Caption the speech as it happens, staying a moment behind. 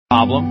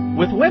problem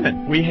with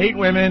women. We hate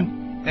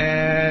women,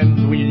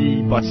 and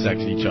we butt sex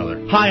each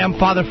other. Hi, I'm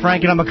Father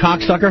Frank, and I'm a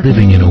cocksucker.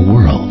 Living in a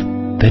world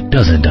that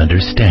doesn't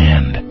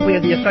understand. We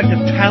have the effect of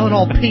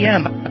Tylenol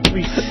PM.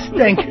 We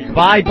stink.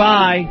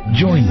 Bye-bye.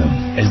 Join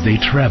them as they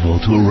travel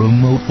to a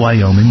remote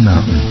Wyoming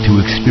mountain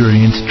to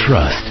experience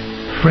trust,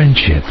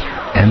 friendship,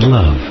 and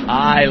love.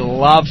 I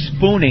love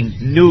spooning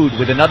nude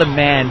with another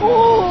man.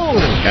 Ooh.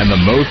 And the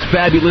most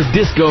fabulous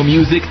disco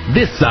music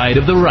this side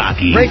of the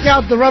Rockies. Break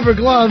out the rubber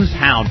gloves.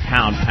 Pound,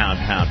 pound, pound,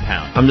 pound,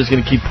 pound. I'm just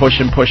going to keep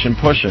pushing.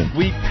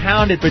 We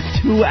pounded for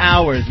 2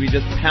 hours. We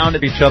just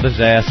pounded each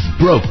other's ass.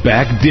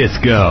 Brokeback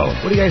Disco.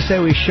 What do you guys say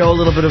we show a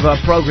little bit of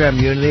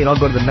program unity, and I'll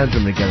go to the men's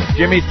room together?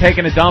 Jimmy's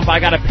taking a dump. I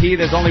got to pee.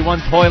 There's only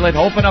one toilet.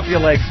 Open up your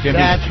legs, Jimmy.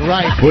 That's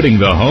right.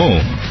 Putting the home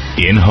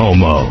in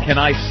homo.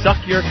 Can I suck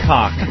your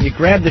cock? You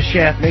grab the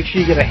shaft, make sure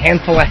you get a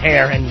handful of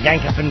hair, and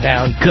yank up and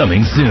down.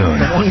 Coming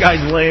soon. The one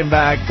guy's laying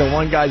back, the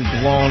one guy's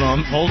blowing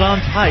them. Hold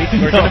on tight.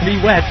 We're going to be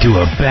wet.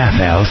 To a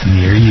bathhouse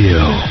near you.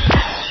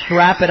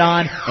 Strap it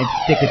on and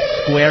stick it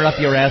square up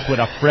your ass with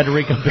a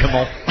Frederica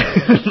Bimmel.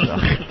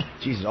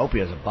 Jesus, Opie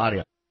has a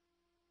body.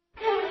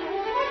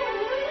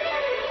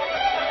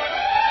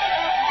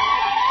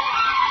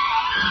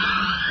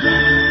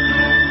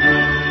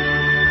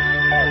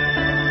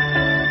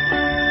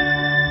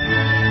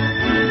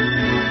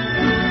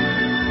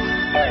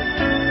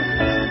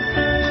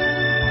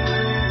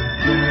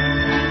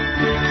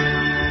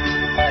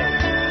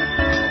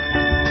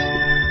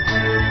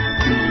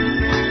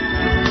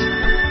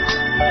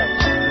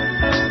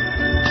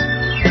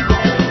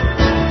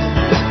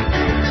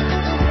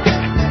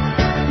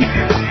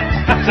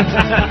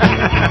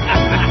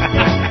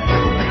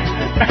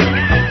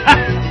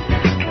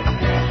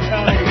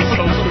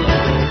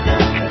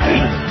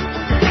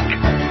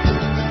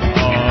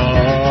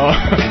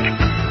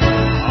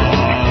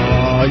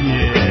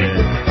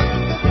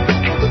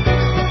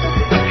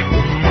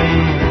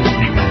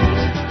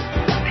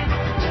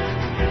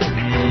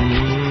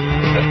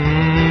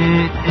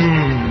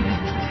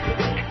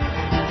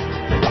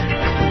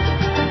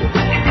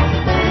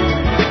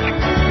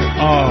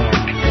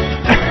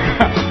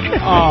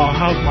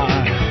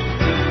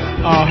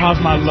 How's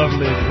my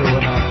lovely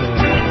doing out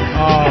there?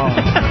 Oh.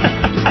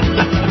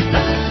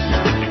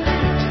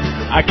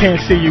 I can't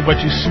see you, but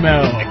you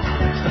smell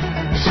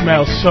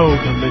so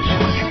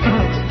delicious.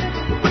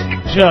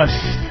 Just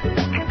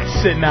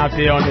sitting out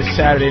there on this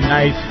Saturday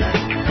night,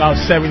 about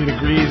 70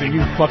 degrees, and you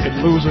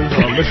fucking losers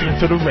are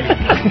listening to the radio.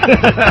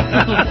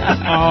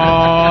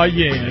 Oh,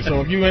 yeah.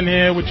 So if you in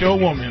here with your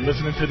woman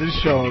listening to this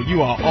show,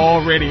 you are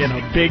already in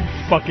a big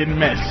fucking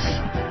mess.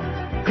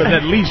 Because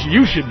at least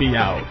you should be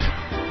out.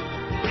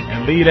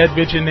 And leave that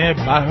bitch in there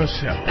by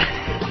herself.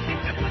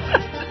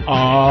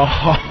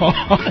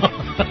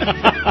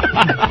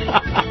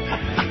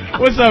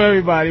 What's up,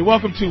 everybody?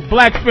 Welcome to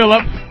Black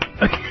Phillip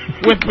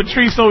with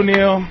Patrice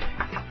O'Neal.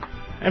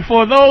 And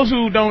for those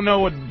who don't know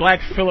what Black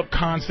Phillip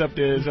concept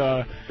is,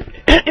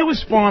 it was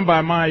spawned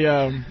by my,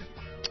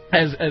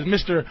 as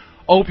Mr.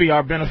 Opie,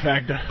 our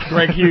benefactor,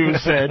 Greg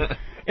Hughes, said.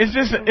 It's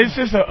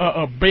just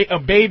a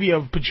baby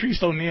of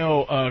Patrice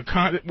O'Neal.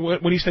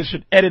 What he said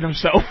should edit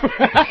himself.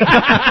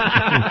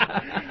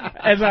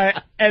 as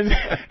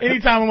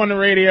anytime I'm on the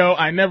radio,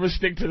 I never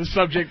stick to the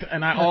subject,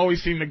 and I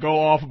always seem to go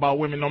off about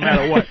women no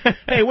matter what.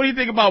 Hey, what do you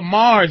think about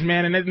Mars,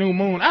 man, and that new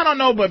moon? I don't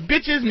know, but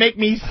bitches make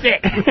me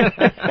sick.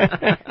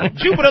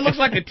 Jupiter looks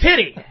like a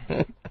titty.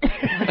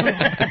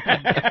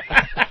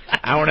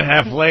 Hour and a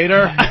half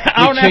later,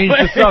 you change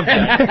the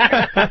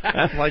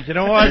subject. Like, you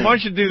know what? Why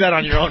don't you do that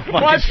on your own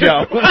fucking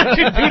show? Why don't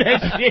you do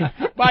that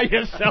shit by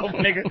yourself,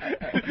 nigga?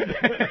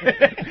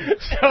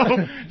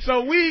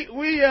 So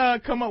we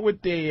come up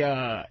with the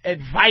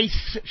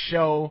advice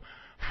show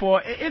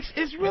for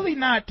it's really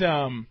not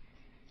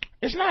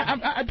it's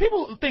not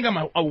people think I'm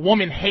a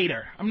woman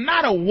hater. I'm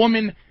not a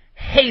woman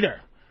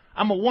hater.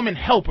 I'm a woman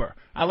helper.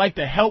 I like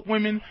to help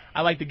women.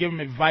 I like to give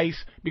them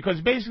advice because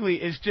basically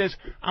it's just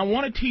I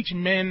want to teach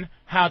men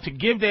how to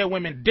give their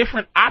women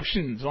different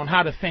options on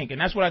how to think.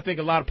 And that's what I think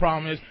a lot of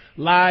problem is,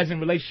 lies in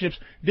relationships.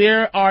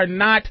 There are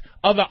not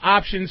other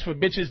options for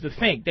bitches to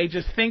think. They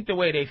just think the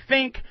way they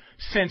think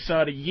since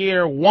the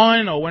year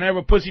one or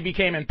whenever pussy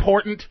became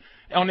important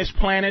on this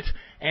planet.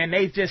 And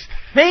they just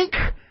think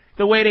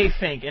the way they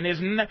think. And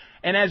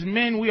as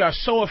men, we are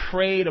so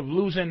afraid of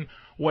losing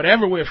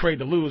whatever we're afraid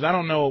to lose. I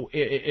don't know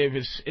if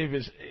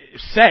it's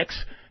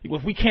sex.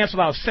 If we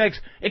cancel out sex,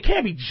 it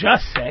can't be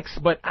just sex,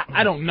 but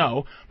I don't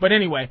know. But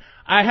anyway,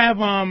 I have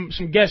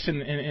some guests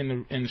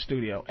in the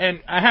studio,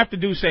 and I have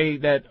to say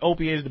that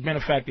Opie is the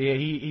benefactor here.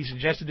 He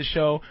suggested the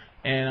show,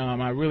 and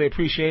I really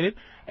appreciate it.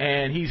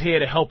 And he's here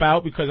to help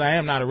out because I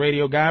am not a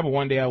radio guy, but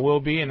one day I will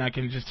be, and I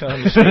can just tell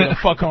him to stay the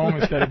fuck home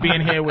instead of being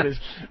here with his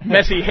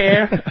messy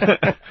hair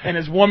and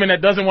his woman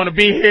that doesn't want to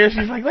be here.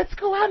 She's like, let's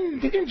go out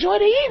and enjoy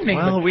the evening.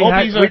 Well, we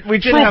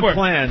did have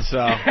plans, so.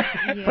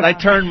 Yeah. But I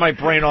turned my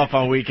brain off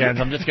on weekends.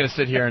 I'm just going to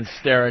sit here and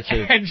stare at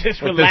you and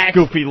just with relax.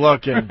 This goofy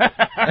look and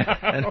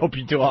hope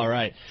you do all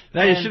right.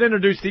 Now, you should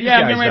introduce these guys. Yeah,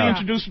 I'm getting ready to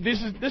introduce.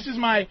 This is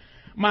my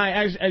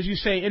as you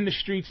say, in the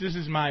streets, these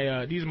are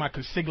my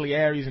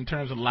consigliaries in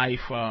terms of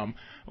life.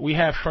 We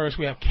have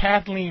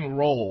Kathleen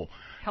Roll.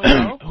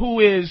 Hello. Who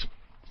is,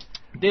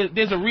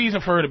 there's a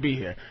reason for her to be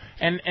here.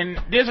 And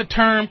there's a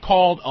term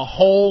called a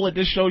hole that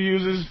this show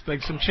uses,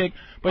 like some chick.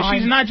 But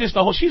she's not just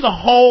a hole. She's a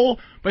hole,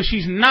 but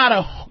she's not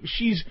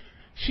she's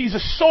a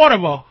sort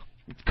of a,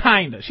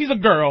 kinda. She's a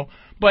girl.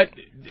 But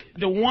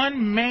the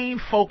one main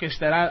focus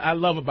that I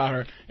love about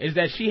her is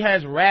that she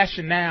has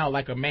rationale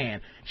like a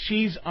man.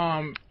 She's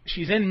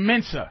in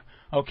Mensa,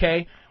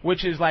 okay?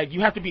 Which is like,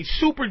 you have to be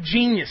super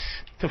genius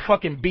to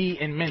fucking be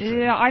in Mensa.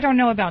 Yeah, I don't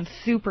know about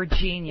super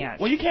genius.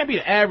 Well, you can't be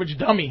the average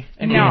dummy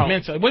and be in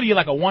Mensa. What are you,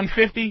 like a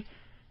 150?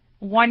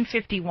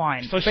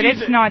 151, so but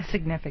it's not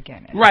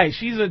significant. Right,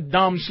 she's a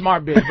dumb,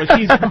 smart bitch, but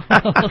she's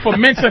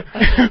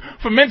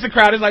for Mensa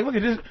crowd. It's like, look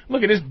at this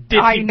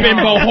ditzy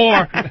bimbo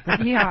whore.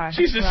 Yeah,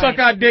 she should suck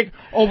our dick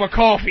over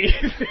coffee.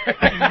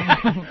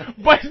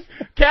 But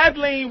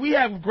Kathleen, we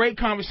have great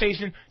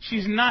conversation.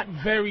 She's not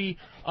very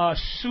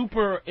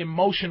super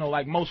emotional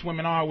like most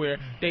women are, where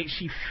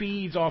she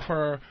feeds off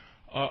her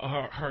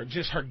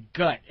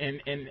gut,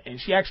 and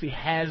she actually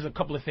has a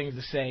couple of things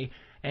to say.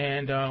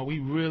 And we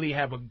really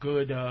have a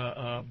good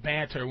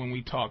banter when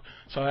we talk.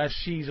 So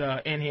she's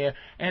in here,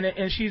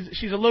 and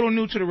she's a little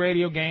new to the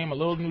radio game, a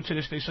little new to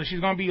this thing. So she's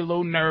gonna be a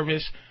little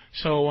nervous.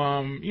 So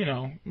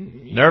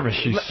nervous.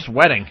 She's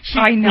sweating.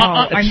 I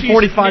know. It's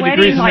 45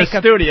 degrees in the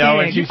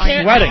studio, and she's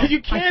sweating.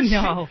 You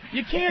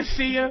can't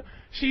see her.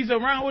 She's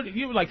around, what,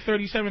 you were like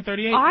 37,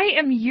 38? I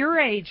am your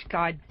age,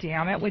 God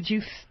damn it. Would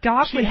you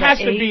stop she with has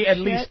the to age be at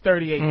shit? least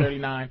 38,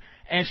 39.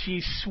 And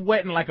she's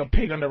sweating like a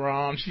pig under her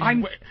arm.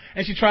 And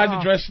she tries to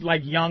dress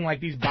like young,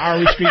 like these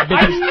Bowery Street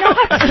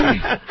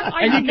bitches.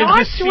 I'm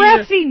not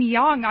dressing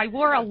young. I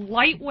wore a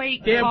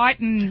lightweight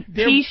cotton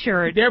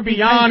T-shirt. They're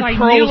beyond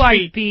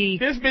crow's feet.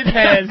 This bitch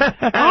has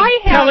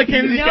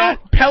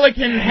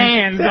pelican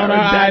hands on her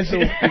eyes.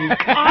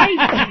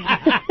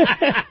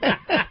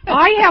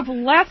 I have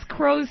less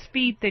crow's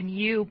feet than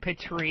you,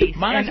 Patrice,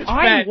 and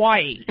I'm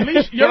white. At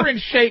least you're in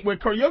shape.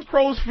 Your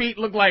crow's feet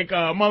look like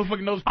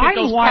motherfucking those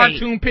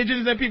cartoon pigeons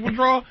that people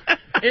draw.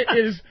 It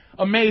is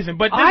amazing.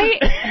 But I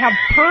have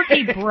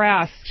perky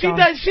breasts. She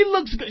does. She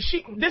looks good.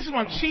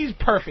 She's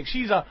perfect.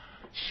 She's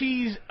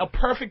a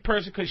perfect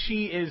person because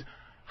she is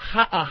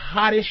a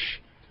hottish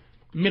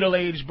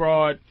middle-aged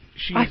broad.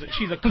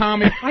 She's a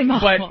comic,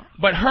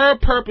 but her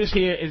purpose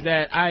here is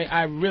that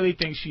I really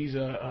think she's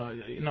a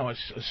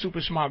super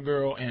smart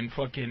girl and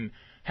fucking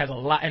has a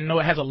lot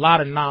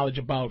of knowledge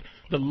about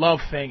the love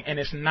thing, and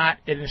it's not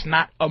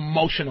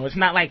emotional. It's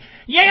not like,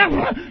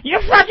 yeah,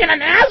 you're fucking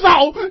an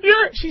asshole.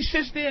 She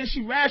sits there and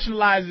she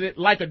rationalizes it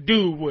like a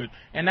dude would,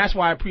 and that's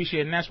why I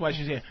appreciate it, and that's why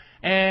she's here.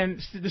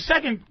 And the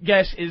second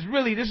guest is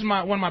really, this is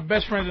one of my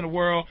best friends in the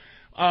world.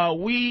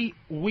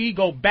 We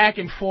go back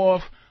and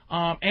forth.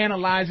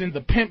 Analyzing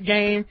the pimp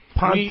game,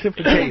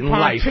 pontificating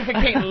life,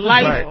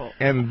 right.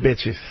 And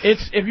bitches.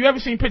 If you ever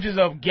seen pictures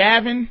of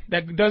Gavin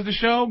that does the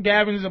show,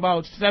 Gavin is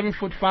about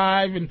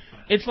 7'5", and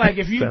it's like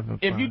if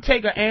you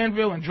take an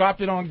anvil and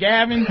dropped it on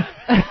Gavin,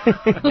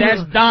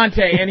 that's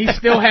Dante, and he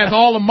still has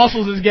all the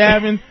muscles as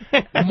Gavin,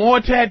 more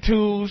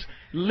tattoos,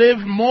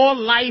 lived more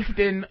life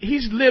than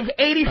he's lived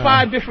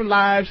 85 different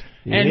lives,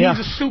 and he's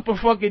a super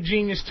fucking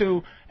genius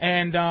too,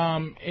 and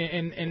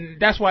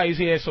that's why he's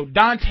here. So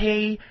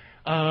Dante.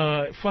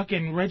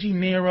 Fucking Reggie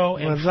Nero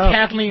and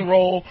Kathleen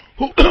Roll,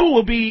 who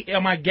will be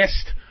my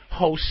guest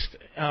host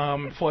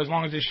for as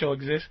long as this show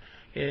exists,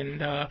 and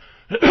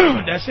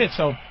that's it.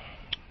 So,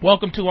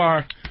 welcome to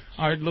our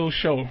little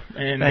show.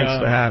 And thanks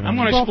for having me. I'm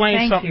going to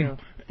explain something.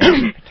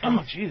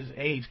 Oh, Jesus,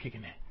 age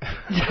kicking in.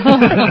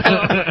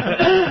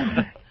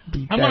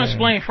 I'm going to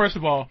explain first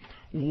of all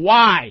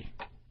why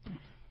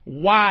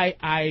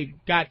I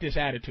got this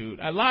attitude.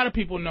 A lot of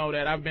people know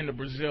that I've been to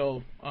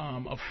Brazil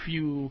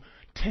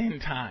 10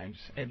 times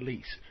at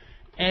least.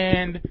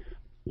 And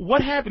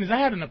what happened is I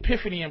had an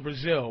epiphany in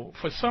Brazil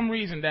for some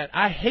reason that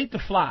I hate to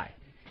fly.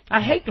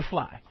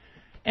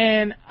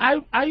 And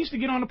I used to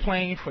get on a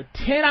plane for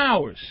 10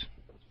 hours,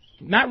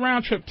 not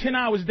round trip, 10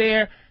 hours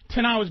there,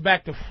 10 hours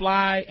back to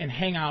fly and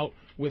hang out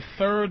with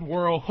third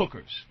world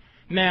hookers.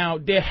 Now,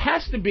 there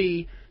has to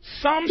be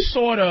some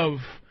sort of,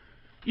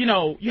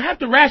 you have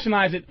to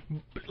rationalize it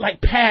like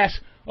past,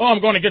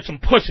 I'm going to get some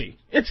pussy.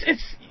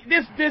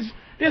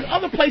 There's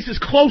other places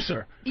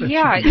closer.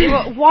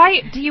 Yeah.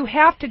 Why do you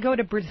have to go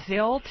to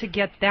Brazil to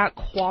get that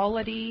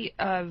quality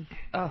of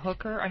a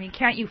hooker? I mean,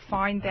 can't you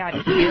find that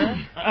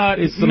here?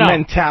 It's the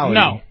mentality.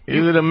 No.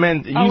 Is it a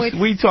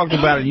we talked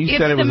about it. You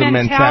said it was a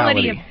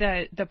mentality. It's the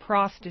mentality of the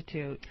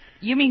prostitute.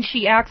 You mean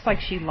she acts like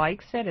she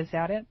likes it? Is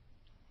that it?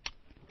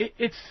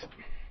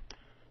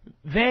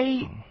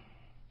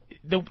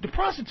 The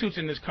prostitutes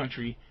in this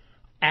country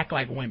act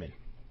like women.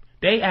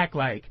 They act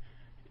like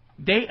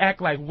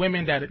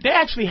women that they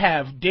actually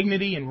have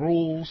dignity and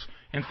rules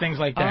and things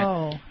like that.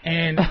 Oh.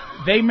 And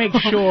they make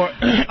sure.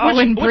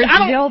 In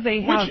Brazil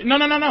they have. No.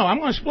 I'm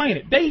going to explain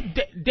it.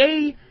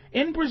 They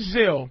in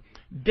Brazil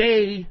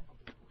they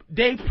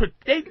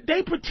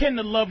pretend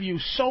to love you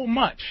so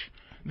much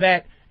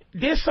that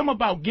there's something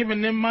about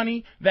giving them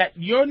money that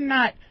you're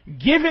not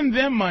giving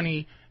them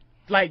money.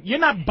 Like, you're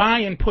not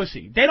buying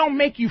pussy. They don't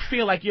make you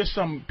feel like you're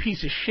some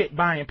piece of shit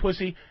buying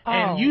pussy,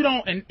 and you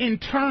don't, and in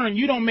turn,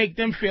 you don't make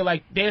them feel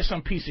like they're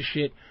some piece of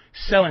shit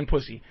selling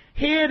pussy.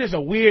 Here, there's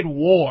a weird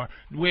war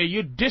where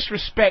you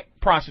disrespect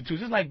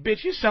prostitutes. It's like,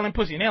 bitch, you selling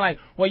pussy. And they're like,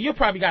 well, you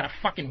probably got a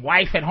fucking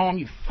wife at home,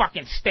 you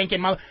fucking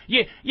stinking mother.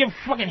 You're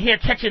fucking here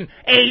catching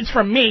AIDS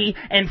from me,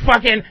 and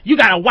fucking, you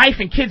got a wife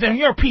and kids, and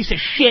you're a piece of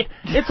shit.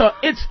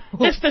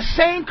 It's the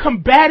same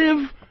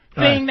combative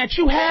thing that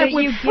you have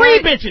with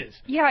free bitches.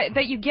 Yeah,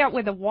 that you get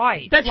with a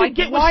wife. That you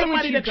get with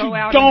somebody that you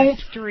don't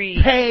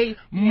pay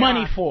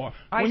money for.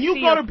 When you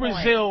go to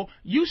Brazil,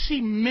 you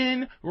see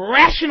men,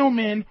 rational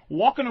men,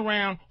 walking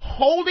around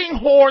holding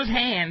whores'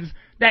 hands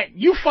that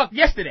you fucked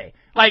yesterday.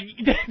 Like,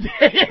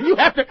 you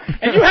have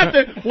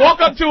to walk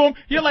up to them.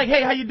 You're like,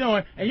 hey, how you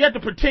doing? And you have to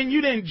pretend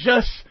you didn't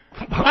just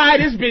buy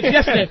this bitch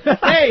yesterday.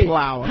 Hey,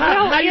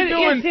 how you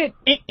doing,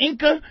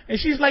 Inca? And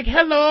she's like,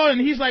 hello.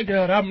 And he's like,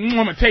 I'm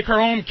gonna take her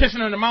home, kissing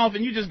her in the mouth.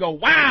 And you just go,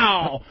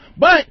 wow.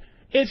 But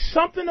it's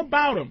something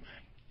about them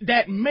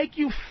that make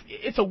you.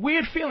 It's a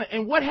weird feeling.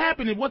 And what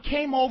happened and what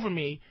came over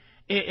me,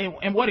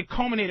 and what it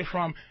culminated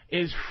from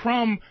is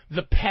from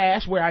the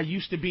past where I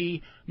used to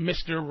be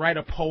Mr. Write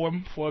a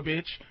poem for a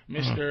bitch,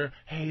 Mr.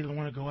 Hey, I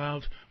want to go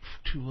out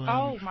to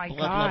oh my blah,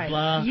 God,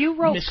 blah, blah. You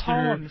wrote Mr.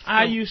 poems.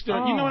 I used to,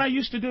 you know what I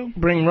used to do?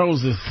 Bring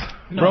roses,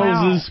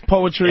 No.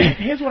 poetry.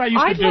 Here's what I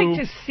used to do. I'd like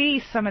to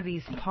see some of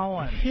these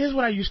poems. Here's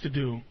what I used to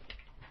do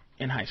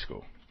in high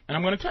school. And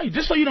I'm going to tell you,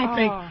 just so you don't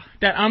think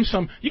that I'm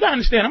some... You got to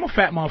understand, I'm a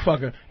fat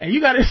motherfucker. And you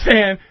got to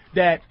understand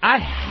that I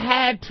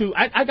had to...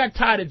 I got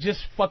tired of just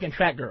fucking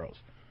fat girls.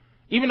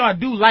 Even though I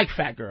do like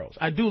fat girls.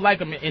 I do like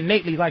them,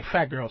 innately like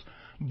fat girls.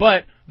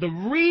 But the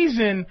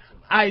reason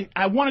I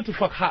wanted to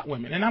fuck hot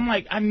women... And I'm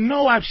like, I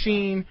know I've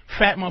seen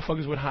fat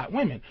motherfuckers with hot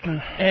women.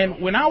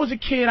 And when I was a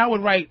kid, I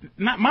would write...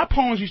 My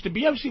poems used to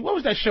be... You ever see... What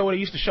was that show where they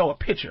used to show a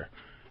picture?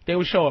 They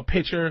would show a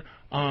picture,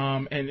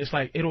 and it's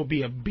like, it'll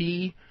be a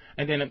bee...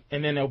 And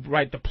then they'll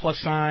write the plus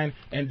sign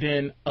and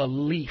then a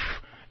leaf,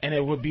 and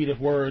it would be the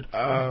word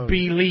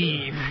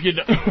believe. You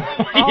know,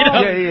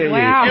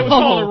 Wow. It was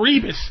called a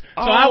rebus.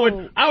 So I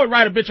would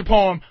write a bitch a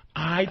poem.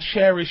 I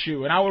cherish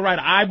you, and I would write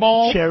an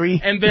eyeball,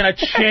 and then a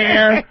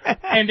chair,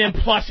 and then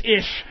plus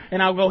ish,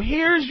 and I'll go,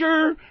 here's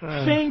your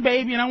thing,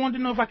 baby, and I wanted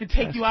to know if I could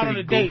take you out on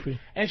a date,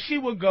 and she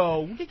would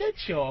go, get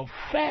your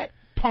fat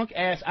punk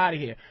ass out of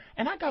here.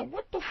 And I got,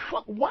 what the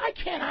fuck? Why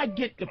can't I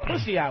get the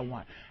pussy I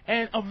want?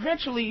 And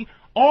eventually,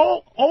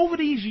 all over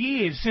these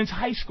years since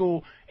high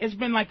school, it's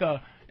been like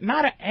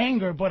not an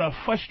anger, but a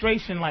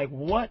frustration. Like,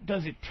 what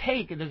does it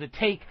take? Does it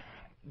take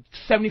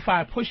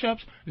 75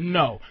 push-ups?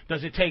 No.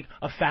 Does it take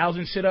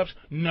 1,000 sit-ups?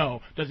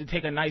 No. Does it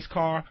take a nice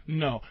car?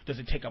 No. Does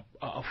it take a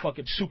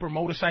fucking super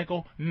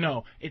motorcycle?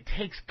 No. It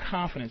takes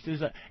confidence.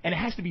 And it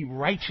has to be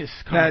righteous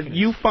confidence.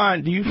 Now,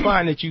 do you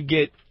find that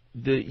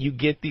you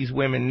get these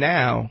women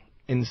now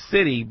in the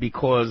city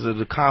because of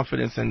the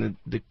confidence and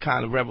the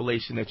kind of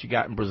revelation that you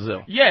got in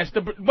Brazil? Yes,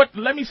 but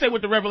let me say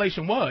what the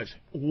revelation was.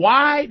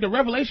 Why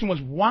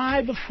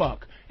the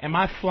fuck am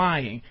I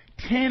flying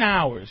 10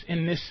 hours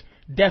in this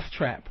death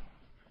trap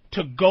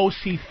to go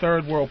see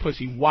third world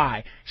pussy?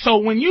 Why? So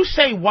when you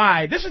say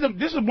why, this is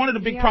one of the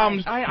big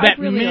problems that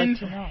really men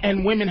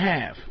and women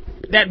have.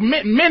 That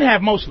men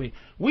have mostly.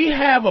 We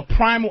have a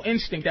primal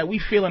instinct that we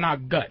feel in our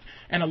gut.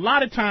 And a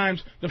lot of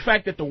times, the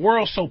fact that the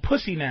world's so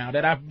pussy now,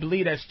 that I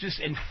believe that's just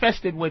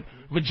infested with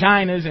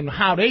vaginas and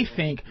how they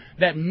think,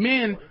 that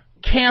men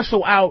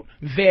cancel out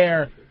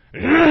their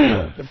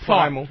the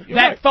primal.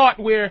 Thought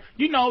where,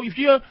 you know, if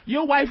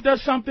your wife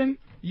does something,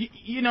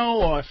 you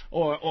know,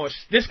 or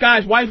this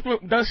guy's wife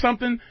does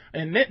something,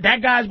 and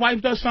that guy's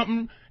wife does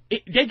something,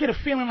 they get a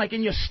feeling like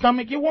in your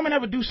stomach. Your woman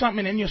ever do something,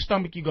 and in your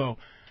stomach you go,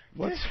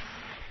 this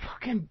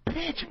fucking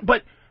bitch.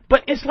 But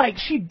it's like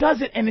she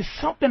does it, and it's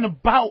something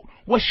about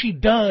what she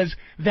does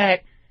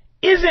that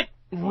isn't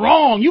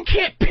wrong. You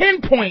can't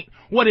pinpoint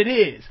what it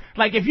is.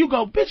 Like if you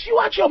go, bitch, you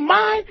out your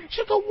mind?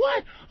 She'll go,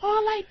 what? All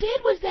I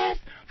did was ask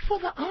for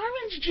the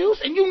orange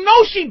juice, and you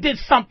know she did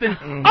something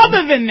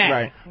other than that.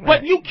 Right.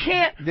 But you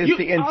can't. There's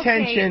the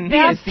intention.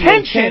 It's the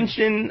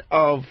intention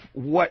of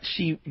what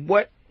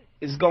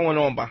is going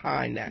on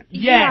behind that.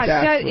 Yes.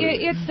 Yeah,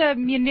 it's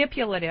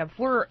manipulative.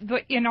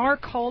 In our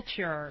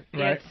culture,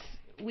 women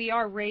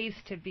are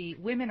raised to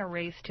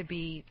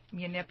be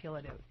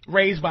manipulative.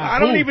 Raised by I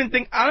don't even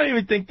think they're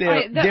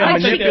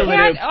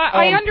manipulative.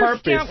 I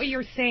understand purpose. what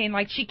you're saying.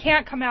 Like she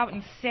can't come out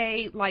and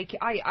say like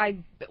I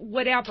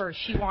whatever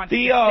she wants to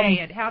say.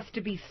 It has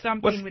to be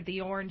something with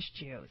the orange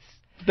juice.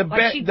 She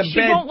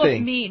won't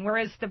look mean.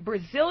 Whereas the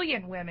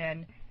Brazilian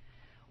women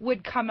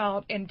would come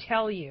out and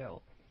tell you.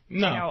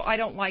 No. You know, I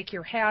don't like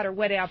your hat or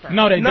whatever.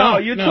 No, they don't. No,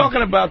 you're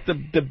talking about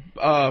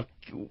the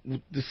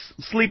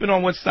sleeping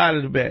on what side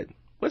of the bed.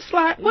 What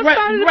side of the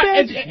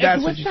bed?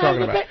 That's what you're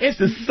talking about. It's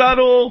the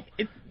subtle,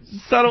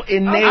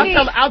 innate,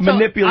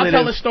 manipulative.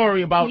 I'll tell a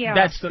story about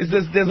that's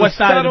there's what a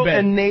side subtle, of the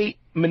bed. Innate,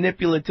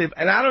 manipulative,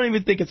 and I don't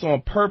even think it's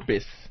on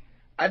purpose.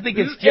 I think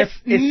it's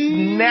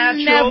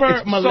natural.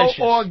 It's malicious.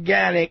 So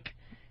organic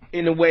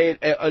in a way.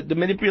 The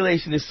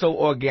manipulation is so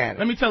organic.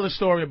 Let me tell a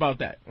story about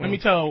that. Let me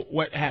tell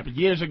what happened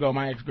years ago.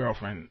 My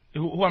ex-girlfriend,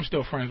 who I'm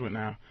still friends with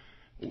now,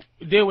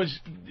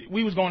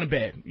 we was going to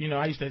bed. You know,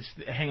 I used to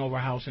hang over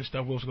her house and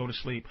stuff. We was go to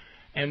sleep.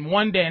 And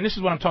one day, and this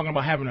is what I'm talking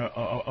about, having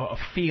a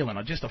feeling,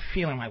 or just a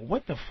feeling like,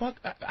 what the fuck?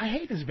 I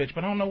hate this bitch,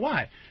 but I don't know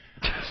why.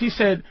 She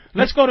said,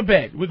 let's go to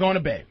bed. We're going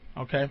to bed,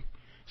 okay?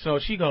 So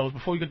she goes,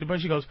 before we get to bed,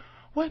 she goes,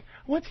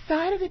 what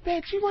side of the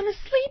bed you want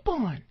to sleep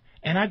on?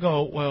 And I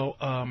go, well,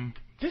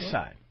 this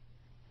side.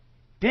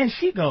 Then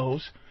she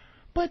goes,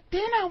 but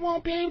then I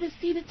won't be able to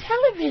see the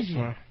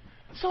television.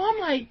 So I'm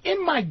like,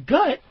 in my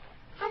gut,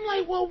 I'm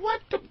like, well, what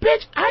the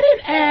bitch? I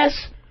didn't ask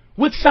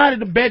which side of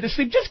the bed to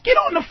sleep. Just get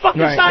on the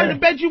fucking side of the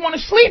bed you want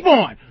to sleep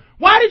on.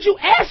 Why did you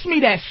ask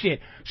me that shit?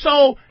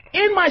 So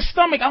in my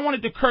stomach, I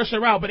wanted to curse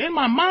her out, but in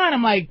my mind,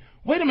 I'm like,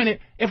 wait a minute.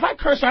 If I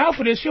curse her out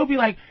for this, she'll be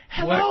like,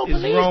 hello,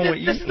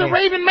 police, this is the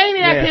Raven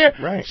Maniac here.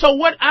 Right. So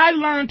what I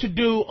learned to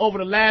do over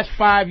the last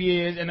 5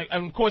 years, and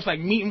of course, like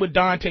meeting with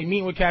Dante,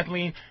 meeting with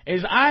Kathleen,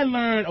 is I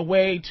learned a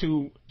way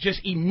to just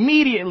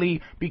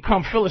immediately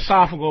become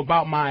philosophical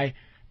about my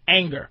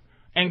anger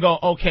and go,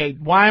 okay,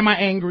 why am I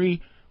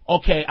angry?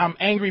 Okay, I'm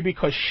angry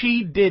because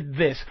she did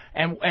this.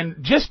 And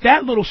just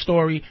that little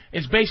story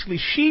is basically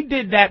she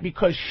did that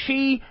because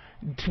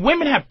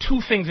women have two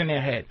things in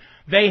their head.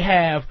 They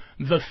have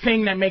the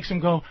thing that makes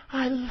them go,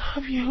 I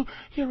love you,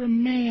 you're a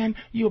man,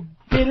 you're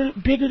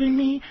bigger than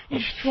me,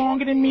 you're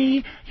stronger than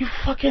me, you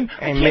fucking,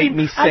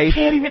 I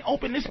can't even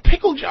open this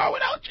pickle jar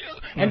without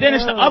you. And then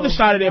it's the other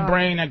side of their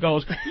brain that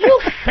goes,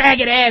 you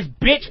faggot ass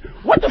bitch,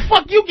 what the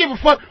fuck you give a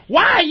fuck?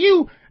 Why are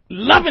you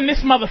loving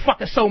this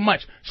motherfucker so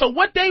much? So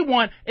what they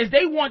want is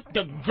they want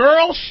the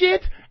girl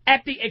shit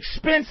at the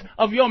expense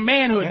of your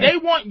manhood. They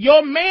want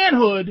your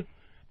manhood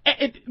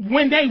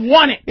when they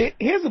want it.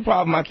 Here's the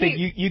problem. I think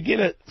you get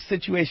a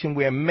situation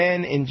where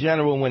men in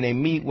general, when they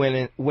meet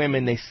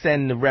women, they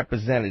send the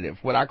representative,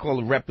 what I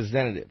call a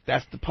representative.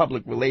 That's the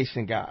public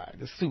relation guy,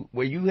 the suit,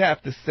 where you have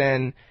to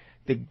send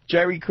the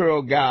Jerry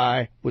curl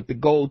guy with the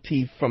gold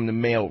teeth from the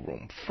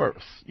mailroom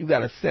first. You got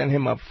to send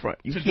him up front.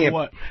 You can't do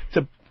what?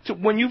 To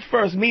when you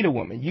first meet a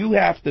woman, you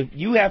have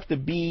to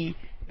be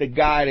the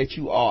guy that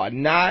you are,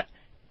 not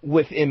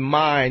with in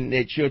mind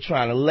that you're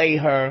trying to lay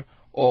her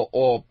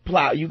or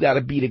plot. You got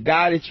to be the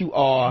guy that you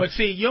are. But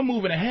see, you're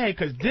moving ahead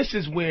because this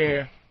is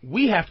where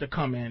we have to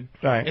come in.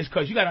 Right. It's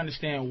because you got to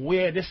understand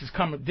where this is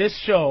coming. This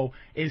show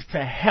is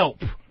to help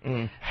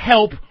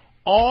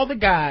all the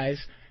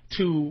guys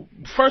to,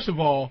 first of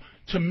all,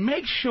 to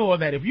make sure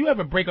that if you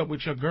ever break up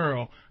with your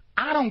girl,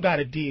 I don't got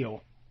to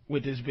deal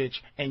with this bitch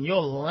and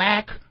your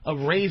lack of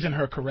raising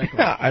her correctly.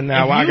 And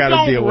now I got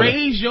to deal with it. If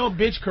you don't raise your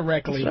bitch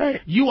correctly, right,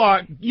 you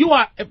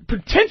are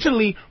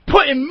potentially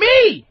putting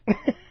me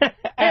in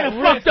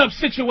a fucked up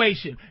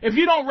situation. If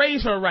you don't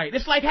raise her right,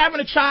 it's like having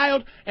a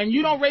child and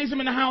you don't raise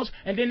them in the house,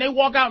 and then they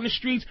walk out in the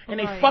streets and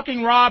they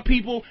fucking rob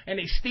people and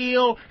they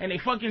steal and they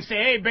fucking say,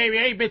 hey baby,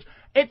 hey bitch.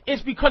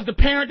 It's because the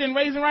parent didn't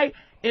raise them right.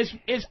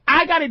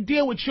 I got to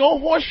deal with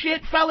your horse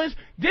shit, fellas.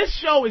 This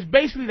show is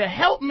basically to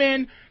help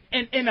men.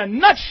 In a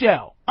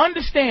nutshell,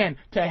 understand,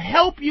 to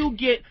help you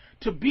get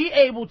to be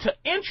able to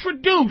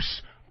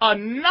introduce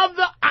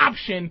another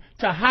option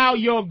to how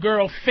your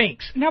girl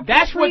thinks. Now,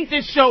 that's what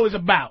this show is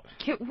about.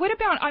 What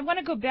about, I want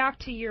to go back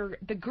to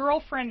the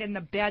girlfriend in the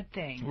bed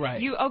thing.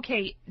 Right.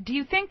 Do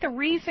you think the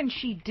reason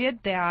she did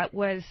that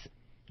was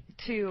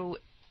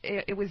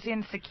it was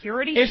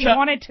insecurity? She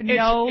wanted to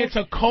know. It's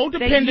a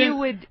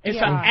codependent.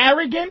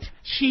 Arrogant.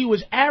 She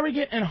was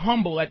arrogant and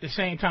humble at the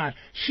same time.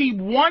 She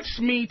wants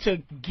me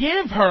to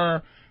give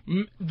her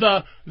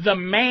the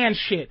man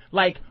shit,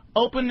 like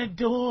open the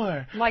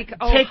door, like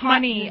put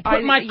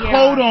my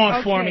coat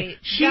on for me.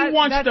 She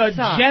wants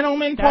the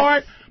gentleman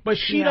part, but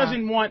she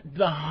doesn't want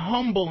the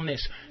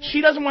humbleness.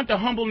 She doesn't want the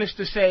humbleness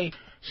to say,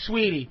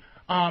 sweetie,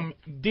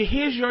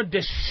 here's your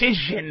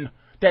decision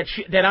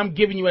that I'm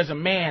giving you as a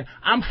man.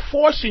 I'm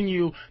forcing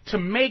you to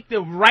make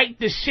the right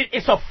decision.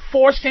 It's a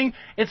forcing.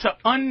 It's an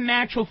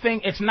unnatural thing.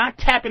 It's not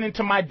tapping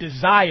into my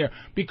desire,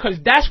 because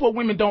that's what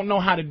women don't know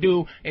how to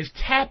do, is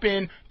tap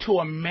into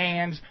a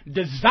man's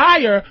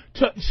desire.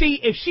 To see,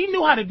 if she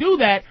knew how to do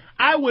that,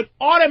 I would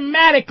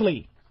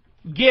automatically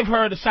give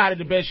her the side of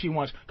the bed she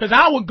wants. Because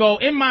I would go,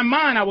 in my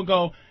mind, I would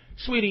go,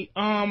 sweetie,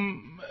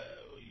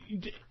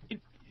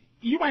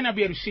 you might not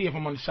be able to see if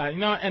I'm on the side,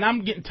 and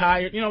I'm getting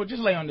tired,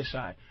 just lay on the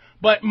side.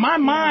 But my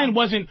mind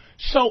wasn't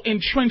so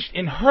entrenched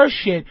in her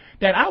shit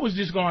that I was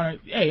just going,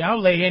 hey, I'll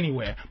lay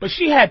anywhere. But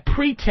she had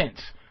pretense.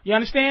 You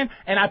understand?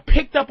 And I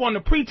picked up on the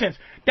pretense.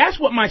 That's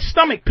what my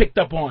stomach picked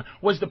up on,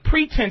 was the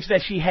pretense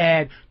that she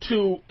had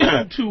to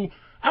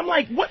I'm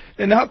like, what?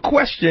 And her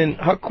question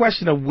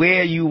of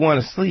where you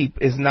want to sleep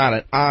is not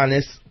an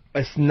honest.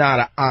 It's not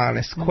an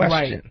honest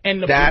question. Right.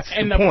 And that's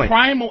the point.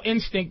 Primal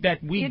instinct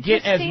that we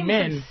get as men.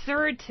 It just seems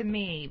absurd to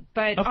me.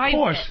 But of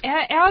course.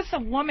 As a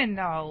woman,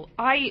 though,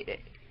 I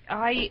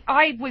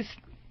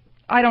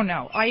don't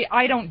know.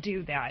 I don't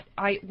do that.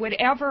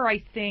 Whatever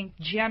I think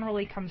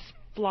generally comes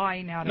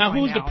flying out of now, my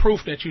who's mouth. the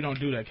proof that you don't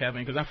do that,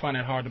 Kevin? Because I find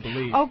that hard to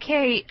believe.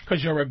 Okay.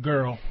 Because you're a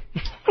girl.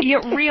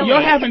 Really?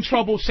 You're having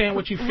trouble saying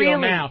what you feel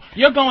now.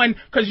 You're going,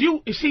 because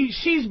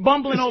she's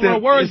bumbling over her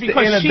words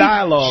because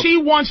she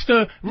wants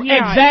to,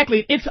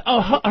 exactly, it's her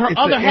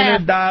other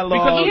half.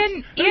 Dialogue.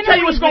 Because let me tell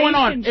you what's going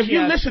on. If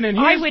you're listening,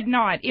 I would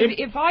not.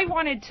 If I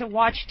wanted to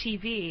watch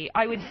TV,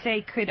 I would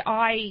say, could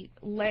I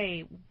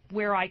lay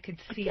where I could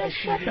see the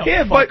TV?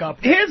 Yeah, but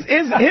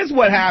here's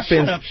what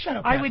happens. Shut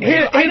up. I would.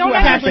 Here's I don't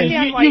what happens.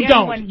 understand why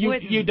anyone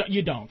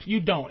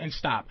You don't, and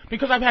stop.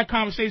 Because I've had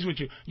conversations with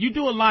you. You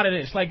do a lot of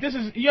this. Like this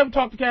is. You ever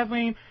talk to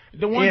Kathleen?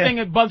 The one thing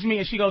that bugs me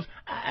is she goes,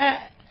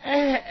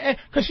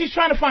 because she's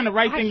trying to find the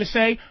right thing to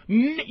say.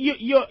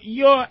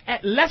 You're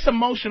less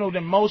emotional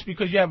than most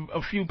because you have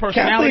a few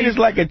personalities. Kathleen is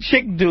like a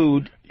chick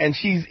dude, and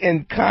she's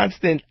in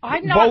constant.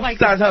 I'm not both like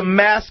sides. Her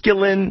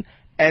masculine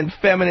and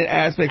feminine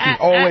aspects is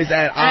always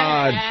at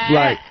odds.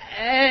 Like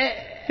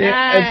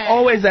it's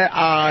always at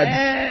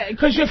odds.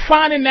 Because you're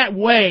finding that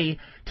way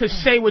to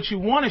say what you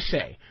want to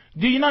say.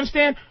 Do you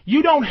understand?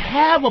 You don't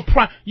have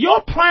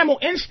your primal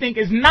instinct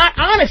is not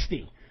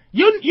honesty.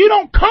 You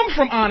don't come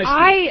from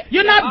honesty.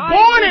 You're not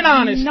born in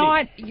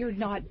honesty. You're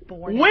not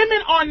born.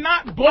 Women are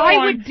not born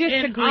I would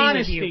disagree in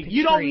honesty. with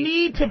You don't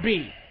need to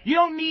be. You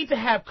don't need to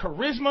have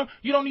charisma.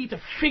 You don't need to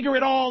figure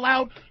it all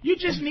out. You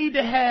just need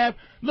to have.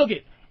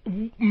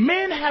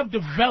 Men have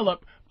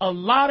developed a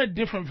lot of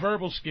different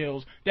verbal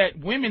skills that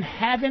women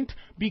haven't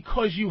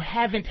because you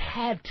haven't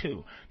had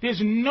to. There's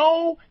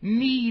no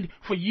need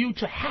for you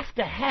to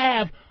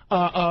have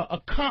a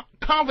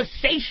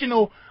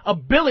conversational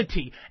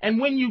ability.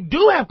 And when you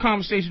do have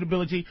conversational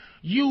ability,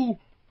 you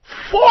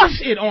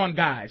force it on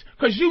guys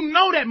because you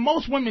know that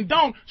most women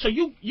don't. So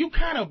you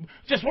kind of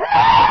just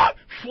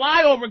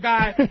fly over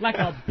guys like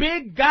a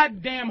big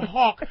goddamn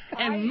hawk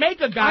and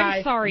make a guy.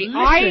 I'm sorry.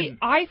 Listen.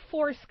 I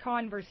force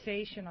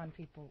conversation on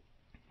people.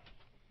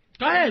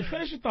 Go ahead.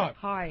 Finish your thought.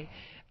 Hi.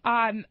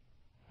 I'm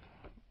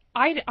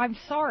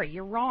sorry,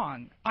 you're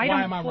wrong. I Why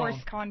don't am I force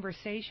wrong?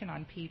 conversation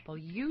on people.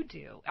 You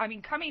do. I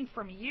mean, coming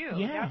from you,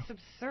 that's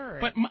absurd.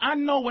 But I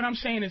know what I'm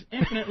saying is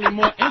infinitely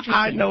more interesting.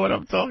 I know what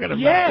I'm talking about.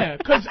 Yeah,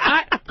 because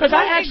I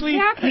actually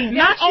exactly.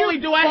 not That's only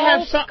do I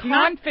have something.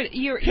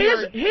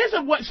 Here's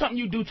something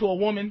you do to a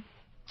woman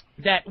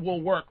that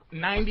will work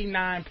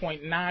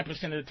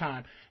 99.9% of the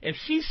time. If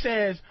she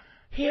says,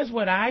 "Here's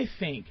what I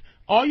think,"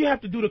 all you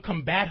have to do to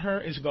combat her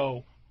is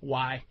go,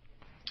 "Why?"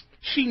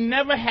 She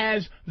never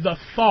has the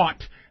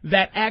thought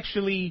that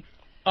actually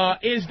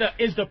is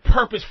the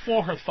purpose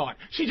for her thought.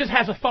 She just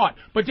has a thought,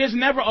 but there's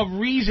never a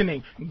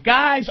reasoning.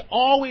 Guys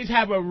always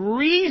have a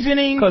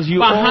reasoning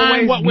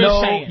behind what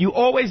we're saying. You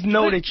always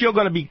know that you're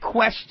going to be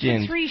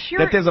questioned.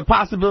 That there's a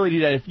possibility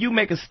that if you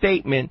make a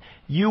statement,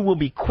 you will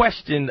be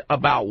questioned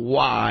about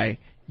why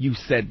you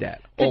said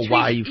that or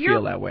why you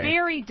feel that way. You're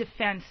very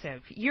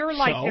defensive. You're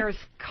like there's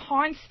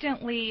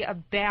constantly a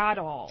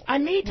battle. I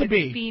need to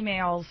be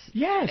females.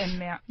 Yes. And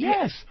men.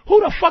 Yes. Who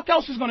the fuck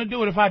else is going to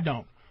do it if I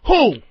don't?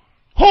 Who?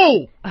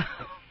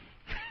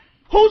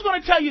 Who's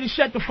going to tell you to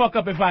shut the fuck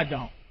up if I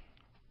don't?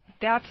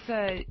 That's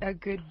a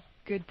good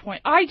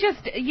point. I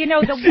just, the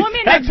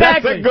woman.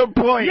 That's a good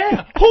point.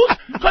 Yeah.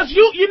 Because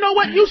you know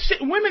what?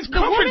 Women's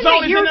comfort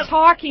zone is you're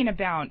talking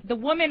about. The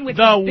woman with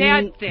the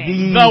bad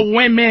thing. The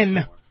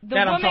women.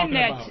 The woman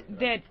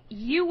that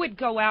you would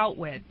go out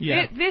with.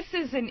 Yeah. This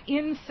is an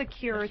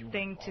insecure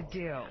thing to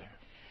do.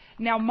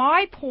 Now,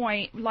 my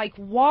point,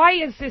 why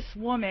is this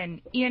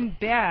woman in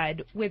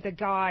bed with a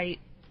guy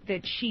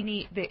that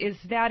is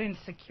that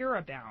insecure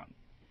about?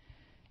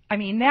 I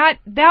mean,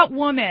 that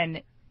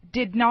woman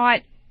did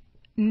not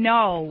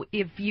know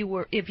if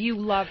you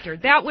loved her.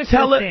 That was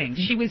her thing.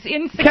 She was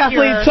insecure.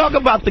 Kathleen, talk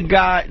about the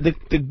guy,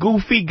 the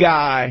goofy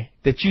guy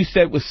that you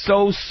said was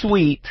so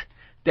sweet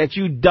that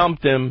you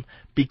dumped him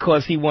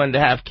because he wanted to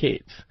have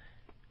kids.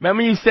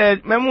 Remember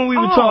when we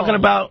were talking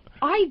about...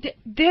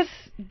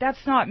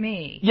 That's not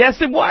me.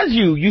 Yes, it was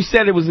you. You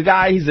said it was a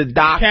guy, he's a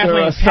doctor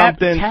Kathleen, or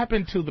something. Tap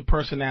into the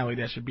personality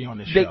that should be on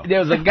this show. There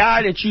was a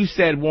guy that you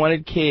said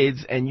wanted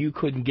kids and you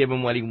couldn't give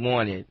him what he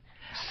wanted.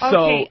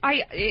 So,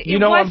 you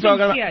know what I'm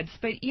talking about? Kids,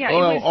 but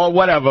or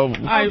whatever,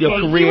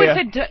 your career.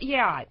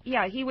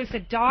 He was a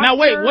doctor. Now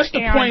wait, what's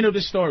the point of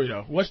the story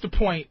though? What's the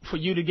point for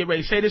you to get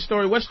ready to say this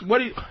story? What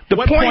point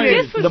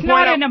is this was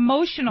not an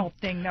emotional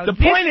thing though. The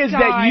point is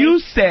that you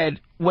said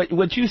what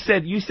you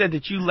said. You said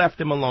that you left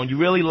him alone. You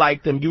really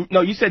liked him.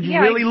 You said you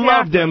really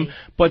loved him,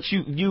 but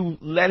you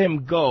let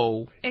him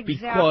go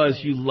because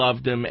you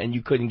loved him and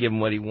you couldn't give him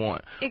what he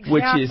wanted,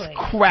 which is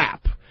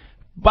crap.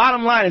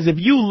 Bottom line is, if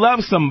you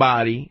love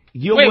somebody,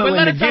 you're willing to give... Wait,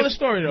 but let her tell the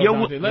story, though,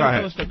 Dante. Let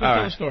her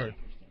tell the story.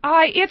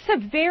 It's a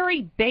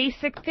very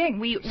basic thing.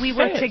 We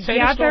were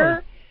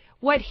together.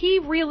 What he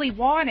really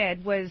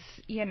wanted was,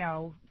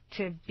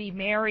 to be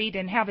married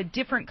and have a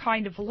different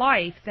kind of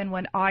life than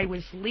when I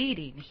was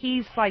leading.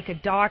 He's like a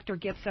doctor,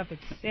 gets up at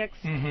 6.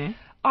 Mm-hmm.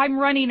 I'm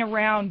running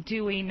around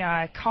doing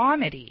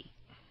comedy.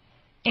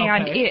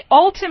 And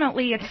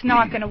ultimately, it's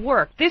not going to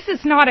work. This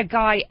is not a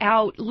guy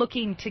out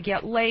looking to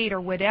get laid or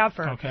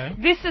whatever. Okay.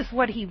 This is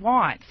what he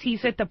wants.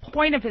 He's at the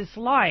point of his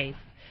life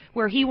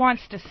where he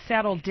wants to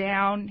settle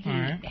down.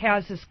 He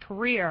has his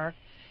career.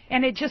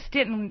 And it just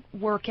didn't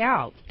work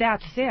out.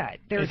 That's it.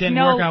 It didn't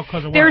work out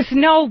because of what? There's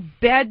no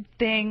bed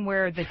thing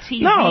where the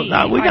TV.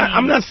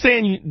 I'm not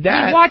saying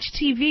that. We watch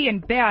TV in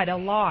bed a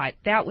lot.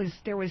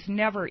 There was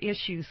never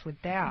issues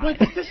with that. But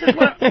this is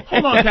what.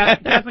 Hold on,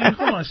 Kathleen.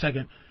 Hold on a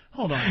second.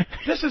 Hold on.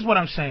 This is what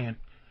I'm saying.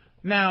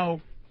 Now,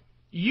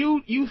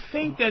 you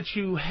think that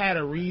you had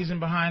a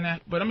reason behind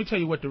that, but let me tell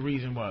you what the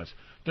reason was.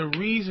 The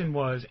reason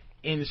was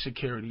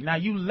insecurity. Now,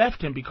 you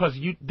left him because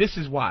this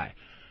is why.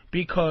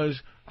 Because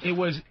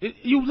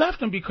you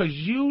left him because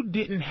you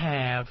didn't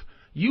have.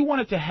 You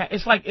wanted to have.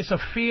 It's like it's a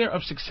fear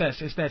of success.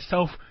 It's that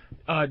self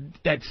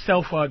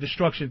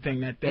destruction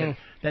thing,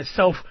 that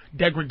self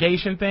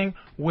degradation thing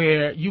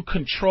where you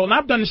control. And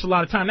I've done this a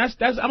lot of times.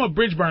 I'm a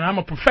bridge burner. I'm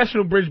a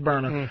professional bridge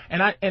burner.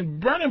 And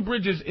burning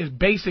bridges is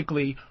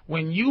basically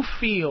when you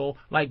feel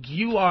like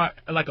you are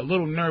like a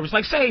little nervous.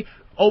 Like say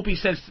Opie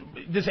says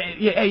this.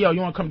 Hey yo,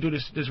 you want to come do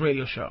this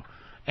radio show?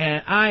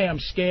 And I am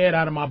scared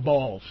out of my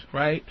balls,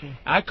 right?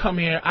 I come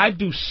here, I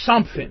do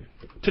something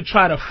to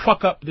try to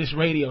fuck up this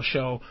radio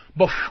show,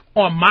 but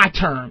on my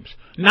terms.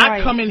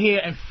 Not come in here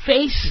and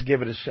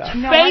give it a shot.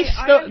 Face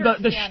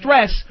the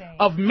stress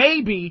of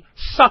maybe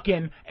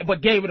sucking, but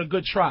gave it a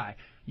good try.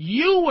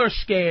 You were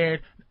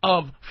scared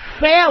of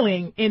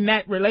failing in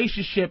that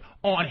relationship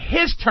on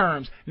his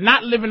terms,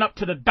 not living up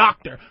to the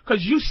doctor.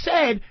 Because you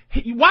said,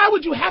 why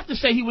would you have to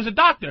say he was a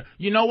doctor?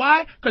 You know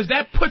why? Because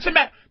that puts him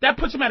at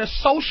a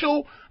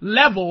social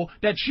level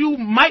that you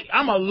might.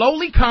 I'm a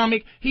lowly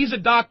comic. He's a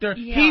doctor.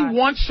 Yeah. He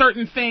wants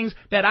certain things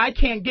that I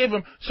can't give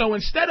him. So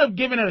instead of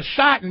giving it a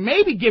shot and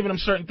maybe giving him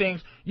certain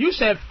things, you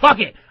said, fuck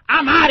it,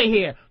 I'm out of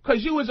here.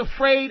 Because you was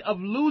afraid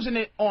of losing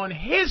it on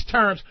his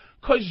terms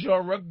because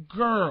you're a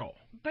girl.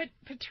 But,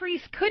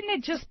 Patrice, couldn't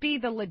it just be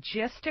the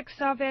logistics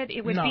of it?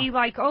 It would be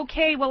like,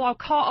 okay, well,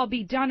 I'll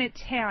be done at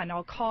 10.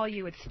 I'll call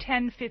you. It's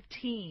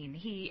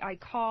 10:15. I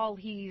call,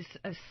 he's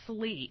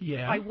asleep.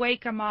 Yeah. I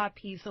wake him up.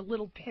 He's a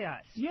little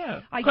pissed.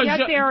 Yeah. I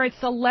get there, it's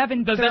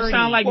 11:30. Does that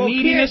sound like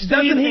neediness?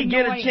 Doesn't he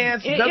get a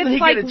chance? Doesn't he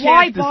get a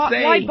chance to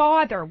say? Why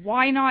bother?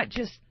 Why not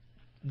just?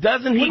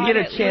 Doesn't he get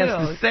a chance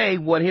to say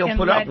what he'll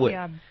put up with?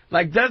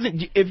 Like,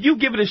 if you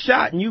give it a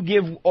shot and you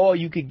give all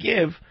you could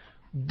give,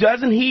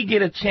 doesn't he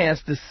get a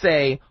chance to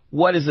say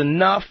what is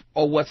enough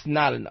or what's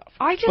not enough?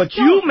 But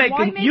you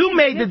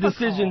made the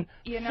decision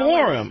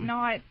for him.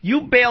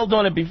 You bailed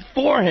on it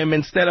before him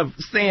instead of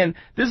saying,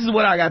 this is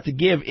what I got to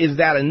give, is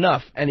that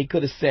enough? And he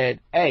could have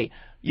said, hey,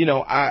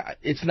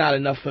 it's not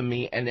enough for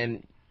me, and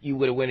then you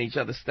would have went each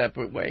other's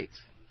separate ways.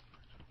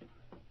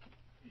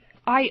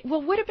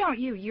 Well, what about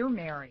you? You're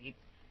married.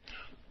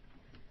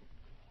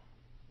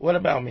 What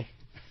about me?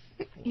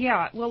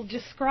 Yeah, well,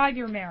 describe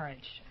your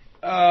marriage.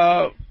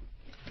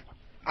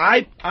 I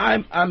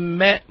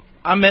met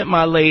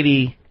my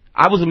lady.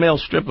 I was a male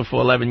stripper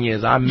for 11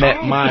 years. I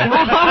met my.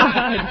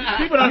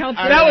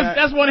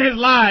 That's one of his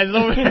lies.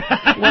 That's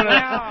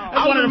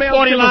one of the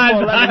 40 lies.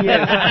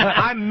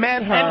 I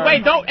met her. And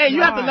wait,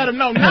 you have to let him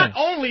know. Not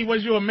only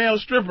was you a male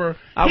stripper,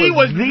 he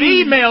was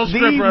the male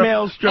stripper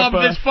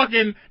of this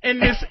fucking in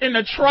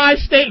the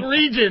tri-state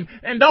region.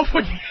 And don't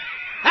forget.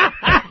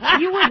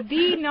 You were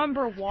the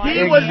number one.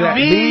 He was the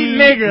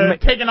nigga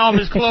taking off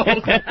his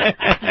clothes. God,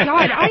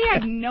 I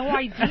had no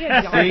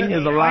idea. See,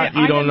 there's a lot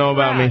you don't know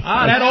about me.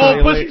 That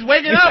old pussy's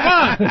waking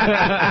up, huh?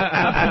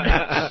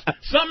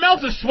 Something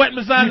else is sweating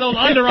beside those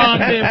underarms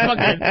there,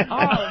 fucking.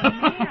 Oh,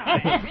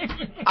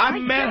 man. I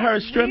met her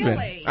stripping.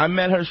 Really? I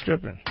met her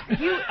stripping.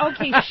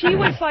 She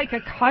was like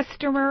a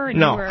customer. And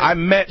no,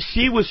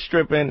 she was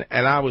stripping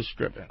and I was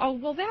stripping. Oh,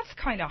 well, that's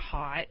kind of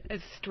hot, a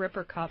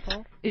stripper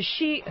couple. Is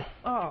she?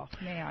 Oh,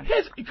 man.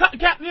 You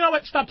know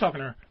what? Stop talking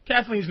to her.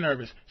 Kathleen's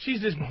nervous.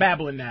 She's just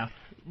babbling now.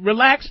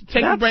 Relax.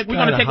 Take a break. We're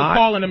going to take a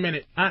call in a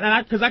minute.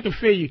 Because I can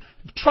feel you.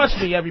 Trust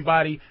me,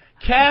 everybody.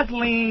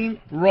 Kathleen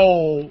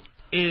Roll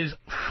is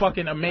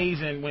fucking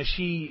amazing when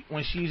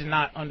she's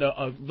not under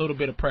a little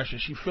bit of pressure.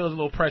 She feels a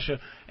little pressure,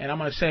 and I'm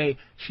gonna say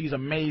she's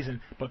amazing.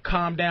 But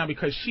calm down,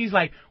 because she's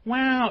like,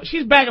 wow,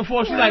 she's back and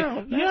forth. She's like,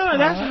 yeah,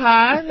 that's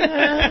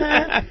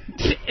hot.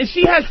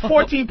 She has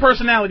 14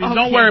 personalities. Okay.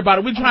 Don't worry about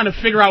it. We're trying to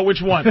figure out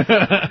which one.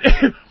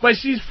 But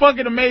she's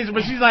fucking amazing.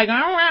 But she's like,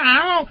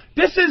 I don't.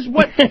 This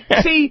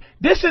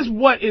is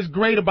what is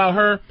great about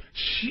her.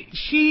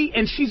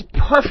 She's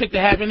perfect to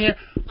have in here,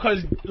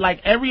 because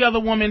like every other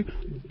woman,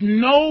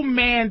 no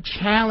man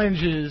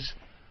challenges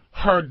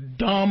her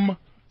dumb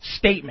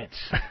statements.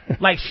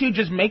 Like, she'll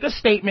just make a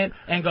statement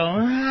and go,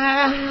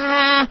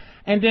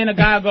 and then a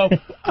guy will go,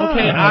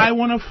 okay, I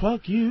want to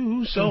fuck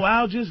you, so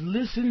I'll just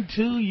listen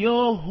to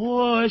your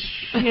horse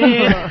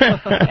shit.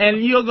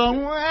 And you'll go,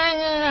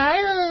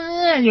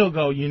 and you'll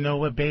go, you know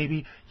what,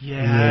 baby?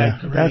 Yeah,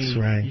 great. That's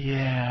right.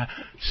 Yeah.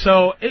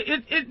 So,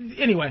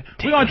 anyway,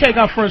 we're going to take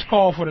our first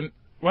call for the,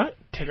 what?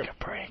 Take a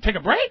break. Take a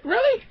break?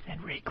 Really? And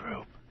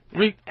regroup.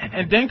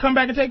 And then come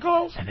back and take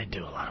calls? And then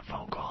do a lot of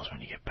phone calls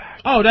when you get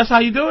Oh, that's how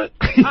you do it?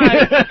 All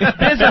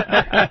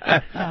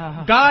right.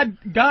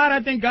 God,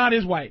 I think God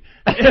is white.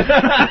 Take a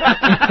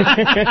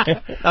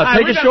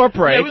short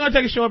break. Yeah, we're going to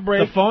take a short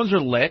break. The phones are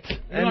lit,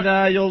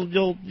 and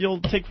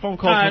you'll take phone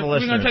calls from the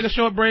listeners. We're going to take a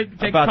short break.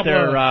 About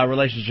their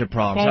relationship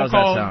problems. How's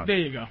that sound? There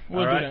you go.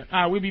 We'll do that.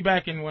 All right, we'll be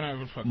back in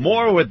whenever.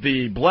 More with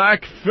the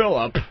Black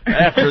Phillip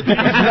after these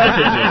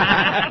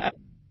messages.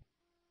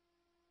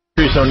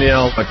 Patrice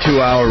O'Neal, a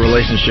 2-hour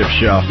relationship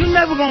show. You're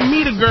never gonna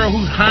meet a girl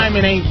whose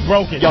hymen ain't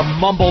broken. You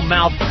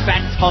mumble-mouthed,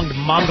 fat-tongued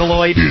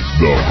mongoloid. It's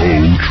the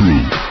whole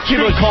truth.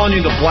 People are calling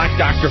you the Black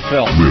Dr.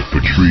 Phil. With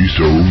Patrice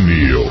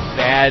O'Neal.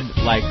 Bad,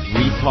 like,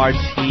 retard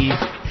Steve.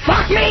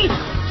 Fuck me!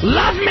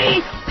 Love me!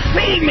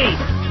 Feed me!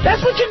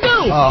 That's what you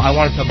do! Oh, I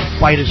wanted to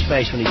bite his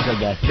face when he said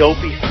that.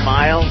 Dopey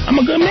smile. I'm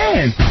a good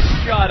man.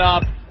 Shut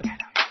up.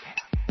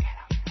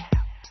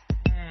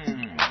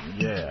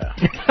 Yeah.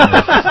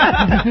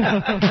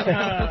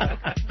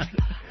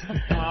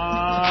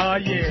 Oh,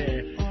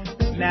 yeah.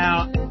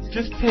 Now,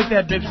 just take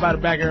that bitch by the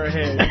back of her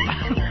head.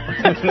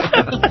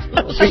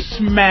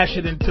 Smash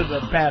it into the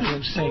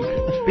bathroom sink.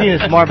 Being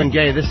as Marvin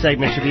Gaye, this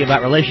segment should be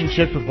about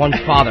relationships with one's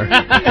father. Oh,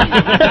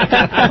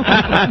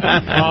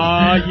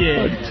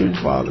 yeah. 2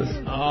 fathers.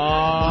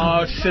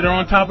 Oh, sit her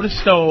on top of the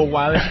stove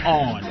while it's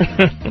on.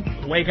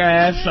 Wake her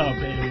ass up,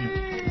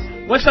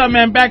 baby. What's up,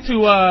 man?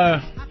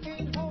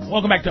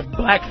 Welcome back to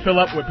Black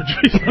Phillip with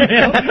Patrice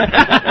O'Neal.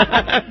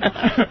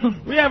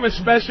 We have a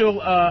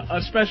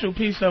special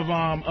piece of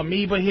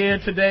amoeba here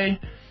today,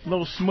 a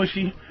little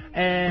smushy,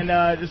 and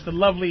it's the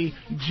lovely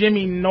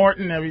Jimmy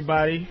Norton,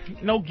 everybody.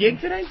 No gig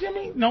today,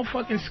 Jimmy? No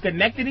fucking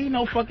Schenectady?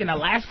 No fucking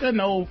Alaska?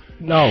 No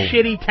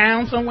shitty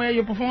town somewhere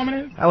you're performing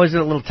in? I was in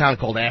a little town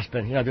called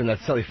Aspen, doing that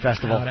silly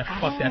festival. Oh,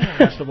 fuck that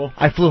festival.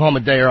 I flew home a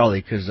day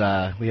early because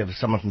we have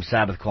someone from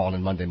Sabbath calling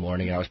in Monday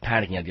morning, and I was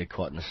panicking I'd get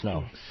caught in the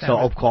snow. Sabbath. So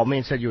Ope called me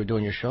and said you were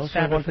doing your show.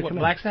 Sabbath, so what,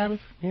 Black Sabbath?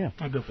 Yeah.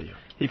 Oh, good for you.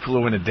 He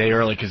flew in a day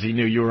early because he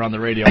knew you were on the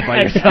radio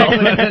by yourself.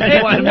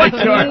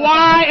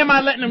 Why am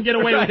I letting him get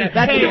away with that?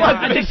 I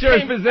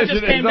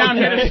just came down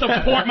here to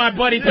support my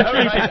buddy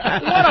Patrice.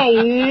 What a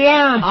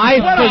worm!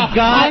 What a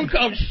hunk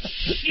of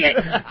shit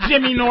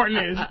Jimmy Norton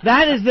is.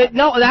 That was the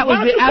Why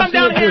don't you come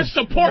down here and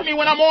absolute support me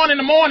when I'm on in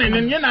the morning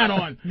and you're not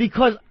on?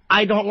 because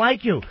I don't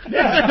like you. No,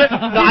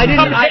 I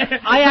didn't.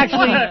 I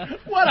actually.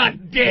 What a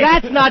dick.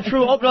 That's not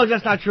true. Oh no,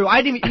 that's not true.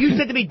 I didn't. You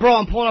said to me, bro,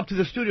 I'm pulling up to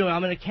the studio and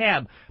I'm in a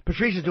cab.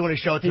 Patrice is doing a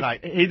show tonight.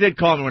 He did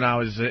call me when I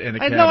was in a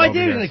cab. No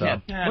idea he was in a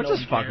cab. What's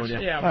this fuck with you?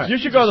 Yeah, right. You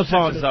should go to the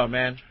phones, though,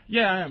 man.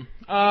 Yeah,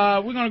 I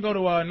am. We're going to go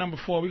to number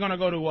 4. We're going to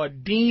go to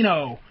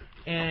Dino.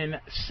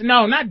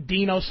 No, not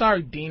Dino.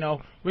 Sorry,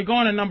 Dino. We're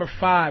going to number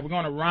 5. We're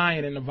going to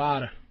Ryan in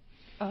Nevada.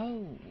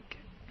 Oh.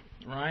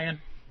 Ryan?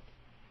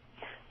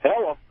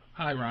 Hello.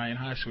 Hi, Ryan.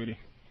 Hi, sweetie.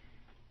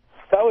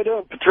 How we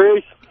doing,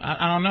 Patrice?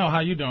 I don't know.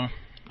 How you doing?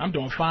 I'm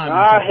doing fine.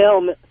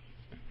 Hell, man.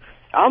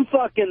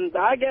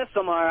 I guess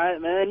I'm all right,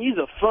 man. You's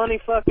a funny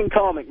fucking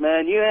comic,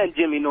 man. You and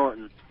Jimmy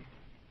Norton.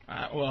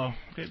 Well,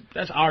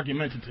 that's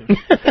argumentative. Why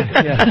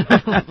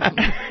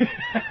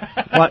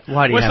do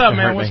you What's have up, to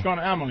man? hurt What's me? going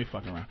on? I'm only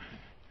fucking around.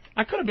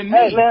 I could have been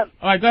Hey, me. man.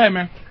 All right, go ahead,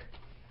 man.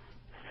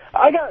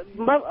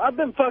 I've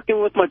been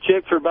fucking with my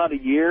chick for about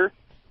a year,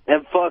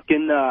 and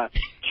fucking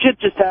shit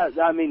just has.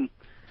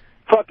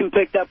 Fucking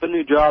picked up a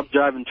new job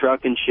driving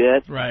truck and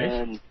shit. Right.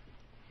 And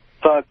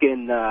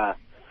fucking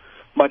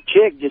my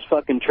chick just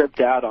fucking tripped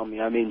out on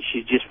me.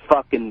 She's just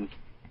fucking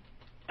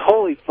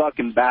totally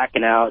fucking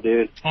backing out,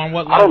 dude. On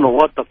what level? I don't know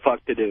what the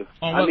fuck to do.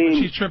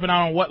 She's tripping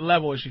out on what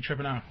level is she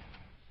tripping out?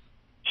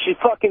 She's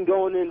fucking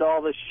going into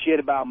all this shit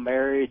about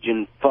marriage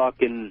and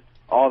fucking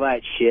all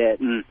that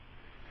shit. And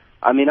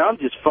I'm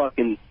just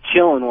fucking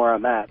chilling where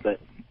I'm at, but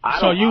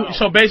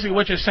So basically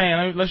what you're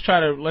saying, let's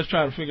try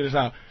to figure this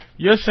out.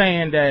 You're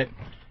saying that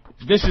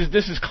this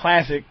is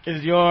classic,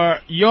 is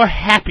you're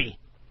happy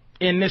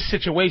in this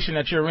situation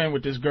that you're in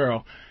with this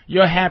girl.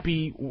 You're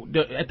happy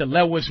at the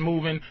level it's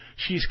moving.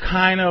 She's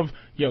kind of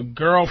your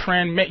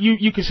girlfriend.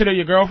 You consider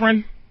your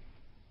girlfriend?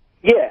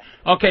 Yeah.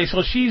 Okay,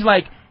 so she's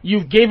like,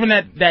 you've given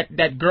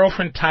that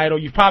girlfriend title.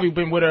 You've probably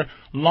been with her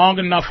long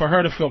enough for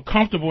her to feel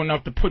comfortable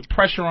enough to put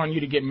pressure on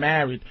you to get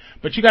married.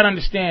 But you got to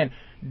understand,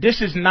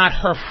 this is not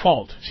her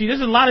fault. See, there's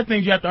a lot of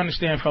things you have to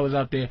understand, fellas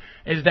out there,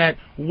 is that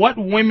what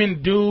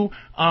women do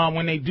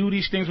when they do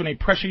these things, when they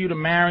pressure you to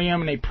marry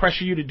them and they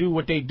pressure you to do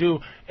what they do,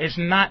 it's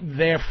not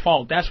their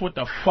fault. That's what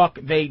the fuck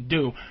they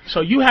do. So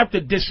you have to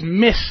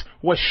dismiss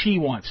what she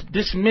wants.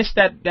 Dismiss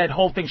that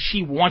whole thing.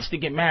 She wants to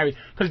get married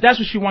because that's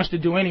what she wants to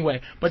do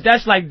anyway. But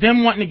that's like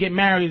them wanting to get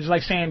married is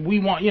like saying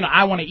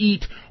I want to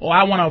eat or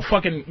I want to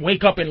fucking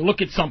wake up and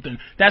look at something.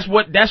 That's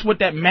what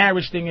that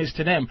marriage thing is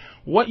to them.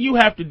 What you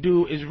have to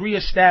do is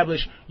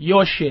reestablish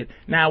your shit.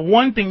 Now,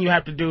 one thing you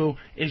have to do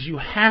is you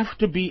have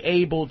to be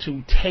able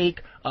to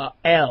take a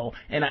L.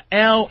 And a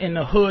L in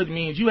the hood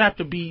means you have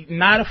to be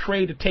not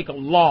afraid to take a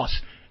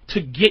loss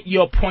to get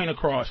your point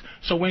across.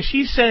 So when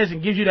she says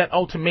and gives you that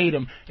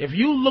ultimatum, if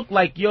you look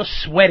like you're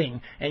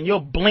sweating and you're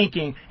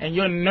blinking and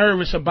you're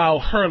nervous about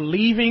her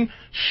leaving,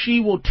 she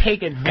will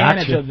take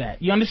advantage of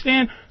that. You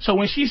understand? So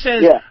when she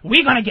says,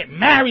 we're going to get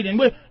married,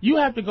 and you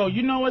have to go,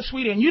 you know what,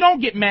 sweetie, and you don't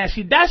get mad.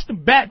 See, that's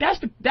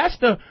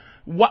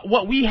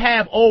what we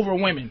have over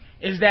women,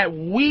 is that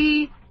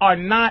we are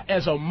not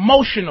as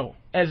emotional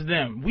as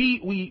them.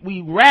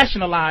 We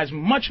rationalize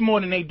much more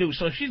than they do.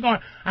 So if she's going,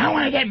 I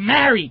want to get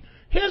married,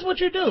 here's what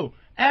you do.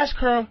 Ask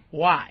her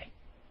why.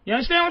 You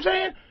understand what I'm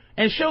saying?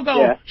 And she'll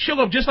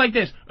go just like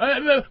this.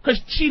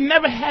 Because she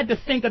never had to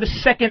think of the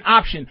second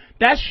option.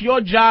 That's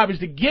your job, is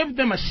to give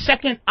them a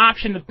second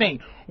option to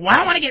think. Well,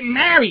 I want to get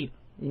married.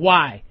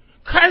 Why?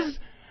 Because,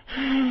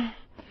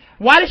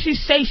 why does she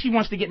say she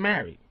wants to get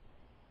married?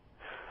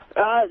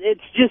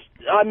 It's just,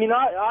 I mean,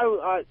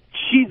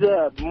 she's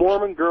a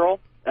Mormon girl.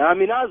 I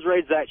mean, I was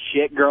raised that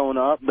shit growing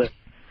up, but,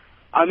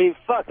 I mean,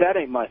 fuck, that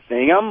ain't my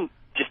thing. I'm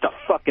just a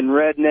fucking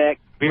redneck,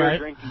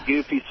 beer-drinking,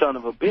 goofy son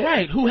of a bitch.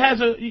 Right, who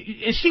has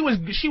and she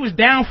was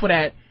down for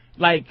that,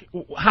 like,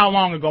 how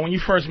long ago when you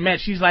first met?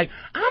 She's like,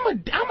 I'm a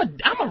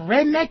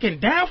redneck and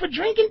down for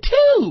drinking,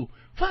 too.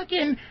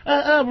 Fucking,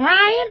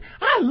 Ryan,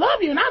 I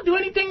love you, and I'll do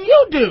anything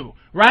you do,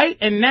 right?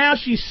 And now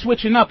she's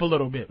switching up a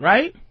little bit,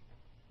 right?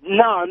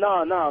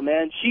 No,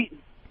 man.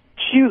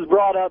 She was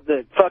brought up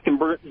that fucking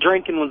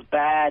drinking was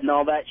bad and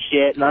all that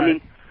shit. And I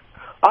mean,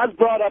 I was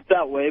brought up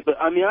that way,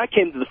 but I mean, I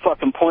came to the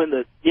fucking point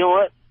that, you know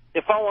what?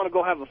 If I want to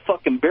go have a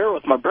fucking beer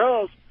with my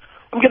bros,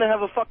 I'm going to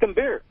have a fucking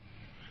beer.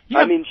 Yeah.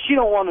 I mean, she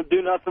don't want to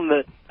do nothing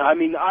that, I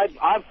mean,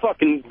 I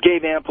fucking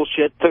gave ample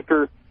shit, took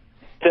her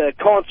to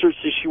concerts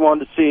that she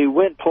wanted to see,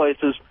 went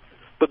places.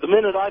 But the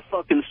minute I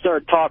fucking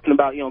started talking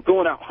about, you know,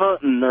 going out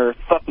hunting or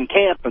fucking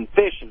camping,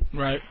 fishing,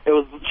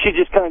 she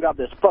just kind of got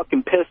this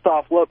fucking pissed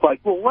off look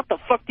like, well, what the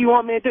fuck do you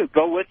want me to do?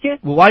 Go with you?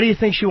 Well, why do you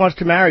think she wants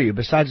to marry you,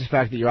 besides the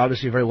fact that you're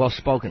obviously very well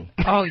spoken?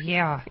 Oh,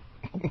 yeah.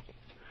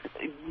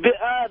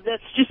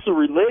 That's just a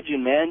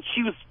religion, man.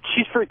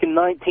 She's freaking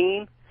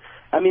 19.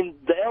 I mean,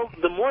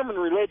 the Mormon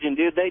religion,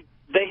 dude,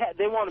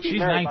 they want to be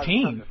married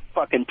 19.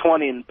 By fucking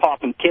 20 and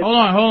popping kids. Hold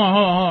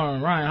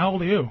on. Ryan, how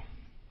old are you?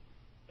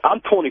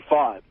 I'm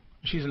 25.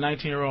 She's a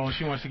 19-year-old and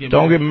she wants to get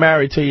married. Don't get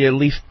married till you're at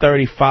least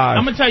 35.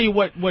 I'm gonna tell you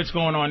what's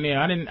going on there.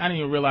 I didn't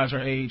even realize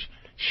her age.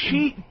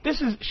 She's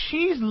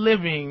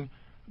living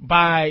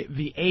by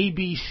the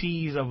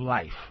ABCs of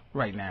life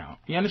right now.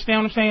 You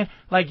understand what I'm saying?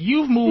 Like,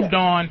 you've moved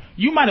on.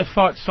 You might have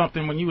thought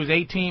something when you was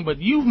 18, but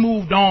you've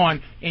moved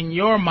on in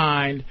your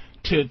mind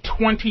to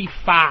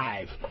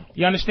 25.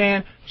 You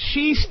understand?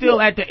 She's still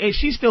at the age.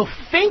 She's still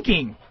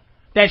thinking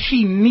that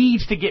she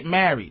needs to get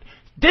married.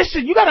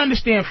 You got to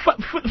understand,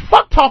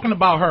 fuck talking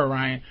about her,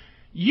 Ryan.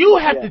 You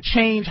have to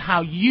change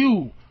how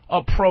you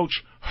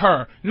approach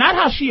her, not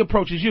how she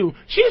approaches you.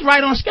 She's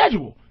right on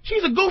schedule.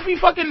 She's a goofy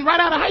fucking right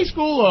out of high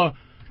school, or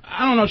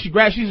I don't know if she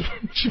graduated.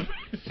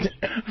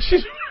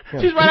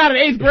 She's right out of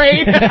 8th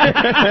grade.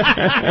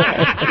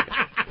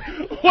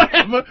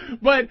 Whatever.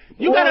 But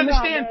you got to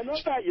understand. Man,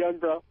 not that young,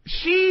 bro.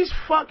 She's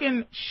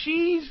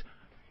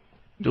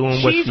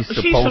doing what she's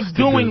supposed to do.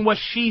 Doing what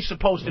she's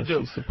supposed to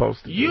do.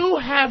 You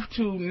have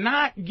to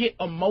not get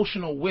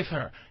emotional with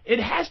her. It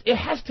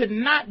has to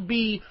not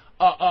be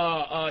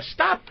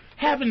stop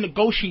having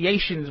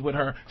negotiations with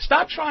her.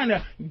 Stop trying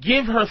to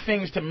give her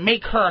things to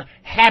make her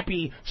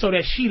happy so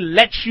that she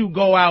lets you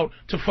go out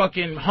to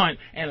fucking hunt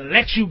and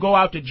lets you go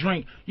out to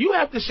drink. You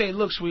have to say,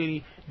 look,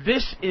 sweetie,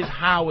 this is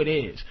how it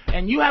is.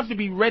 And you have to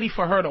be ready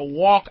for her to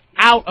walk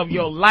out of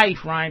your life,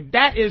 Ryan.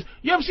 That is,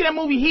 you ever see that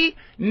movie Heat?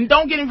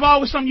 Don't get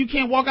involved with something you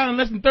can't walk out in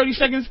less than 30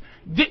 seconds.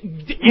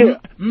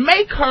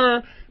 Make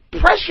her,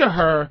 pressure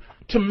her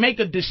to make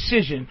a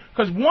decision.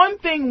 Because one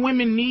thing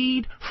women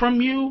need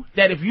from you,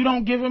 that if you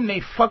don't give them,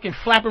 they fucking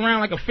flap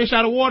around like a fish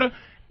out of water,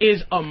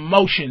 is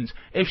emotions.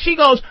 If she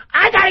goes,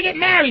 I gotta get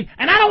married,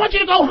 and I don't want you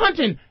to go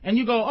hunting, and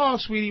you go, oh,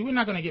 sweetie, we're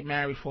not gonna get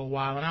married for a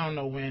while, and I don't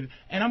know when,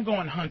 and I'm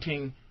going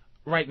hunting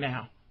right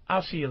now.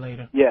 I'll see you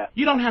later. Yeah.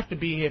 You don't have to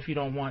be here if you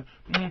don't want.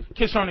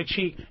 Kiss her on the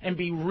cheek and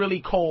be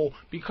really cold,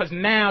 because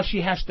now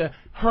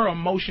her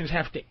emotions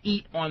have to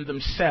eat on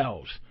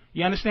themselves.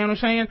 You understand what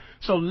I'm saying?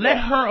 So let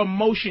her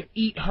emotion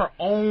eat her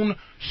own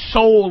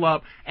soul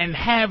up and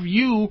have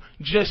you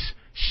just,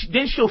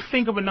 then she'll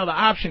think of another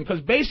option,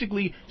 because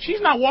basically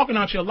she's not walking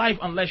out your life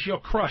unless you're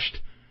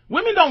crushed.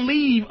 Women don't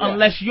leave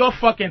unless you're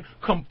fucking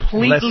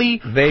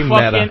completely they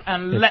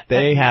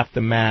have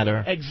to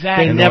matter.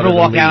 Exactly. They never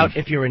walk out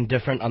if you're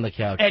indifferent on the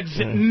couch.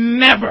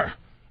 Never.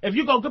 If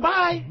you go,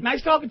 goodbye,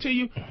 nice talking to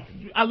you,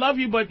 I love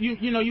you, but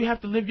you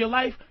have to live your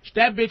life,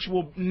 that bitch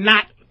will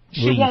not.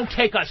 She won't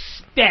take a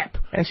step.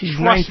 And she's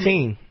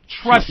 19.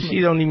 Trust me. She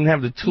don't even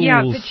have the tools.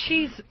 Yeah, but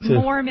she's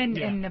Mormon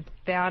in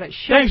Nevada.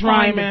 Thanks,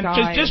 Ryan, man.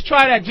 Just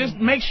try that. Just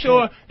make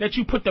sure that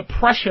you put the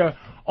pressure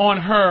on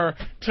her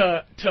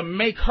to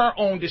make her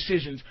own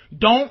decisions.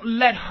 Don't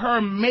let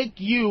her make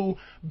you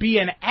be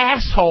an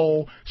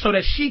asshole so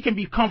that she can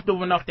be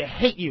comfortable enough to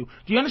hate you.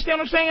 Do you understand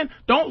what I'm saying?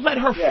 Don't let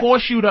her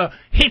force you to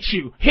hit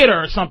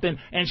her or something,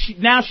 and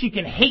now she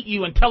can hate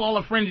you and tell all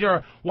her friends you're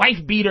a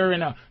wife beater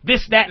and a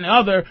this, that, and the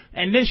other,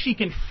 and then she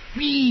can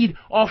feed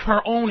off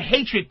her own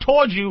hatred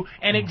towards you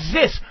and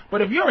exist.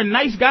 But if you're a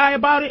nice guy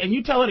about it and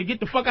you tell her to get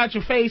the fuck out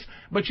your face,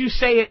 but you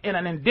say it in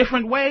an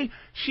indifferent way,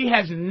 she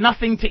has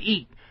nothing to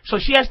eat. So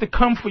she has to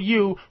come for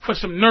you for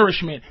some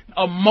nourishment,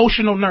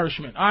 emotional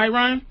nourishment. All right,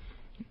 Ryan?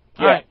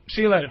 All right,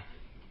 see you later.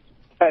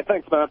 Hey,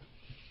 thanks, man.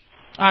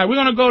 All right, we're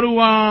gonna go to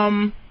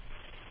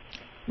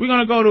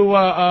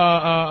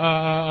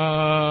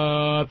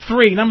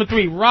number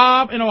 3,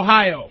 Rob in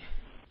Ohio.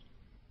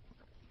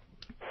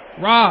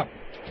 Rob.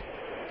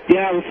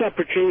 Yeah, what's up,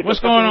 Patrice? What's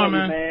going on,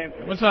 man?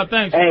 What's up?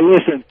 Thanks. Hey,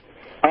 listen.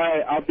 All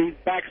right,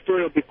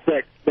 backstory will be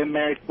quick. Been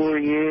married 4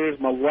 years.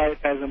 My wife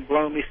hasn't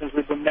blown me since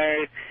we've been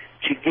married.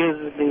 She gives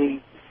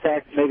me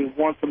sex maybe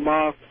once a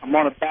month. I'm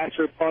on a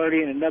bachelor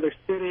party in another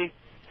city.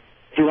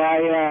 Do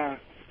I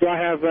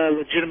have a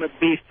legitimate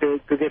beef to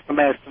get some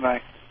ass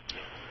tonight?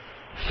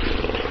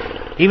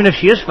 Even if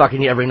she is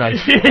fucking you every night.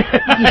 What's his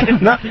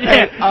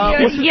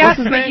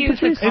name?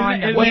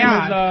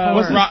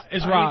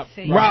 It's Rob.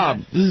 Rob,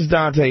 this is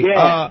Dante.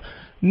 Yeah.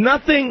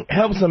 Nothing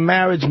helps a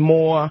marriage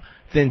more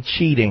than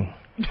cheating.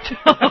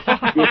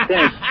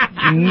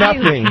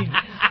 Nothing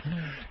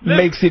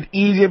makes it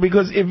easier,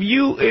 because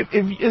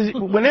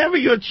whenever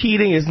you're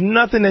cheating, there's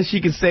nothing that she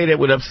can say that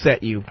would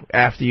upset you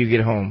after you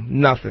get home.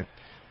 Nothing.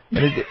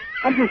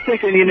 I'm just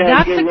thinking,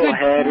 that's get a a little good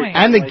head. point.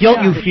 And the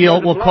guilt you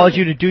feel will cause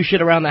you to do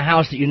shit around the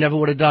house that you never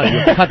would have done.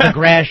 You'll cut the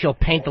grass, you'll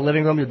paint the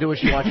living room, you'll do what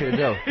she wants you to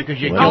do because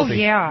you're guilty. Oh,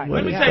 yeah.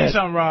 Let me tell you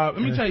something, Rob.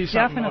 Let me tell you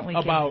something Definitely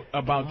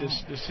about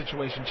this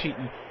situation,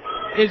 cheating.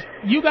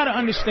 You got to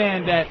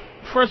understand that,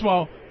 first of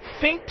all,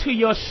 think to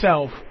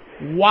yourself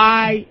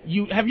why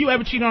have you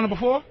ever cheated on her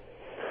before?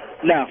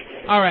 No.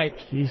 All right.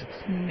 Jesus.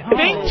 No.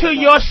 Think to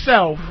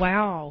yourself,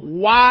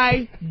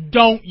 why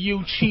don't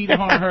you cheat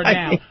on her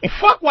now?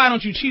 Fuck, why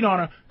don't you cheat on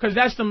her? Because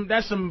that's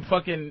some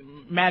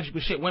fucking magical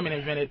shit women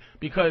invented.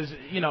 Because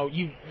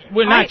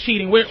we're not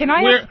cheating. Wait a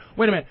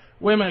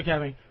minute,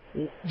 Kevin.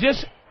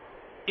 Just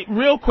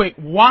real quick,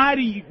 why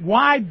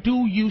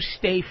do you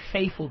stay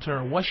faithful to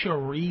her? What's your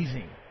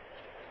reason?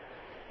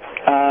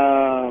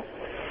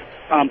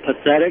 I'm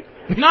pathetic.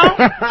 No.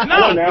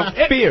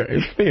 It's fear.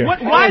 It's fear.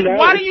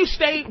 Why do you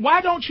stay? Why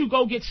don't you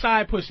go get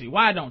side pussy?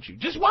 Why don't you?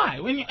 Just why?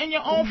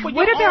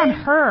 What about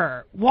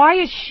her? Why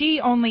is she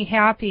only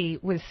happy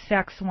with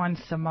sex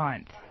once a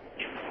month?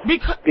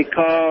 Because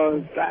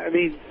I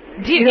mean,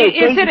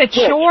 is it a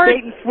chore?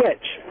 Bait and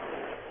switch.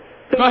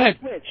 Go ahead.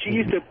 She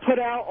used to put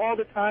out all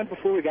the time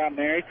before we got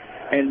married,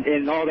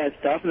 and all that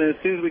stuff. And then as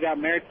soon as we got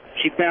married,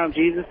 she found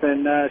Jesus,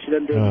 and she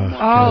doesn't do it anymore.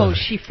 Oh,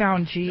 she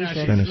found Jesus.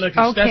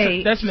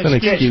 Okay. That's an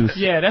excuse.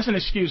 Yeah, that's an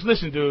excuse.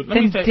 Listen, dude. Let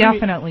me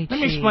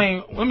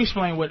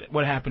explain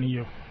what happened to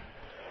you.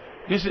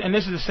 This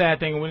is a sad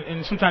thing,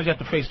 and sometimes you have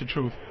to face the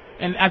truth.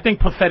 And I think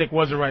pathetic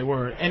was the right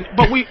word.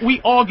 But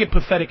we all get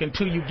pathetic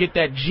until you get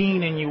that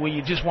gene in you where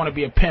you just want to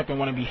be a pimp and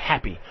want to be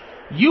happy.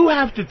 You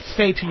have to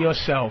say to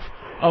yourself,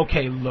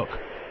 okay, look,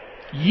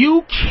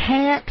 you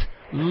can't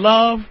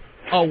love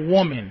a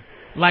woman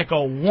like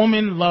a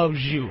woman loves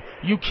you.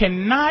 You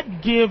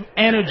cannot give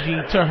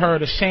energy to her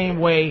the same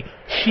way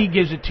she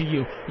gives it to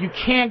you. You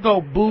can't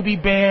go booby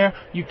bear.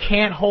 You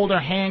can't hold her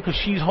hand because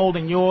she's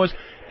holding yours.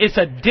 It's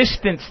a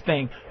distance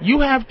thing. You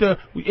have to,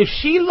 if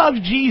she loves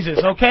Jesus,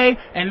 okay,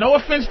 and no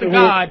offense to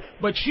God,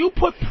 but you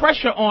put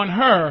pressure on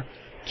her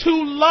to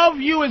love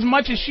you as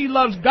much as she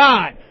loves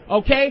God,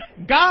 okay?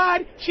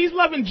 God, she's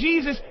loving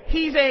Jesus.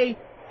 He's a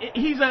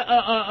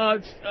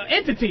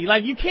entity.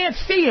 Like, you can't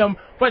see him,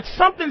 but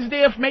something's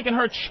there for making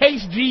her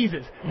chase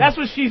Jesus. That's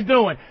what she's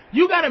doing.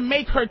 You got to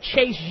make her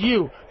chase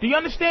you. Do you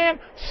understand?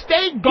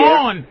 Stay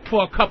gone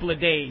for a couple of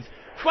days.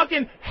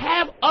 Fucking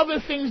have other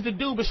things to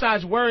do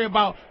besides worry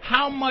about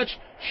how much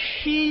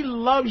she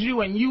loves you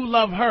and you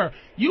love her.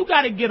 You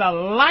got to get a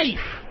life,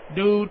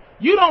 dude.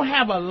 You don't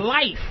have a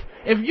life.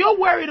 If you're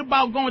worried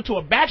about going to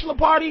a bachelor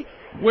party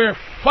where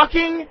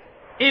fucking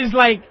is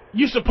like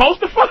you're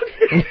supposed to fuck,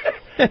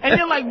 and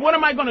you're like, what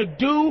am I going to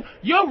do?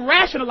 You're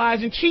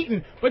rationalizing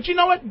cheating. But you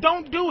know what?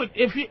 Don't do it.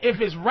 If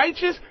it's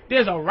righteous,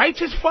 there's a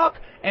righteous fuck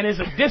and there's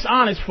a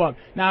dishonest fuck.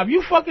 Now, if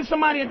you fucking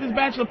somebody at this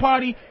bachelor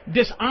party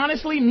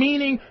dishonestly,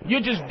 meaning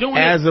you're just doing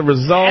as it a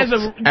result,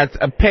 as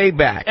a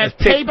payback. As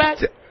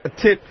payback? A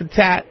tit for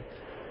tat.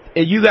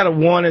 And you got to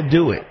want to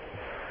do it.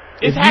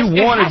 If you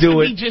want to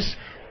do it, just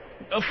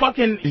a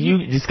fucking...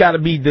 You just got to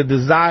be, the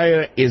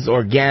desire is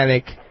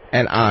organic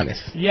and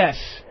honest. Yes.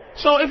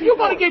 So if you're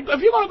gonna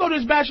go to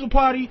this bachelor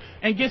party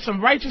and get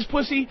some righteous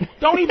pussy,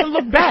 don't even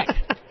look back,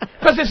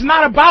 because it's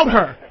not about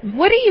her.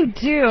 What do you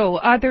do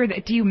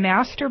do you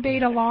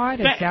masturbate a lot?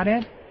 Is that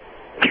it?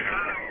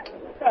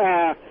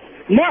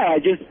 No, I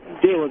just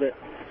deal with it.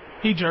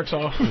 He jerks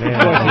off.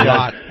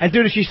 Yeah. And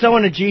dude, she's so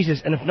into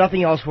Jesus, and if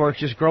nothing else works,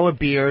 just grow a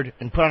beard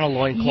and put on a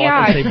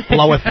loincloth and say,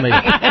 bloweth me.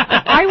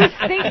 I was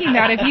thinking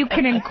that if you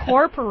can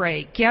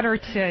get her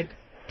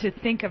to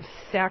think of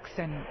sex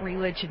and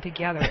religion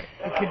together,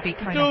 it could be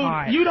kind of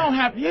hot. You don't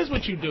have. Here's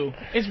what you do.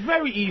 It's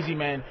very easy,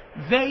 man.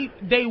 They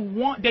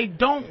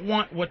don't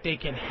want what they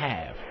can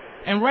have,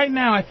 and right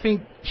now I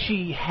think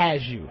she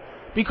has you,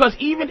 because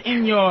even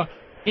in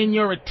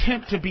your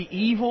attempt to be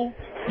evil,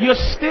 you're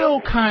still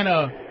kind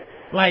of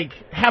like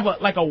have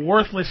a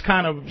worthless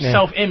kind of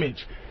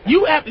self-image.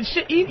 You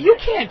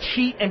can't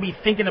cheat and be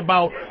thinking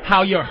about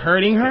how you're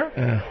hurting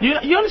her.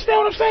 You understand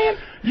what I'm saying?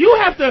 You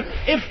have to,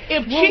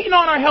 if cheating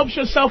on her helps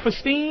your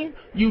self-esteem,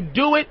 you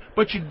do it,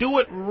 but you do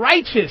it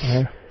righteous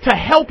to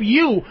help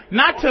you,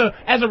 not to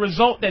as a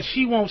result that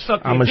she won't suck your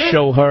dick. I'm gonna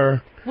show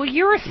her. Well,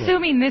 you're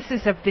assuming this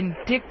is a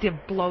vindictive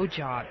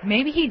blowjob.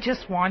 Maybe he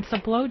just wants a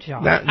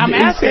blowjob. I'm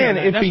asking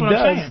if he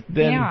does.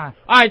 Then yeah.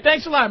 All right,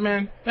 thanks a lot,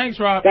 man. Thanks,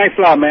 Rob. Thanks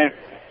a lot, man.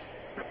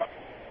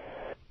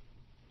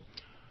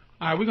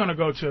 All right, we're going to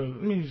go to,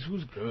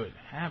 who's good?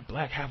 Half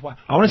black, half white.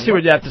 I want to see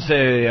what you have to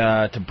say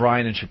to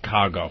Brian in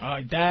Chicago. All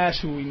right,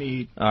 that's who we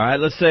need. All right,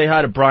 let's say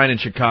hi to Brian in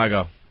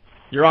Chicago.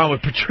 You're on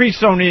with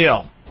Patrice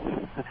O'Neill.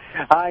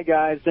 Hi,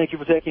 guys. Thank you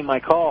for taking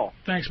my call.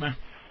 Thanks, man.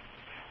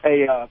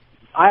 Hey,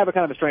 I have a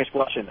kind of a strange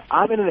question.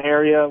 I'm in an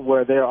area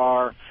where there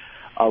are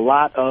a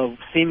lot of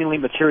seemingly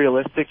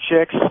materialistic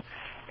chicks,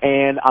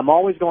 and I'm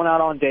always going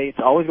out on dates,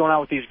 always going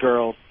out with these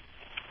girls,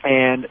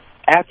 and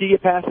after you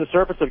get past the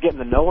surface of getting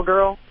to know a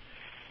girl,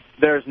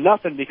 there's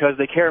nothing, because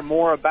they care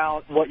more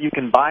about what you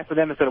can buy for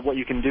them instead of what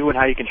you can do and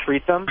how you can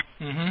treat them.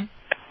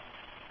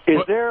 Mm-hmm. Is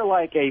there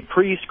like a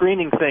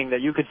pre-screening thing that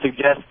you could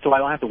suggest so I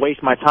don't have to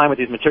waste my time with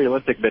these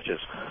materialistic bitches?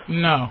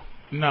 No.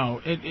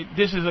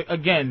 This is,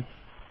 again,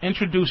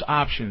 introduce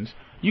options.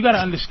 You got to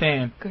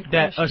understand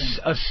that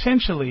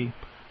essentially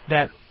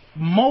that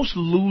most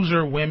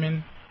loser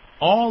women,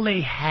 all they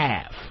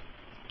have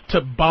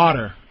to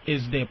barter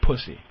is their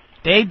pussy.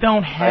 They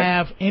don't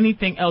have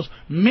anything else.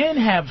 Men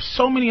have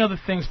so many other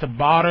things to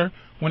barter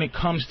when it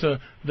comes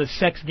to the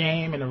sex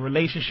game and the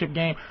relationship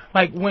game.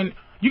 Like when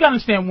you gotta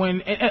understand,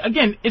 when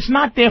again, it's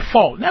not their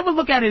fault. Never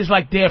look at it as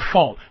like their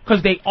fault,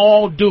 because they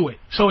all do it.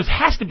 So it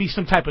has to be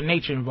some type of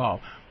nature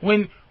involved.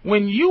 When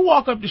you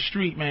walk up the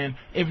street, man,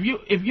 if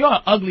you're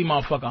an ugly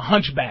motherfucker,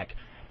 hunchback,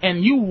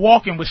 and you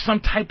walking with some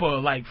type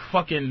of like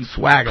fucking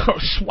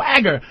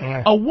swagger,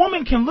 a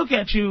woman can look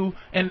at you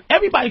and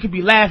everybody could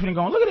be laughing and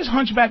going, look at this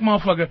hunchback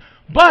motherfucker.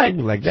 But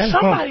like that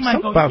somebody might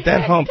go, about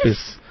that hump is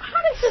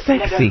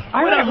sexy. With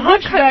a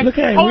hunchback, look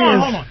at hold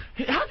on.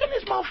 How can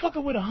this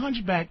motherfucker with a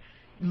hunchback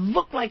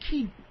look like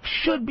he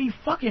should be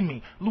fucking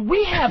me?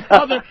 We have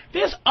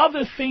there's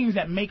other things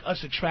that make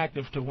us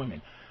attractive to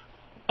women.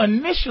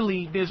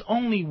 Initially, there's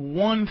only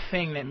one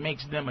thing that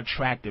makes them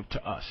attractive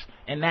to us,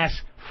 and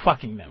that's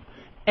fucking them.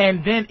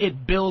 And then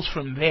it builds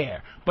from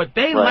there. But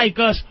they like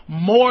us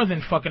more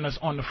than fucking us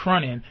on the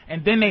front end,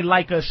 and then they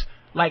like us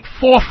like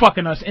for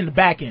fucking us in the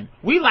back end.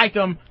 We like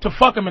them to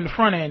fuck them in the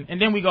front end, and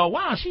then we go,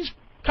 wow, she's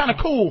kind of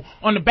cool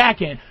on the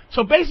back end.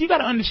 So basically, you got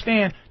to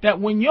understand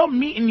that when you're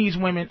meeting these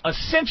women,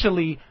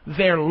 essentially,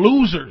 they're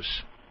losers.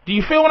 Do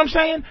you feel what I'm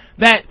saying?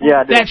 That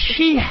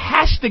she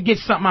has to get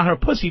something out of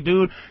her pussy,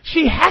 dude.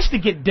 She has to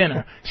get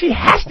dinner. She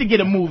has to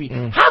get a movie.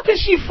 How can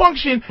she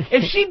function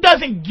if she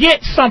doesn't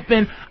get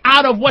something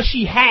out of what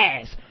she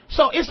has?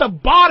 So it's a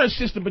barter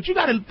system, but you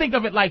got to think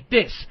of it like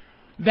this,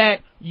 that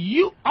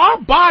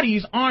our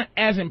bodies aren't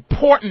as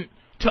important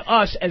to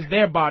us as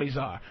their bodies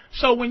are.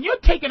 So when you're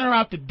taking her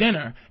out to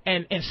dinner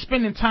and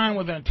spending time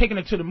with her and taking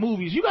her to the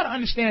movies, you got to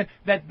understand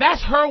that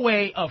that's her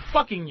way of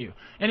fucking you.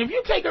 And if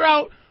you take her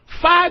out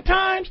 5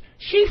 times,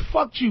 she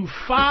fucked you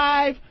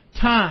 5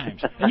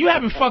 times, and you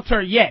haven't fucked her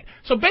yet.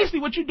 So basically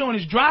what you're doing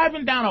is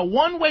driving down a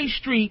one-way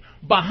street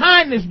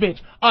behind this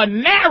bitch, a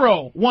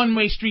narrow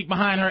one-way street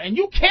behind her, and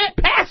you can't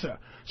pass her.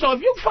 So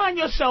if you find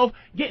yourself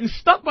getting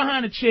stuck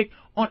behind a chick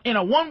in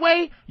a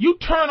one-way, you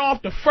turn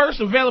off the first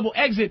available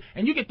exit,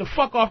 and you get the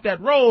fuck off that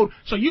road,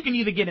 so you can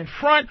either get in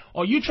front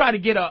or you try to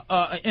get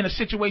in a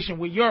situation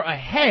where you're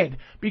ahead,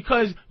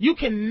 because you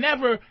can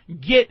never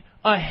get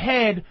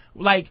ahead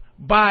like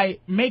by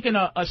making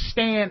a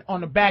stand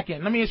on the back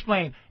end. Let me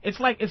explain.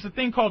 It's a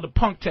thing called the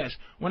punk test.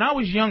 When I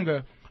was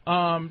younger,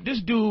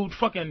 this dude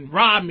fucking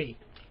robbed me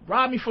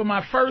for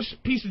my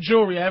first piece of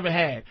jewelry I ever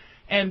had.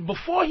 And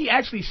before he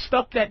actually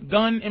stuck that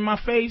gun in my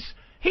face,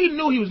 he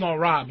knew he was going to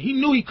rob me. He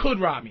knew he could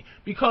rob me,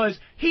 because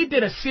he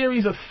did a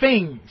series of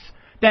things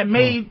that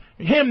made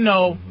him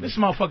know this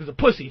motherfucker's a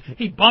pussy.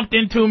 He bumped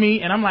into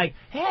me, and I'm like,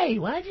 hey,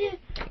 why'd you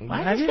step on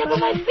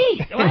my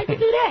feet? Why'd you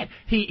do that?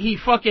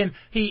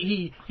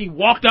 He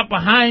walked up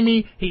behind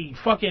me. He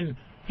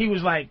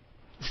was like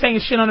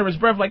saying shit under his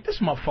breath like, this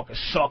motherfucker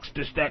sucks,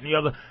 this, that, and the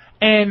other.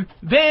 And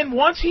then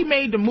once he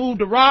made the move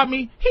to rob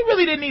me, he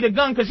really didn't need a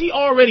gun, because he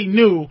already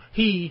knew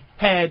he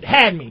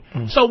had me.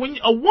 So when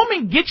a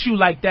woman gets you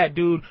like that,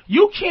 dude,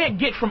 you can't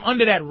get from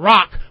under that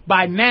rock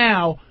by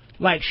now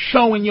like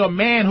showing your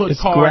manhood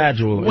it's card.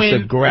 Gradual.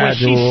 It's a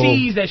gradual. When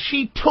she sees that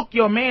she took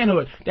your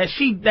manhood, that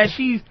she's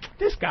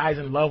this guy's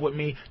in love with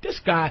me.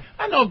 This guy,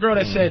 I know a girl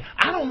that said,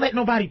 I don't let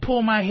nobody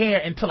pull my hair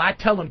until I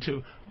tell them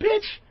to.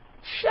 Bitch,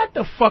 shut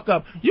the fuck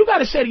up. You got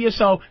to say to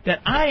yourself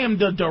that I am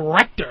the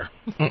director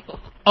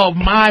of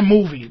my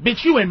movie.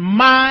 Bitch, you in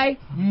my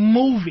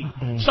movie.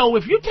 So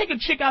if you take a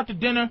chick out to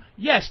dinner,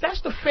 yes,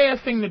 that's the fair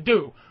thing to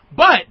do.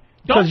 But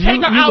don't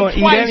take her out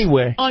twice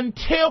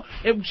until,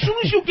 as soon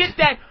as you get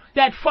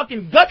that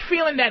fucking gut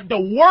feeling that the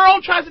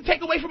world tries to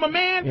take away from a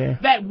man,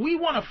 that we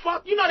want to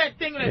fuck. You know that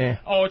thing that,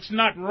 oh, it's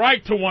not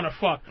right to want to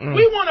fuck.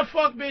 We want to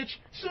fuck, bitch.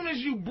 As soon as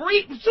you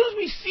breathe, as soon as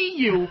we see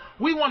you,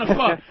 we want to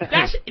fuck.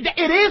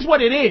 It is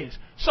what it is.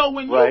 So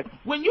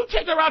when you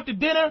take her out to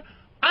dinner,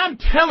 I'm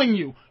telling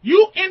you,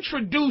 you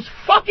introduce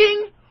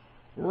fucking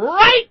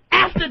right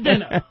after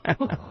dinner.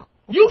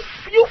 You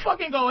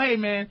fucking go, hey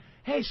man,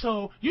 hey,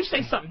 so you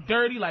say something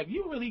dirty like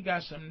you really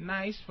got some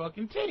nice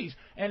fucking titties,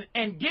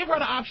 and give her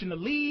the option to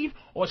leave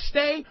or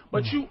stay,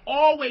 but you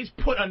always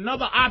put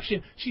another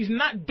option.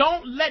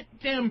 Don't let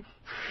them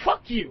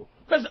fuck you,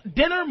 because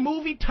dinner,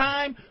 movie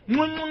time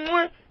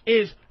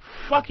is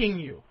fucking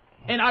you.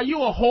 And are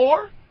you a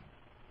whore?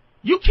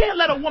 You can't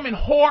let a woman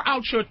whore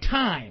out your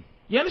time.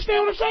 You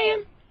understand what I'm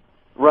saying?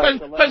 Right.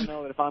 So let her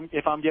know that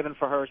if I'm giving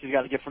for her, she's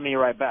got to give for me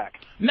right back.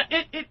 No,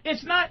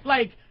 it's not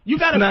like you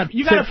gotta.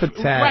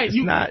 Right. It's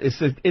not.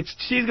 It's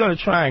she's gonna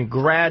try and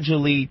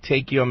gradually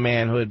take your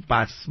manhood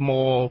by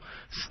small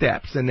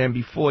steps, and then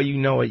before you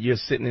know it, you're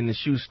sitting in the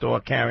shoe store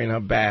carrying her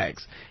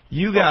bags.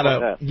 You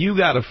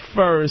gotta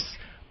first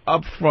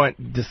up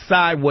front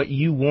decide what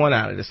you want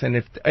out of this, and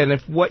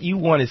if what you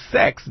want is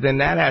sex, then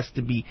that has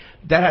to be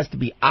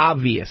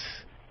obvious.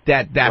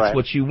 That's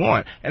what you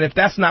want. And if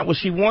that's not what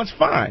she wants,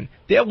 fine.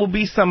 There will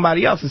be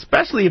somebody else,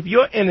 especially if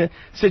you're in a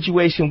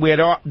situation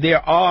where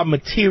there are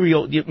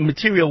material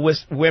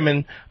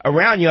women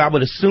around you. I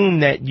would assume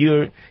that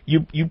you're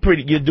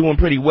doing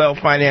pretty well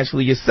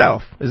financially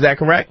yourself. Is that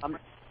correct?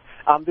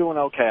 I'm doing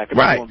okay. I could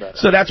be doing better.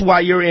 So that's why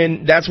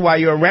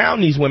you're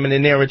around these women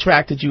and they're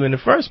attracted to you in the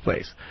first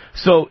place.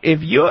 So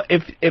if you're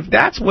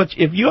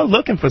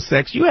looking for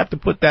sex, you have to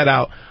put that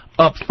out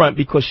up front,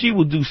 because she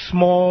will do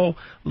small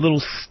little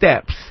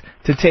steps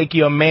to take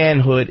your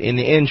manhood in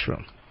the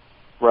interim.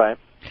 Right.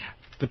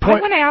 I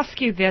want to ask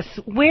you this: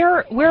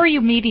 where are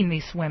you meeting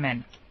these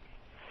women?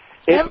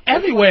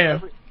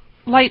 Everywhere.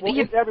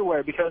 It's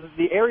everywhere, because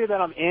the area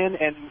that I'm in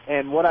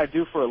and what I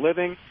do for a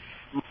living.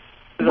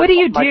 What do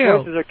you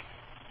do?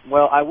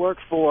 Well, I work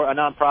for a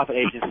nonprofit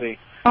agency.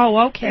 Oh,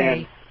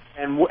 okay.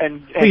 And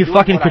are you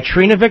fucking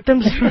Katrina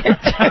victims?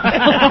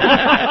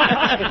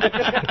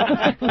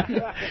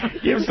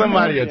 Give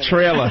somebody a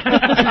trailer.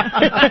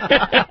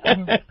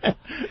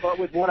 But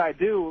with what I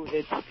do,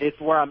 it's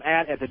where I'm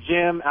at the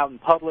gym, out in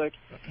public.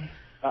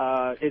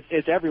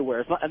 It's everywhere.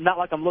 It's not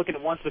like I'm looking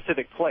at one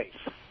specific place.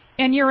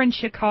 And you're in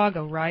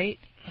Chicago, right?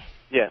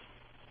 Yes.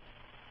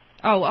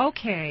 Oh,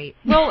 okay.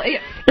 Well,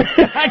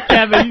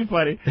 Kevin, you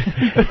funny.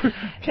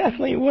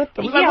 Kathleen, what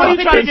the? Yeah, what are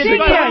you trying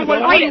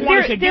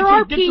to get? There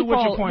are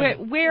people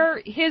where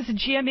his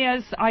gym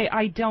is.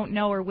 I don't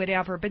know or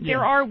whatever, but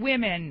there are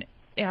women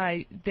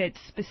that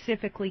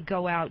specifically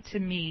go out to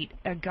meet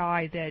a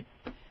guy that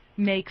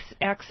makes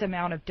X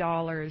amount of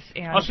dollars.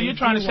 And so you're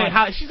trying to say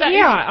how she's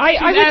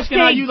asking?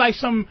 Are you like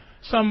some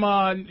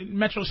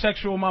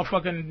metrosexual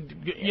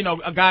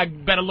motherfucking, a guy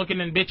better looking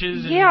than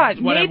bitches?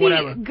 And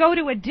whatever. Go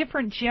to a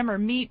different gym or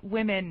meet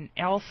women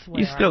elsewhere.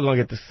 You're still gonna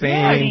get the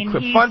same.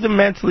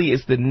 Fundamentally,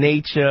 it's the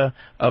nature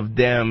of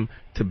them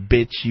to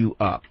bitch you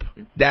up.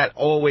 That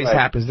always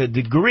happens. The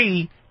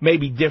degree may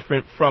be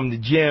different from the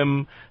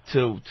gym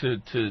to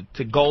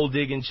gold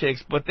digging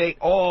chicks, but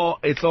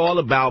it's all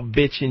about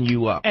bitching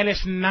you up. And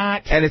it's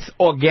not. And it's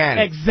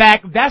organic.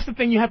 Exactly. That's the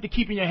thing you have to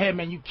keep in your head,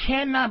 man. You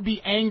cannot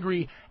be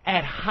angry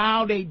at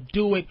how they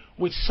do it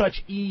with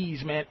such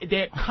ease, man.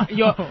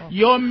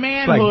 Your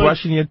manhood, it's like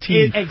brushing your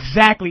teeth.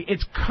 Exactly.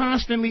 It's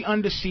constantly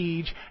under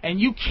siege, and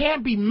you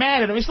can't be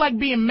mad at them. It's like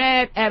being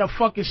mad at a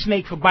fucking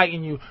snake for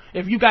biting you.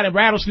 If you got a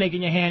rattlesnake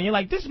in your hand, you're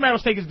like, this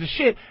rattlesnake is the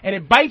shit, and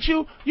it bites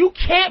you, you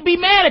can't be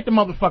mad at the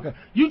motherfucker.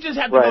 You just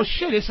have to go,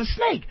 shit, it's a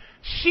snake.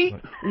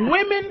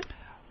 Women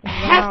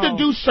have to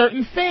do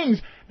certain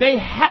things. They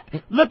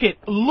look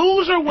at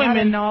loser women.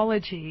 That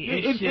analogy.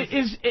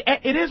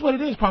 It is what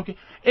it is, Pumpkin.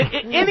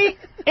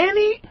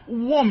 Any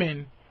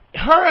woman,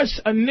 her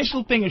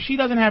initial thing, if she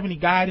doesn't have any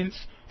guidance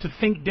to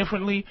think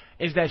differently,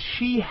 is that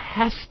she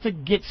has to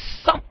get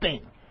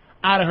something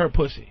out of her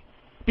pussy,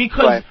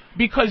 because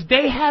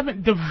they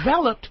haven't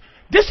developed.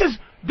 This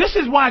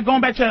is why,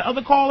 going back to that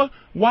other caller,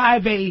 why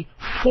they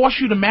force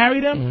you to marry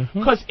them,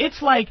 because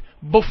it's like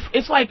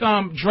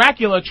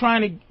Dracula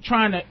trying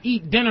to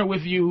eat dinner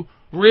with you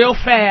real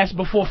fast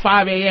before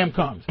 5 a.m.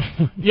 comes.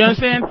 You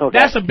understand? Okay.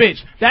 That's a bitch.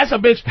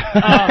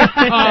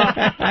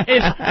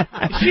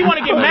 She want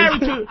to get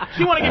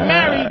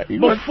married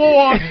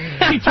before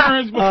she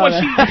starts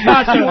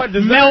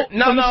to melt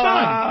from the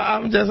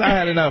sun. I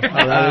had enough.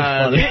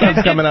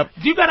 Sun's coming up.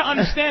 You got to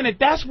understand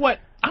that's what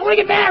I want to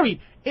get married.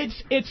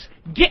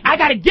 I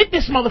gotta get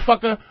this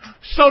motherfucker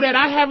so that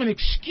I have an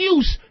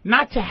excuse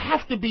not to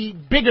have to be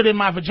bigger than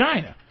my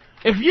vagina.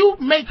 If you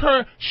make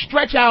her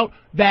stretch out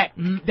that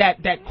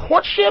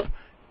courtship,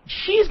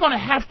 she's gonna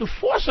have to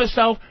force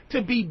herself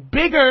to be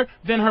bigger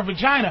than her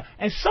vagina.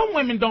 And some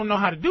women don't know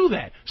how to do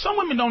that. Some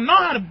women don't know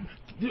how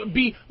to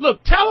be.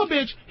 Look, tell a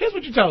bitch. Here's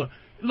what you tell her.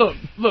 Look,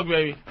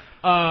 baby.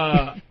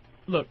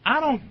 Look, I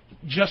don't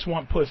just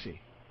want pussy.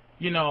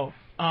 You know,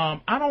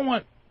 I don't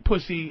want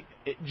pussy.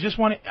 Just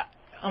want it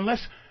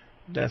unless.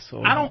 That's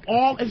all. I don't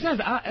all. It says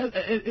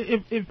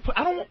if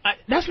I don't.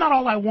 That's not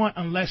all I want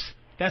unless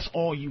that's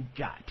all you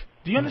got.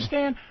 Do you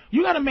understand?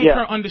 You got to make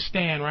her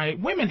understand, right?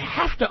 Women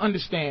have to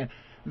understand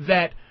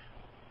that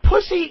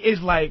pussy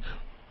is like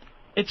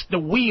it's the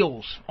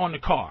wheels on the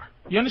car.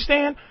 You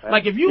understand?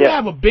 Like if you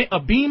have a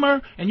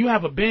Beamer and you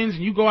have a Benz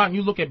and you go out and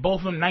you look at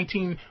both of them,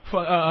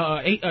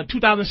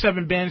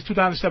 2007 Benz,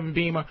 2007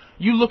 Beamer,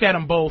 you look at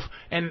them both,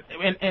 and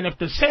if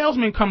the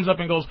salesman comes up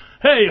and goes,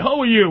 "Hey, how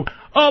are you?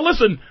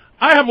 Listen,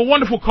 I have a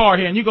wonderful car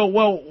here," and you go,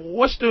 "Well,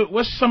 what's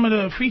some of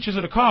the features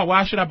of the car?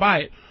 Why should I buy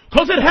it?"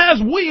 "'Cause it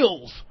has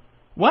wheels."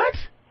 What?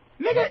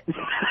 Nigga,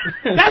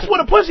 that's what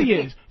a pussy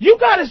is. You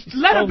gotta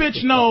let a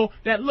bitch know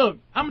that, look,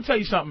 I'm gonna tell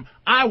you something.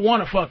 I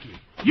wanna fuck you.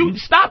 You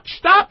stop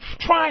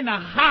trying to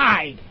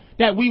hide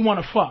that we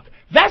wanna fuck.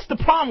 That's the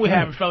problem we're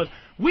having, fellas.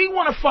 We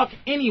wanna fuck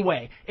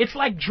anyway. It's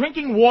like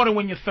drinking water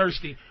when you're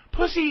thirsty.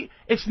 Pussy,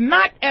 it's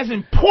not as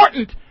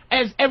important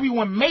as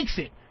everyone makes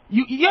it.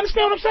 You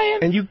understand what I'm saying?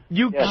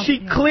 And she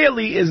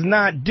clearly is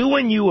not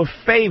doing you a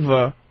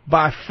favor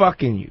by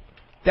fucking you.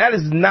 That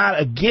is not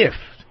a gift.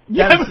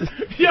 You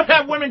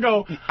have women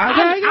go,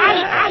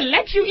 I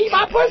let you eat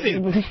my pussy.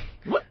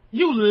 What?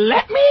 You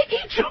let me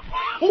eat your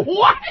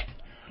what?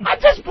 I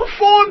just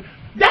performed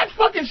that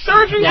fucking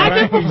surgery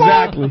I just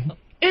performed.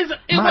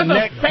 Exactly. My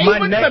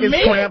neck is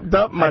clamped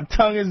up, my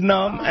tongue is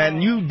numb,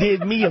 and you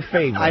did me a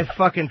favor. I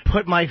fucking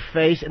put my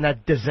face in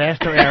that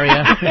disaster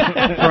area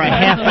for a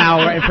half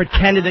hour and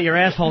pretended that your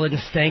asshole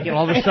didn't stink, and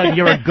all of a sudden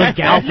you're a good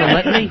gal for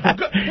letting me.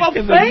 Well,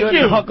 thank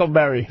you.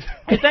 Huckleberry.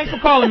 Hey, thanks for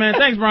calling, man.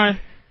 Thanks, Brian.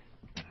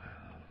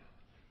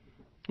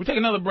 We'll take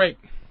another break.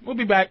 We'll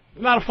be back.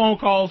 A lot of phone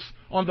calls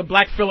on the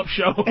Black Phillip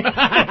show.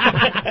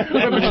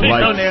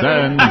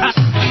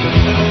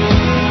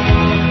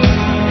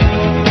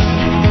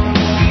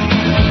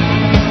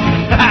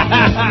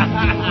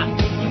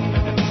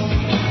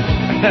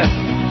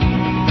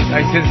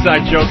 Nice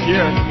inside joke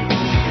here.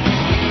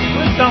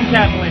 Where's Dumb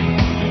Kathleen?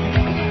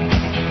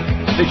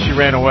 I think she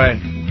ran away.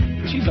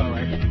 She's all right.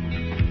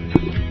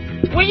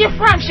 Where you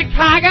from,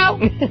 Chicago?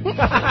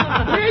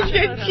 Where's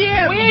your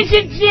gym? Where's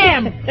your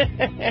gym?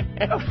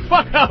 Oh,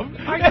 fuck up.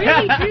 I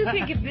really do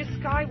think if this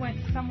guy went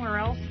somewhere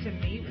else to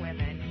meet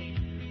women,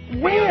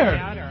 Where?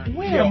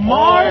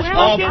 Mars?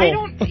 Well, I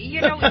don't,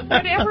 you know,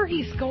 whatever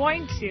he's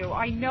going to,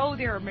 I know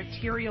there are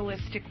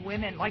materialistic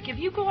women. Like if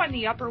you go on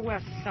the Upper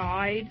West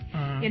Side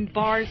in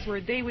bars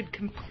where they would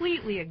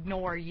completely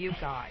ignore you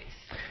guys.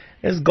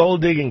 It's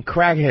gold digging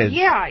crackheads.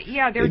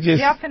 Yeah, there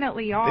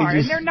definitely are,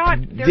 and they're not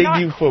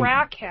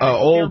crackheads.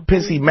 Old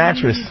pissy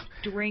mattress.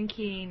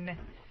 Drinking,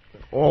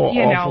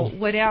 awful.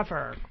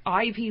 Whatever.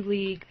 Ivy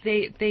League.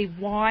 They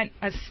want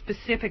a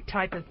specific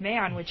type of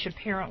man, which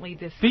apparently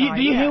this. Do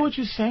you hear what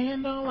you're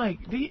saying though?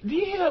 Like, do you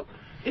hear?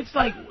 It's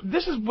like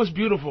this is what's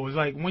beautiful. It's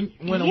like when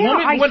a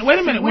woman. Wait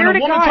a minute. When a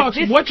woman talks,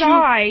 wait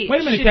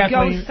a minute,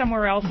 Kathleen. Go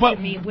somewhere else to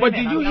meet women. But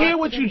did you hear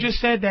what you just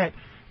said? That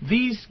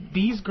these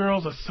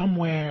girls are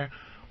somewhere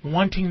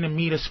wanting to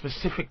meet a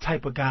specific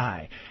type of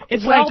guy.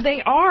 It's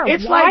they are.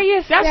 It's like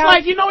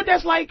you know what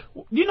that's like?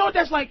 You know what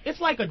that's like?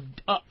 It's like a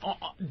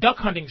duck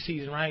hunting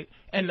season, right?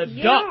 And the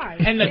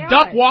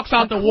duck walks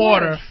out the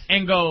water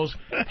and goes,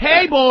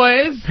 "Hey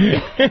boys,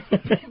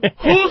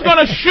 who's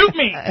gonna shoot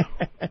me?"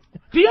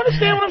 Do you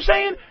understand what I'm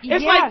saying?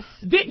 It's like,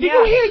 did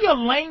you hear your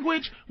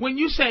language when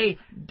you say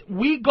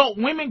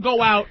women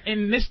go out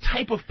in this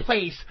type of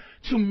place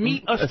to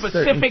meet a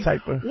specific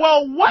type of.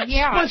 Well, what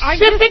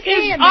specific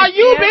are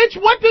you, bitch?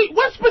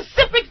 What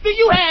specifics do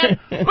you have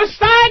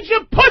besides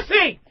your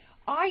pussy?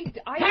 I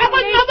have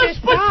another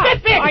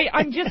specific.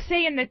 I'm just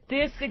saying that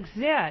this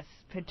exists,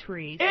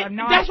 Patrice.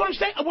 That's what I'm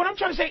saying. What I'm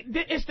trying to say,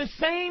 it's the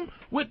same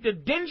with the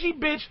dingy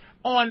bitch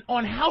on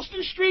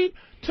Houston Street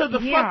to the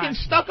fucking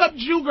stuck-up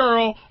Jew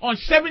girl on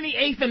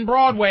 78th and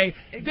Broadway.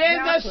 Exactly.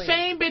 They're the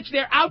same bitch.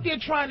 They're out there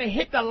trying to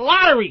hit the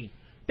lottery.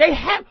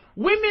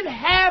 Women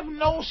have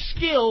no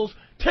skills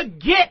to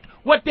get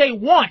what they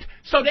want,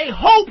 so they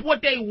hope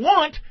what they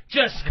want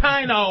just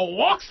kind of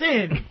walks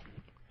in,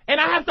 and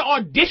I have to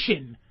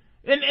audition.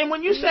 And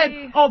when you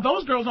said, oh,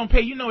 those girls don't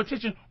pay you no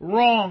attention,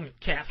 wrong,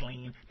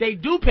 Kathleen. They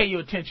do pay you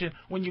attention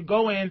when you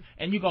go in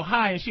and you go,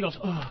 hi, and she goes,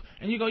 ugh.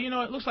 And you go, you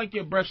know, it looks like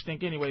your breath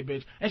stink anyway,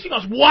 bitch. And she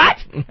goes, what?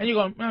 And you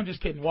go, I'm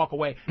just kidding, walk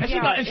away. And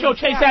she'll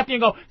chase after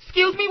you and go,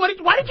 excuse me,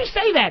 why did you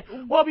say that?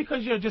 Well,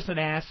 because you're just an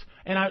ass,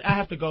 and I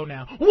have to go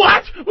now.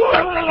 What?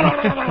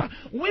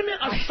 Women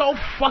are so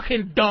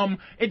fucking dumb.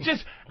 It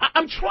just,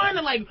 I'm trying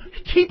to, like,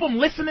 keep them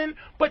listening,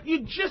 but you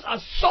just are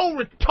so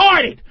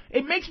retarded.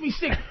 It makes me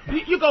sick.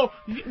 You go,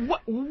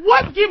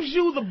 what gives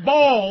you the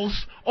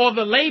balls or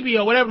the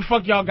labia or whatever the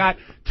fuck y'all got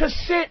to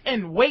sit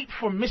and wait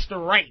for Mr.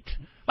 Right?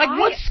 Like,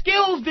 what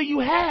skills do you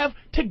have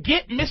to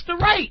get Mr.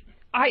 Right?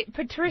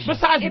 Patricia,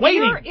 besides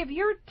waiting. If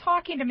you're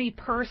talking to me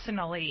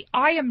personally,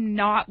 I am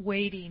not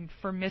waiting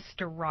for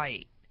Mr.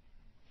 Right.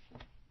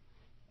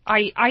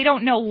 I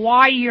don't know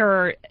why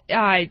you're.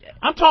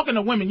 I'm talking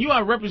to women. You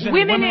are representing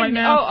women right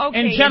now.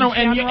 In general,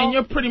 and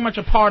you're pretty much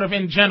a part of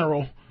in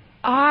general.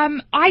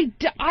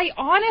 I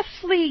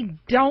honestly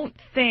don't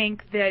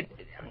think that.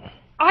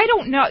 I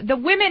don't know the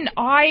women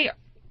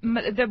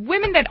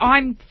that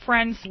I'm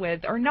friends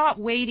with are not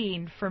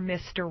waiting for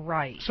Mr.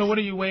 Right. So what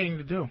are you waiting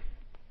to do?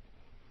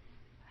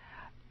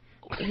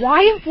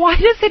 Why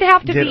does it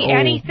have to be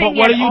anything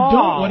what are you all?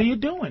 doing? What are you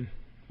doing?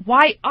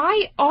 Why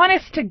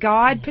honest to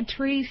God,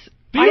 Patrice.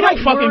 Do you like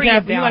fucking,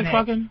 Cap? Do you like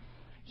fucking?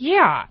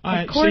 Yeah,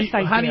 of course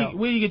I do.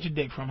 Where do you get your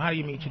dick from? How do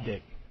you meet your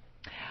dick?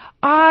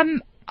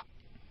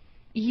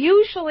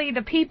 Usually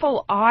the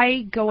people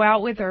I go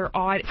out with are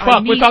odd.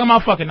 We're talking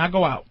about fucking, not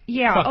go out.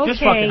 Yeah, okay.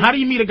 Just fucking. How do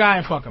you meet a guy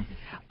and fuck him?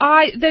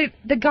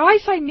 The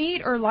guys I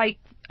meet are like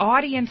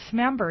audience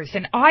members,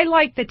 and I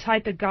like the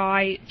type of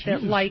guy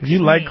that likes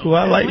You like who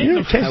I like?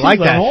 You I like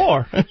that.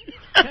 Whore.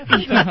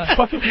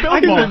 Fucking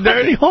Phillip. He's a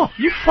dirty whore.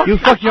 You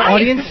fuck your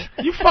audience?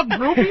 You fuck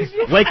groupies?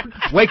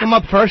 Wake them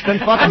up first, then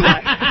fuck them.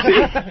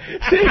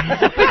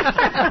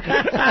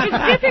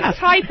 Specific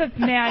type of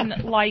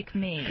men like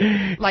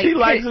me. Like she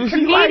likes who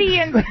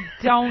comedians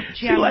don't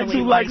generally. She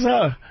likes who likes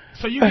her.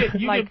 So you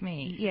get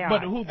me, yeah.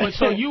 But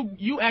so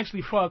you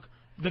actually fuck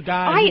the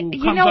guy who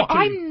comes up to you.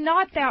 I'm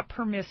not that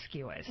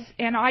promiscuous,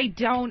 and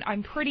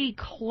I'm pretty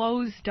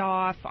closed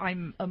off.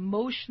 I'm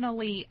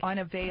emotionally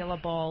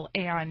unavailable,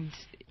 and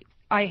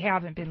I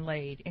haven't been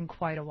laid in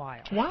quite a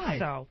while. Why?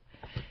 So,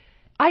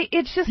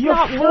 it's just You're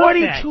not worth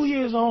it. 42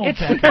 years old.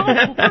 It's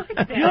not worth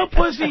it. Your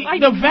pussy,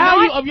 the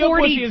value of your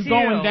pussy is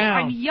going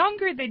down. I'm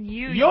younger than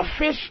you. Your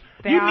fish,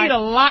 you need a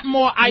lot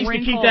more ice to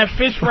keep that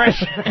fish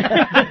fresh.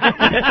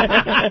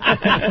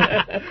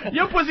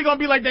 Your pussy gonna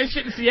be like that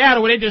shit in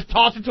Seattle where they just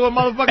toss it to a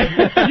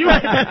motherfucker.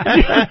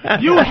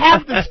 You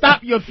have to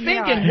stop your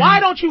thinking. Yeah.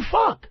 Why don't you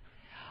fuck?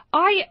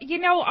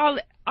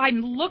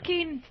 I'm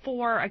looking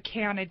for a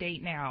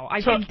candidate now.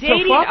 I've been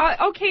dating.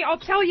 Okay, I'll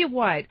tell you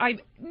what.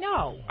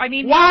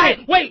 Why?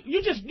 Wait,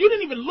 you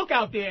didn't even look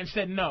out there and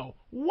said no.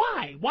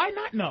 Why? Why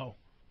not no?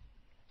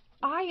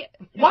 Why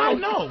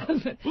no?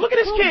 Look at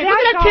this kid.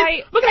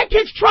 Look at that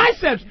kid's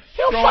triceps.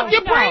 He'll fuck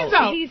your brains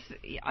out.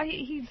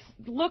 He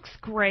looks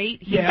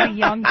great. He's a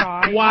young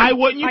guy. Why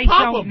wouldn't you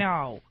pop him? I don't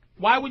know.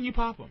 Why wouldn't you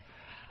pop him?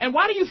 And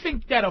why do you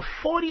think that a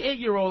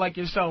 48-year-old like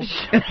yourself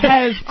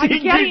has I'm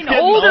getting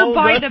older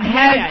by the minute.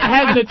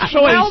 Has a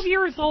choice? 12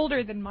 years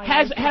older than my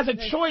has a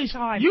choice.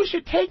 You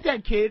should take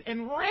that kid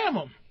and ram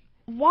him.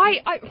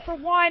 Why? For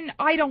one,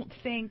 I don't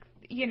think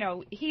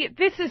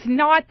this is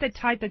not the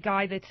type of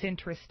guy that's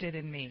interested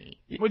in me.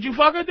 Would you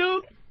fuck a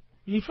dude?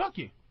 He'd fuck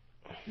you.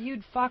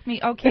 You'd fuck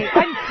me? Okay.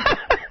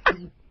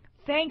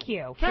 Thank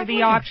you for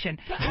the option.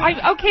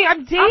 I'm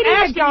dating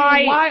a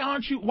guy.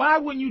 Why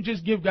wouldn't you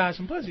just give guys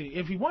some pussy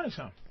if he wanted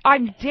some?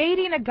 I'm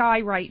dating a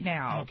guy right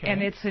now,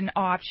 and it's an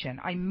option.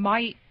 I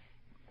might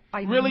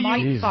fuck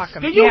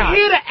him. Do you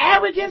hear the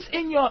arrogance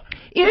in your...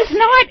 It's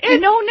not...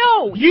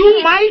 No. You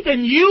might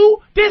and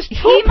you... There's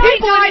two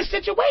people in this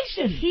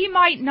situation. He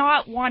might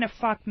not want to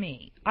fuck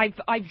me. I've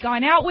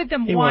gone out with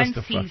him once. Wants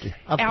to fuck you.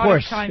 Of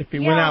course. If he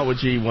went out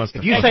with you, he wants to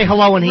fuck you. If you say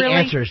hello and he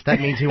answers, that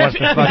means he wants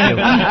to fuck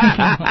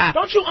you.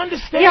 Don't you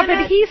understand Yeah,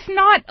 but he's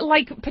not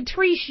like...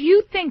 Patrice,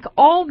 you think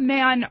all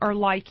men are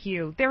like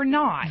you. They're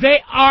not.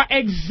 They are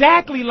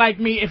exactly like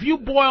me. If you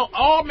boil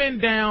all men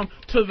down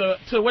to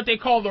what they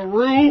call the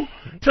roux,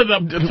 to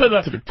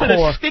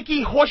the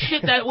sticky horse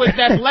shit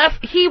that's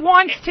left. He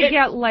wants to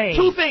get laid.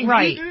 Two things,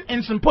 eating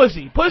and some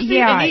pussy. Pussy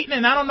and eating,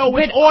 and I don't know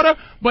which order,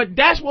 but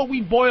that's what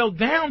we boil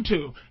down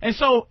to. And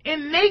so,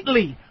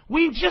 innately,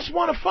 we just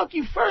want to fuck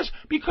you first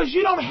because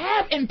you don't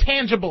have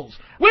intangibles.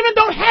 Women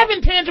don't have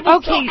intangibles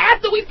until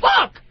after we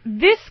fuck.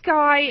 This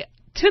guy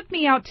took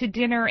me out to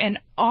dinner, and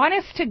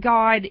honest to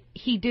God,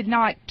 he did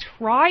not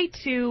try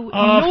to.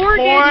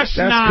 That's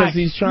because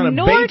he's trying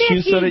to bait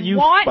you so that you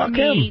fuck him. Nor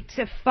did he want me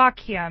to fuck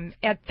him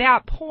at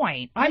that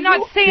point. I'm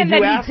not saying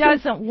that he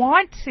doesn't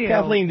want to.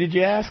 Kathleen, did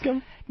you ask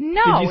him?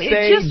 No, did you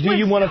say, it just do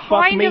you want to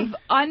fuck kind me? of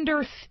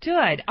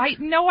understood.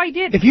 No, I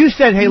didn't. If you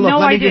said, hey, look,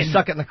 let me just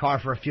suck it in the car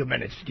for a few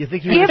minutes, do you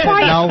think you would have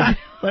said no?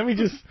 Let me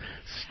just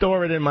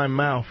store it in my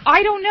mouth.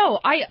 I don't know.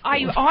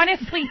 I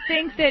honestly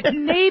think that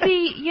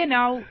maybe,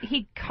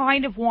 he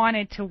kind of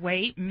wanted to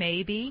wait,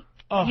 maybe.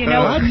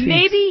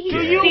 Maybe he's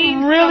Do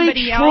you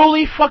really,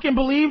 truly fucking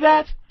believe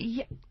that?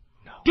 Yeah.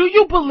 Do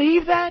you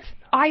believe that?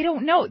 I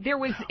don't know. There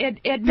was at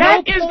no point.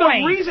 That is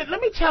the reason.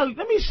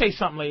 Let me say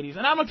something, ladies,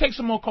 and I'm going to take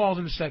some more calls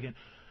in a second.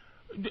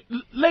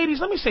 Ladies,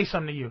 let me say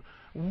something to you.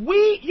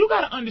 You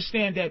got to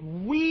understand that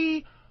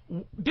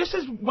this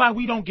is why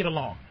we don't get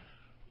along.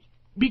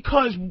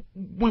 Because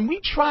when we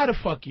try to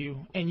fuck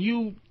you and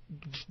you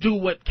do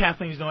what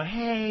Kathleen's doing.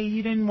 Hey,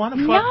 you didn't want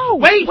to fuck. No.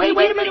 Wait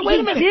a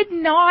minute. He did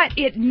not.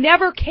 It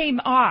never came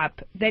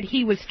up that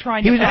he was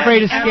trying to. He was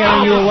afraid of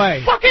scaring you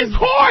away. Fucking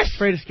course.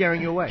 Afraid of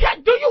scaring you away. Yeah,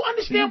 do you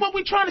understand what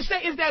we're trying to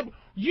say? Is that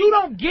you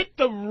don't get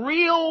the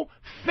real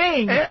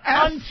thing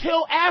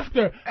until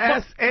after.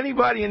 Ask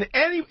anybody in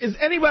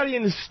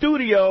the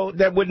studio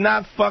that would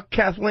not fuck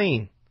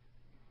Kathleen?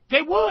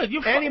 They would.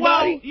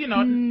 Anybody?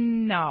 Well,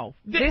 no.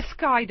 This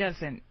guy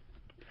doesn't.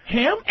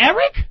 Him?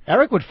 Eric?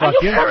 Eric would fuck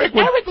you. Eric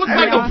looks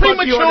like a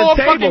premature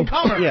fucking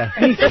comer. Yeah.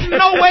 There's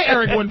no way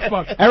Eric wouldn't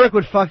fuck. Eric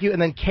would fuck you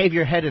and then cave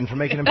your head in for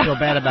making him feel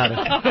bad about it.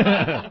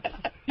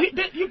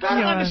 You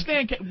gotta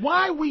understand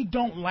why we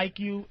don't like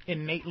you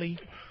innately.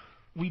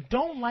 We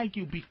don't like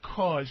you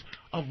because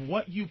of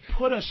what you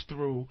put us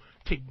through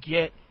to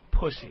get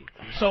pussy.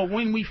 So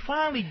when we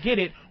finally get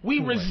it, we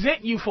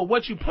resent you for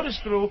what you put us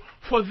through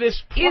for this.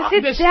 Is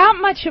it that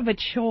much of a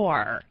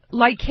chore?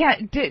 Like, yes,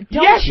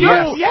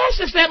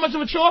 it's that much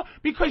of a chore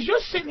because you're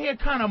sitting here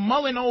kind of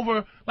mulling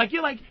over, like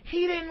you're like,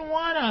 he didn't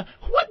wanna.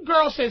 What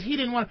girl says he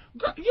didn't wanna?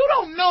 Girl, you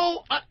don't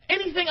know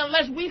anything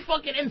unless we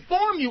fucking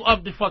inform you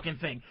of the fucking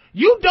thing.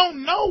 You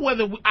don't know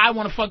whether I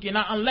want to fuck you or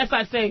not unless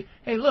I say,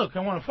 hey, look, I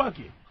want to fuck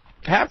you.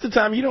 Half the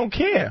time you don't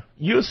care.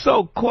 You're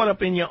so caught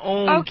up in your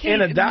own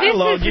inner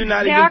dialogue, you're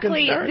not even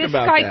concerned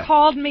about that. This guy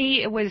called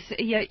me. It was,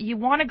 you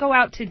want to go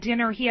out to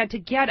dinner. He had to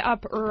get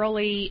up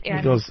early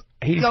and go to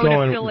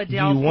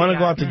Philadelphia. You want to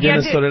go out to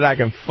dinner so that I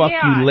can fuck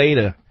you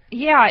later.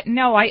 Yeah,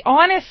 no, I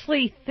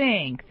honestly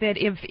think that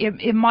if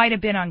it might have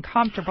been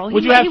uncomfortable.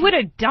 He would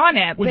have done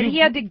it, but he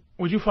had to.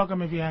 Would you fuck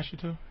him if he asked you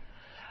to?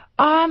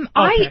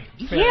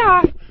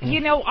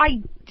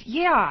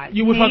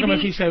 You would fuck him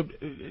if he said,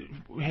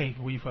 hey,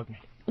 will you fuck me?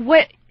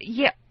 What?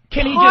 Yeah.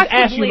 Can he just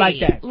ask you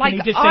like that? Can he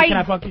just say, can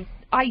I fuck you?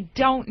 I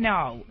don't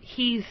know.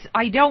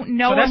 I don't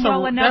know him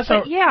well enough.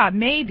 But yeah,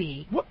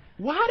 maybe.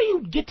 Why do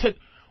you get to?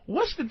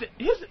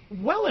 Here's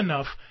well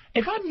enough.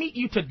 If I meet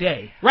you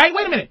today, right?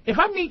 Wait a minute. If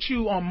I meet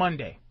you on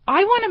Monday,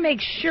 I want to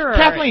make sure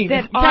Kathleen,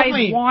 that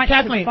I want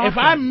to fuck if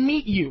I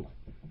meet you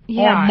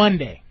on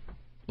Monday,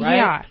 right?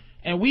 Yeah.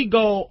 And we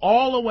go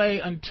all the way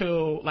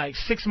until like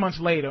 6 months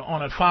later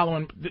on a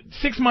following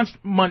 6 months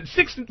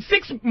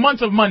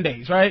of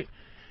Mondays, right?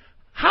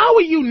 How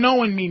are you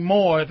knowing me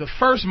more the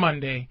first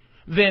Monday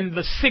than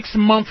the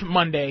 6-month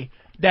Monday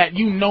that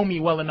you know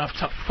me well enough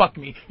to fuck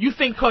me? You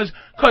think because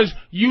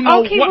you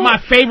know what my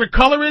favorite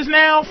color is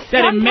now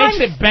that it makes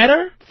it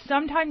better?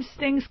 Sometimes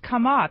things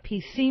come up.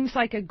 He seems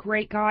like a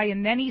great guy,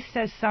 and then he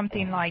says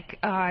something like,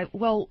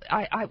 what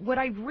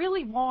I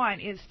really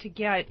want is to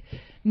get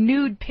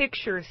nude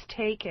pictures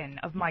taken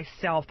of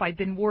myself. I've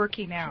been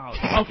working out.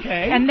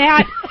 Okay. And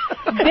that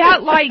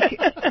like,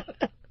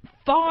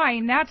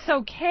 fine, that's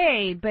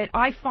okay, but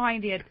I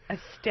find it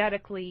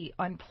aesthetically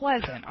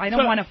unpleasant. I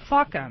don't want to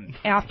fuck him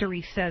after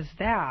he says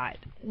that.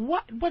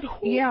 What? But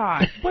who?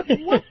 Yeah. But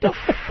what the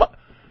fuck?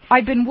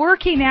 I've been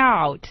working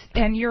out,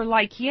 and you're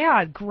like,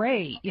 yeah,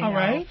 great, you know. All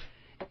right.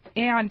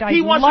 And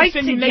he wants to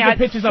send you naked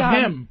pictures of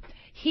him.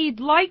 He'd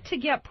like to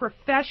get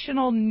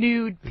professional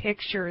nude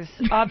pictures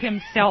of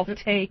himself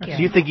taken. So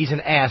you think he's an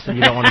ass and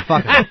you don't want to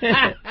fuck him?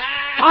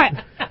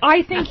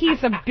 I think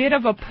he's a bit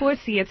of a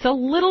pussy. It's a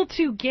little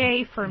too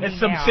gay for me. It's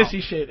some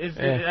sissy shit.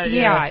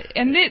 Yeah,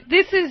 and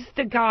this is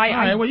the guy. All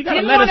right, well, you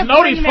gotta let us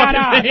know these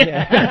fucking things.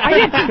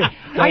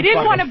 I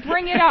didn't want to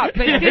bring it up,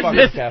 but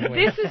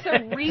this is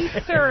a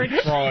research.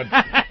 Fraud.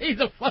 He's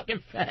a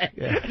fucking fag.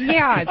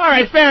 Yeah. All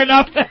right, fair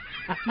enough.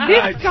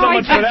 This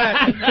guy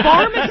does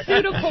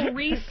pharmaceutical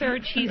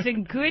research. He's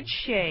in good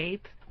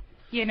shape.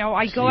 You know,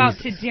 I go out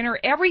to dinner.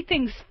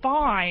 Everything's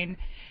fine.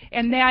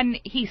 And then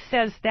he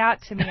says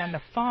that to me on the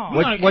phone.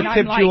 What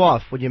tipped you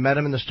off when you met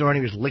him in the store and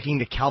he was licking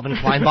the Calvin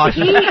Klein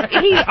boxes? He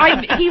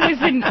was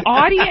an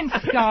audience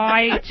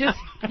guy, just,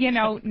 you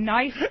know,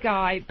 nice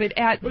guy, but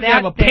at Would that you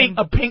have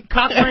a pink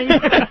cock ring?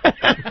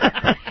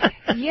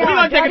 Yeah, we're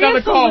gonna take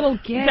another call.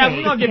 Yeah,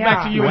 we're gonna get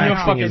back to you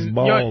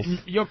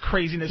and your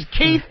craziness.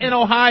 Keith in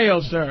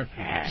Ohio, sir.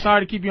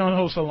 Sorry to keep you on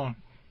hold so long.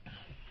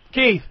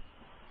 Keith.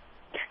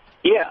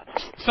 Yeah.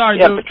 Sorry,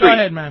 dude. Patrice. Go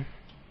ahead, man.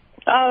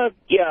 Try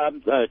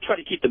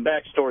to keep the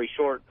backstory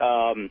short.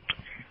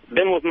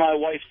 Been with my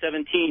wife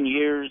 17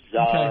 years.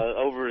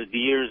 Over the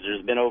years,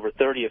 there's been over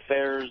 30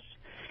 affairs.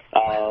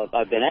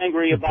 I've been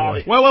angry about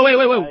it.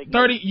 Wait.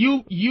 30?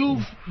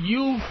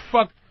 You've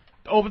fucked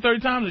over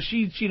 30 times, or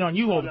she's cheated on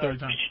you over 30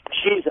 times?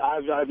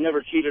 I've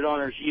never cheated on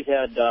her. She's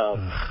had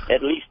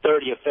at least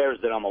 30 affairs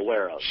that I'm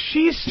aware of.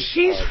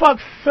 She's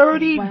fucked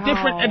 30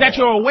 different that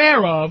you're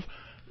aware of.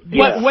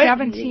 Yeah.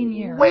 17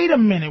 years. Wait a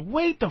minute.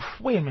 Wait a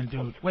minute,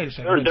 dude. Wait a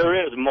second.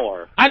 There is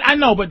more. I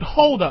know, but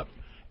hold up.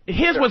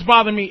 Here's what's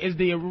bothering me is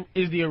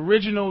the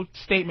original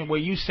statement where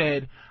you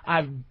said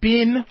I've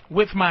been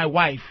with my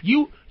wife.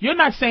 You're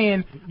not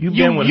saying you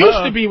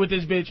used to be with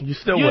this bitch.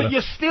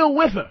 You're still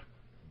with her.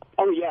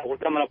 Oh yeah, we're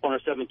coming up on our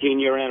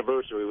 17-year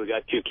anniversary. We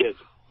got 2 kids.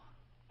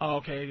 Oh,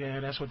 okay, yeah,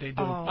 that's what they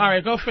do. All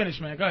right, go finish,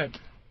 man. Go ahead.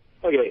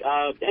 Okay,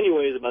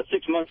 anyways, about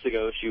 6 months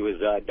ago, she was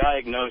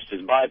diagnosed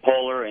as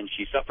bipolar, and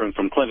she's suffering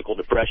from clinical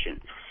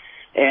depression.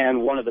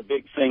 And one of the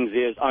big things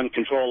is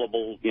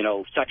uncontrollable,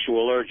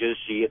 sexual urges.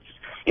 She gets,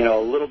 a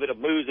little bit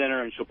of booze in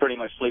her, and she'll pretty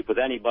much sleep with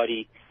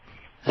anybody.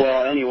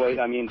 Well, anyway,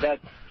 I mean, that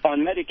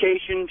on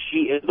medication,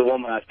 she is the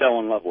woman I fell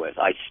in love with.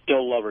 I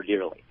still love her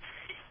dearly.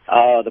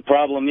 The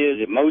problem is,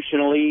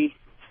 emotionally,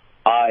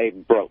 I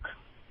broke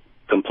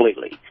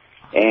completely.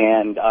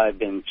 And I've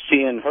been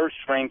seeing her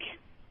shrink,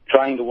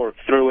 trying to work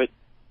through it.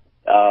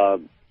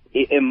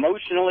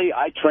 Emotionally,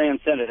 I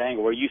transcended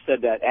anger. Where you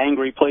said that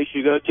angry place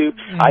you go to,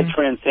 I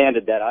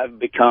transcended that. I've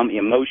become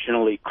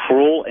emotionally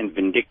cruel and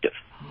vindictive.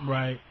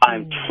 Right.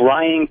 I'm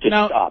trying to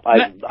stop.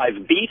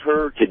 I've beat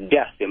her to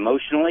death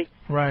emotionally,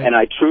 right. And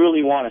I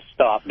truly want to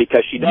stop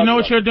because she doesn't. You know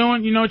what you're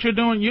doing? You know what you're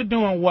doing? You're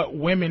doing what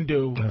women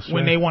do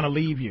when they want to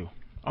leave you.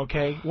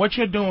 Okay? What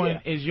you're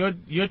doing is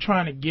you're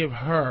trying to give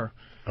her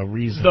a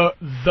reason.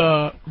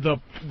 The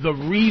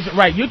reason,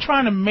 right? You're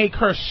trying to make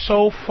her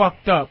so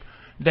fucked up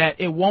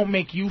that it won't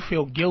make you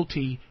feel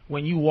guilty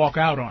when you walk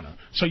out on her.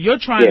 So you're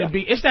trying to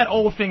be. It's that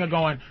old thing of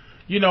going.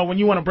 When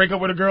you want to break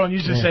up with a girl and you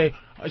just say,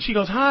 she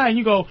goes, hi, and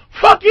you go,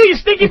 fuck you, you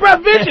stinky breath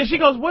bitch. And she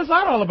goes, what's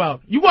that all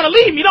about? You want to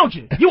leave me, don't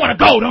you? You want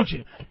to go, don't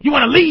you? You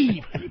want to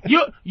leave.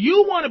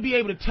 You want to be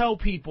able to tell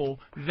people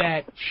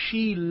that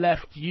she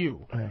left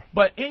you.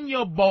 But in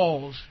your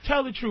balls,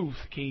 tell the truth,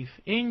 Keith,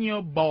 in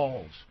your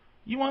balls,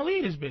 you want to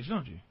leave this bitch,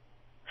 don't you?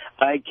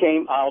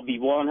 I'll be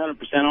 100%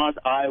 honest,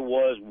 I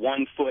was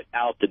 1 foot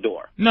out the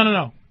door.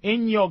 No.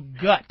 In your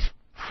gut.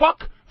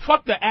 Fuck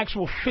the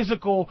actual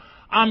physical,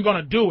 I'm going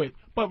to do it.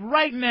 But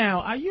right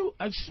now,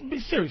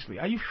 seriously,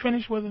 are you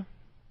finished with her?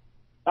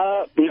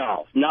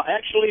 No.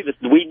 Actually,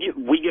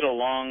 we get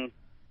along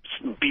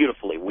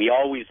beautifully. We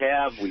always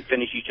have. We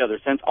finish each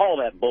other's sentences, all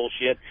that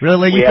bullshit.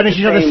 Really? You finish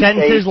each other's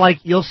sentences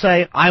like you'll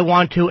say, I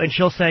want to, and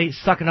she'll say,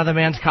 suck another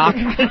man's cock?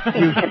 You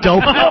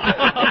dope.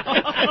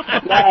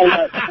 No.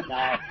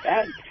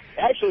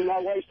 Actually, my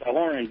wife's a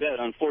whore in bed,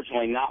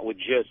 unfortunately not with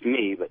just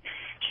me, but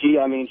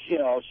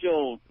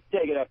she'll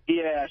take it up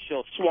the ass,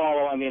 she'll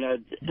swallow. I mean,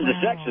 the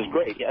sex is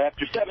great.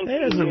 After 17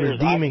 years, a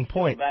redeeming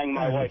point. I bang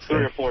my wife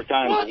 3 or 4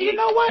 times. Well, you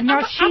know what?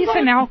 No, she's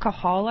an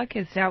alcoholic.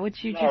 Is that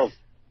what you just...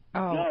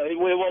 Oh. No, it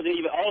wasn't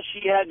even. All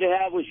she had to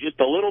have was just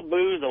a little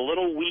booze, a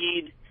little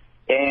weed,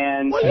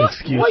 and... Well,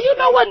 you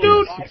know what,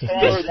 dude?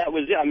 That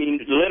was it. I mean,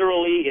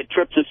 literally, it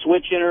tripped a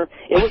switch in her.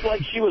 It was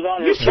like she was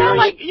on her You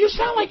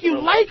sound like you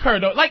like her,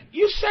 though. Like,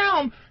 you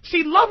sound...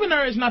 See, loving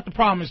her is not the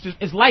problem.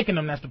 It's liking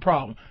them that's the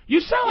problem. You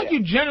sound like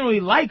you generally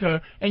like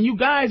her, and you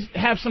guys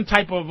have some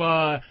type of...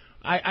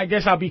 I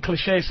guess I'll be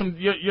cliche.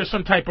 You're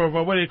some type of...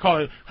 what do they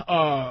call it?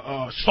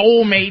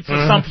 Soulmates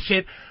or some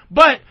shit.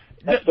 But...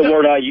 That's the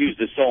word I use,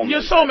 the soulmate.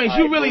 Your soulmates,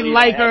 you really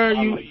like her.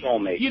 I'm a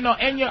soulmate.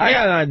 I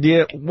got an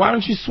idea. Why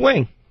don't you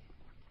swing?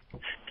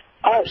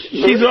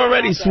 She's Really?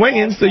 already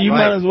swinging, so you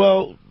might as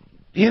well,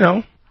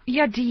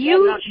 Yeah, do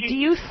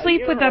you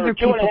sleep with other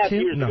people, 2.5 too?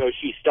 years ago,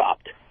 she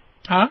stopped.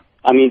 Huh?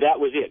 I mean, that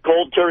was it.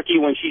 Cold turkey,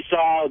 when she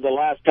saw the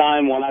last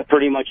time when I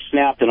pretty much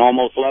snapped and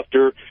almost left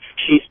her,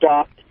 she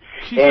stopped.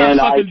 She started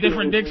sucking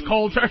different dicks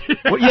cold turkey.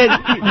 Well,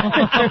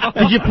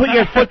 did you put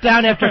your foot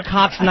down after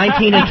Cox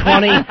 19 and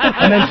 20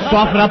 and then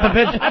soften up a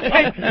bit?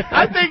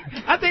 I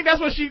think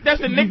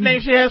that's the nickname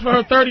she has for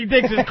her 30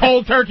 dicks is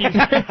cold turkey. Ooh,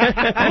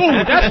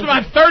 that's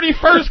my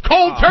 31st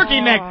cold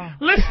turkey neck.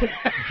 Listen.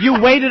 You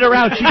waited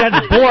around. She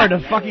got bored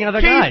of fucking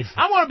other guys.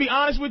 I want to be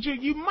honest with you.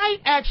 You might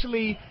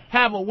actually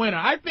have a winner.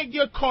 I think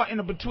you're caught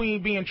in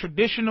between being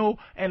traditional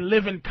and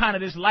living kind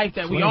of this life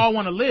that we all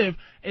want to live.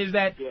 Is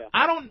that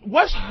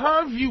what's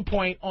her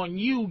viewpoint on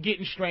you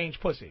getting strange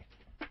pussy?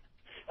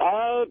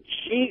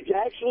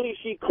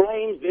 She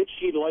claims that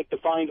she'd like to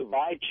find a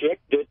bi chick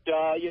that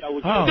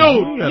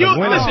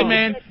listen,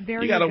 man.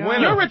 You got a winner.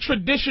 You're a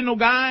traditional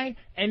guy,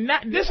 and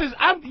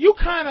you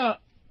kind of.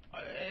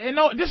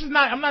 No, this is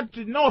not. I'm not.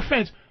 No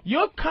offense.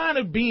 You're kind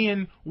of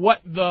being what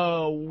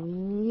the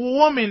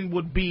woman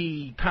would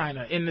be, kind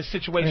of in the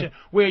situation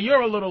where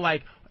you're a little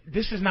like,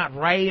 this is not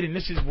right and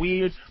this is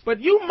weird. But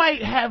you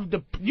might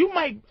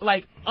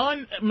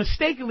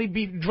unmistakably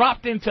be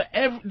dropped into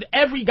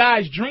every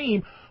guy's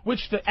dream, which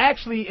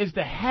actually is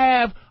to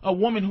have a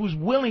woman who's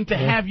willing to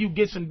have you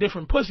get some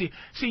different pussy.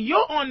 See,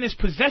 you're on this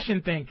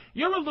possession thing.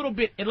 You're a little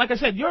bit, like I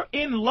said, you're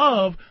in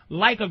love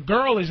like a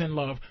girl is in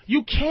love.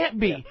 You can't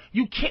be.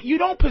 You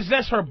don't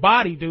possess her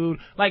body, dude.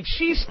 Like,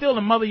 she's still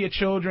the mother of your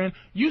children.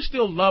 You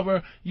still love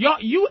her.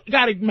 You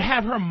got to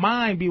have her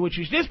mind be with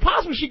you. It's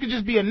possible she could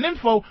just be a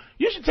nympho.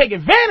 You should take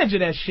advantage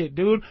of that shit,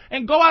 dude,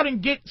 and go out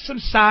and get some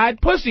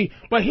side pussy.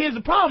 But here's the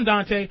problem,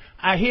 Dante.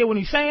 I hear what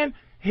he's saying.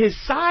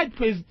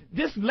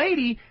 This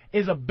lady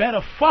is a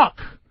better fuck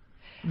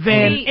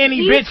than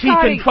any bitch he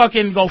can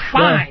fucking go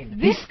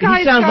find. This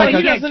guy sounds like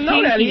he doesn't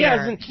know that. He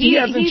hasn't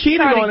cheated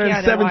on her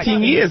in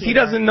 17 years. He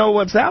doesn't know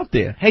what's out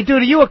there. Hey,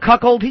 dude, are you a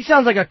cuckold? He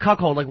sounds like a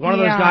cuckold, like one of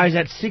those guys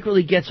that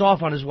secretly gets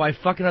off on his wife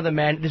fucking other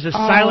men. There's a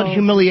silent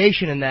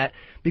humiliation in that.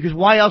 Because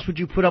why else would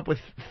you put up with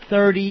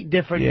 30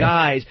 different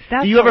guys?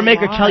 Do you ever make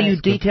her tell you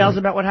details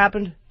about what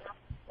happened?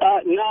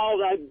 No,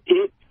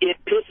 it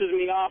pisses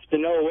me off to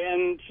no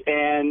end,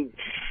 and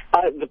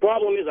The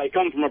problem is I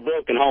come from a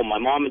broken home. My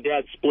mom and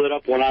dad split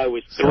up when I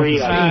was 3.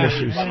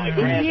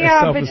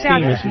 Yeah, but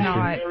that's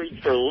not. Married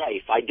for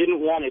life. I didn't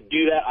want to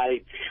do that.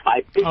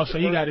 So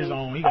he got his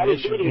own. He got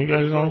his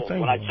own thing.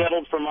 When I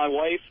settled for my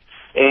wife,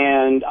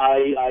 and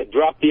I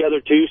dropped the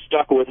other 2,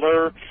 stuck with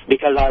her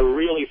because I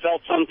really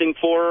felt something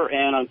for her,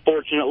 and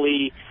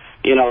unfortunately,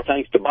 you know,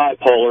 thanks to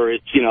bipolar,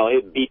 it's, you know,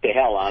 it beat the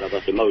hell out of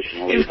us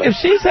emotionally. If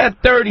she's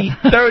had 30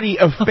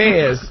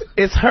 affairs,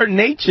 it's her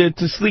nature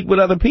to sleep with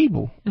other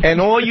people, and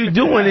all you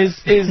doing is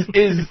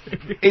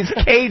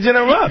caging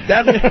her up.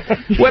 That's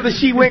whether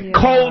she went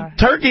cold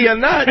turkey or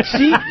not.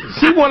 She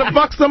want to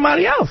fuck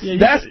somebody else.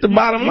 That's the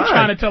bottom line. You're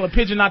trying to tell a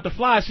pigeon not to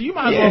fly, so you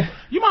might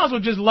as well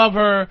just love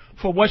her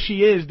for what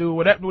she is, dude.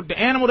 Whatever the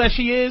animal that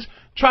she is.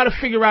 Try to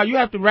figure out. You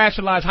have to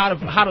rationalize how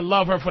to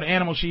love her for the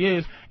animal she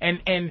is,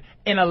 and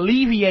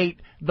alleviate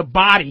the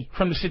body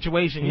from the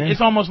situation. Yeah. It's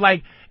almost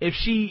like if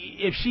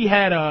she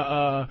had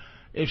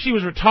if she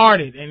was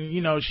retarded and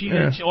you know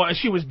or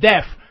she was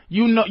deaf.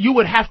 You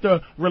would have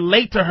to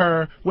relate to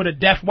her with a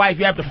deaf wife.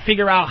 You have to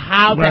figure out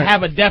how to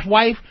have a deaf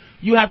wife.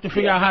 You have to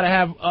figure out how to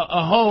have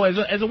a hoe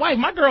as a wife.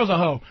 My girl's a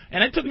hoe,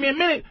 and it took me a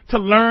minute to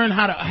learn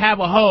how to have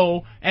a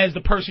hoe as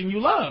the person you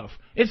love.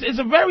 It's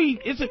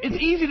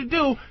easy to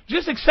do.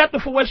 Just accept her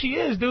for what she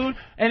is, dude.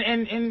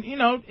 And you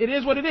know, it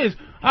is what it is.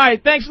 All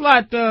right, thanks a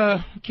lot,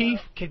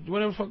 Keith.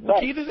 Whatever fuck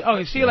Keith is.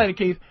 Okay, see you later,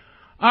 Keith.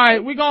 All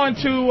right, we're going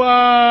to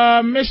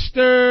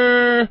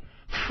Mr.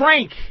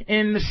 Frank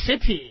in the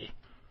city,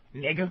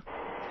 nigga.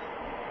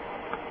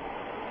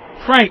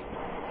 Frank.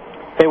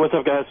 Hey, what's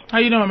up, guys? How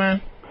you doing,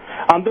 man?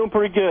 I'm doing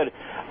pretty good.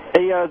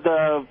 Hey,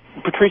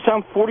 Patrice,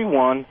 I'm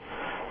 41.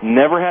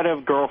 Never had a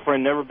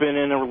girlfriend. Never been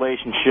in a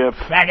relationship.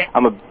 Faggot.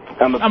 I'm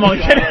only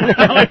kidding.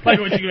 I'm only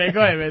fucking with you, man.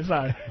 Go ahead, man.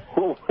 Sorry.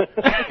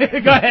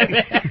 Go ahead,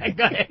 man.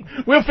 Go ahead.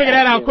 We'll figure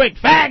that out quick.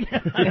 Fag.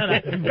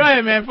 Go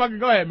ahead, man. Fucking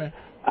go ahead, man.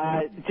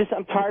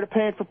 I'm tired of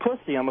paying for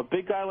pussy. I'm a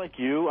big guy like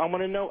you. I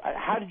want to know,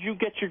 how did you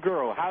get your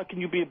girl? How can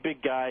you be a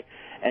big guy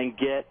and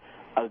get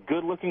a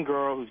good-looking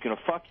girl who's going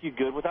to fuck you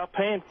good without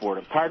paying for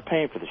it? I'm tired of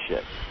paying for the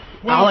shit.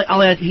 Well,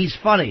 I'll add, he's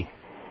funny.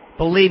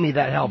 Believe me,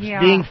 that helps. Yeah.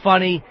 Being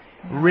funny,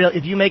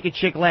 if you make a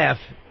chick laugh,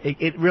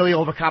 it really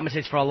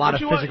overcompensates for a lot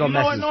of physical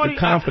messes. The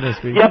confidence.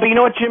 Yeah, but you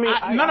know what, Jimmy?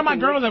 None of my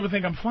girls ever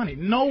think I'm funny.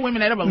 No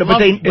women ever love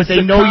me. But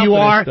they know you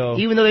are. Though.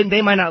 Even though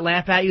they might not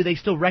laugh at you, they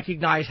still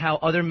recognize how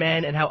other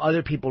men and how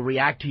other people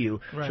react to you.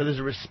 Right. So there's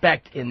a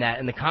respect in that,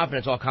 and the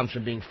confidence all comes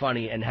from being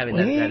funny and having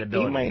that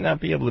ability. He might not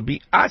be able to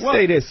be.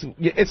 Say this.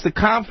 It's the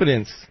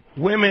confidence.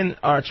 Women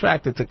are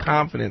attracted to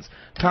confidence.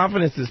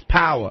 Confidence is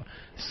power.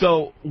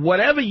 So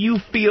whatever you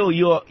feel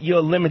your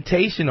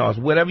limitation is,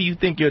 whatever you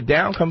think you're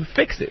down, come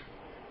fix it.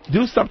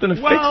 Do something to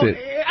fix it.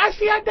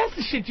 That's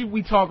the shit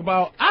we talk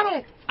about.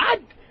 I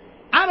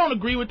don't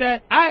agree with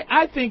that.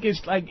 I think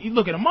it's like,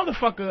 look at a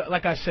motherfucker,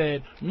 like I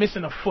said,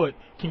 missing a foot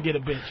can get a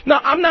bitch. No,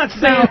 I'm not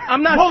saying.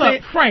 Hold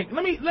up, Frank.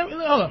 Let me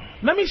hold up.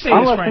 Let me say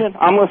this, Frank.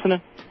 I'm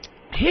listening.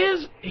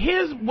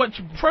 Here's what.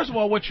 First of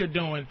all, what you're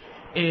doing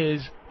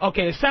is,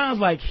 okay, it sounds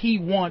like he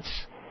wants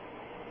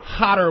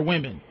hotter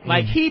women.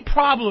 Like, he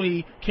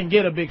probably can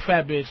get a big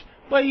fat bitch,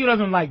 but he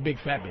doesn't like big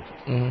fat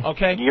bitches.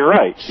 Okay? You're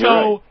right.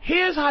 So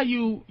here's how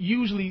you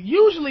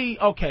usually,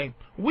 okay,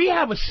 we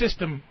have a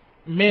system,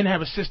 men have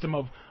a system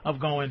of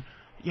going,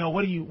 yo,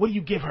 what do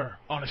you give her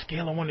on a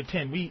scale of 1 to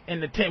 10? In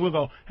the 10, we'll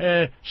go,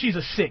 she's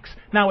a 6.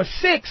 Now, a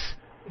 6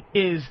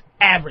 is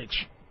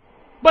average,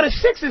 but a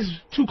 6 is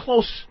too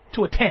close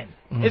to a 10.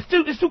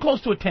 It's too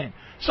close to a 10.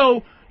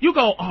 So you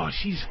go, oh,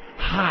 she's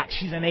hot,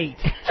 she's an 8,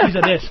 she's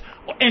a this,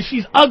 and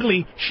she's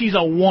ugly, she's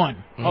a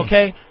 1,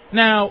 okay?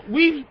 Now,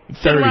 we've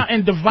sit around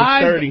and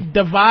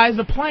devise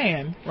a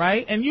plan,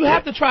 right? And you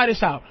have to try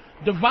this out.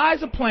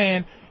 Devise a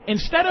plan.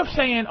 Instead of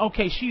saying,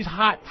 okay, she's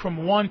hot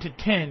from 1 to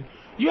 10,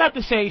 you have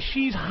to say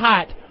she's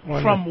hot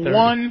from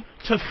 1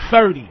 to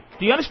 30.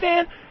 Do you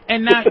understand?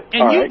 And now,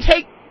 and you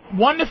take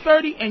 1 to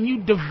 30 and you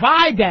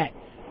divide that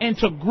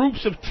into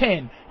groups of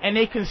 10, and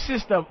they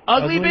consist of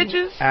ugly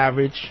bitches,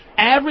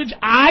 average,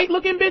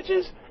 eye-looking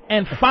bitches,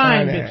 and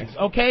fine bitches.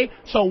 Okay,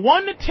 so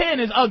 1 to 10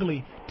 is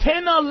ugly.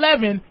 10 to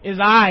 11 is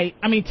aight.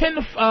 10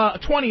 to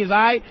 20 is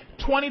aight.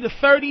 20 to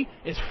 30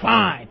 is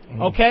fine.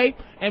 Okay?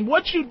 And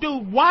what you do,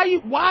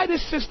 why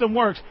this system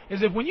works,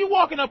 is if when you're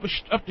walking up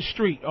the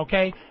street,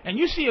 okay, and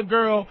you see a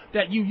girl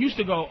that you used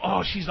to go,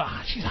 oh, she's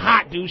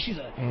hot, dude, she's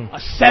a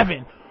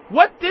 7.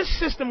 What this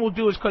system will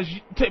do is, because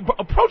to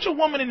approach a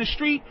woman in the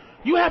street,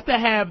 you have to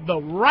have the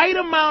right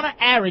amount of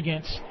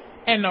arrogance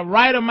and the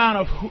right amount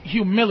of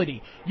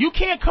humility. You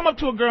can't come up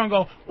to a girl and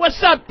go,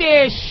 what's up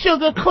there,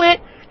 sugar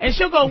clit? And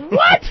she'll go,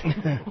 what?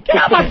 Get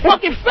out of my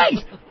fucking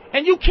face.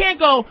 And you can't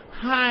go,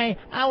 hi,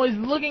 I was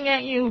looking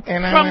at you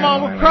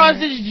from across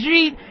the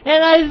street,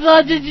 and I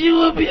thought that you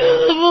were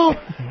beautiful.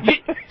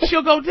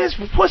 She'll go, this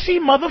pussy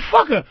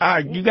motherfucker. All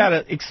right, you got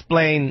to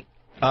explain,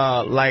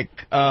 yeah, I'm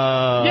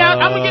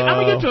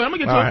gonna get to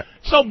it. Right.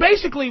 So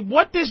basically,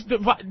 what this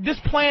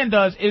plan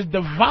does is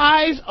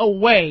devise a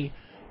way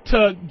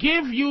to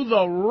give you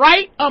the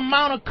right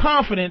amount of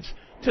confidence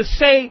to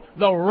say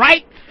the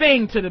right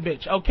thing to the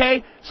bitch,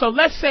 okay? So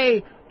let's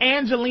say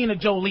Angelina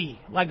Jolie.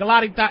 Like, a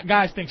lot of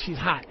guys think she's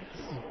hot.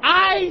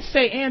 I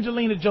say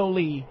Angelina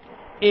Jolie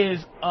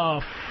is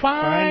a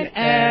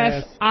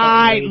fine-ass,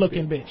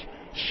 eye-looking bitch.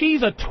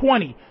 She's a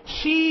 20.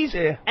 She's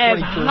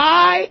as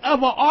high of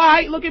an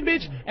eye-looking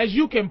bitch as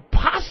you can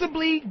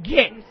possibly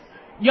get.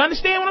 You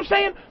understand what I'm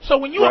saying? So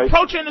when you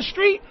approach her in the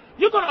street,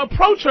 you're going to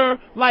approach her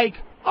like,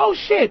 oh,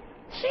 shit,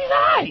 she's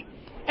eye.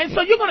 And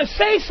so you're going to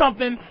say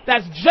something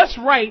that's just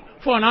right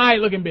for an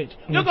eye-looking bitch.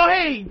 You'll go,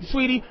 hey,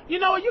 sweetie, you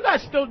know what, you got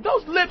still,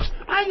 those lips,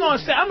 I ain't going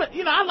to say,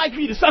 I like for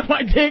you to suck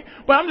my dick,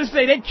 but I'm just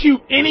saying they're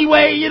cute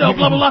anyway, you know,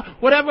 blah, blah, blah,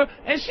 whatever.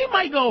 And she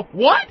might go,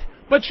 what?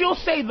 But you'll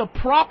say the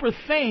proper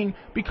thing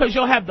because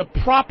you'll have the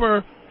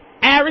proper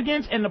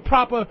arrogance and the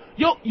proper,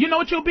 you know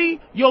what you'll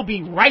be? You'll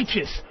be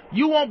righteous.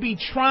 You won't be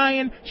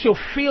trying. She'll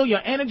feel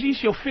your energy.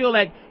 She'll feel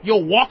like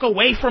you'll walk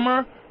away from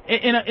her.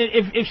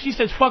 If she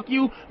says fuck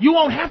you, you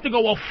won't have to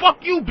go, well, fuck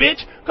you,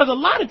 bitch. Because a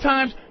lot of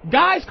times,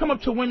 guys come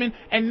up to women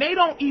and they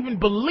don't even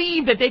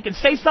believe that they can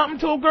say something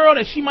to a girl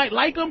that she might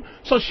like them.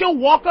 So she'll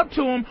walk up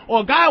to him, or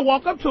a guy will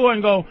walk up to her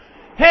and go,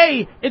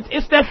 hey,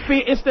 it's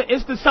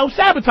the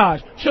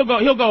self-sabotage. He'll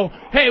go,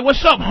 hey,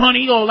 what's up,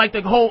 honey? Or like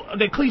the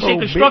cliche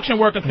construction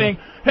worker thing.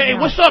 Hey,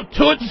 what's up,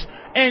 toots?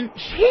 And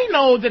he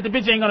knows that the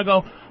bitch ain't gonna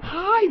go,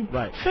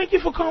 hi, thank you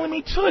for calling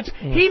me toots.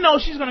 He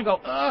knows she's gonna go,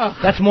 ugh.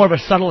 That's more of a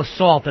subtle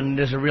assault than it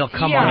is a real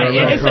come on.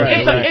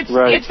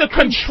 It's to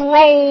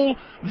control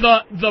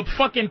the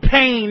fucking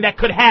pain that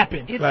could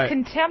happen. It's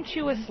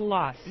contemptuous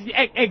lust.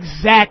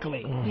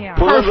 Exactly. Yeah.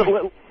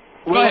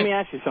 Well, let me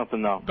ask you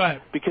something, though. Go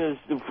ahead. Because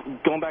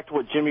going back to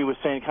what Jimmy was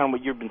saying, kind of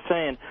what you've been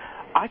saying,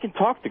 I can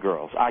talk to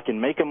girls. I can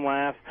make them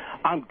laugh.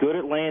 I'm good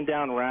at laying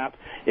down rap.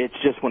 It's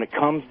just when it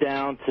comes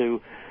down to,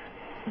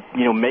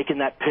 you know, making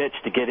that pitch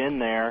to get in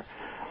there,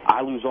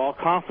 I lose all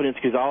confidence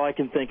because all I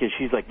can think is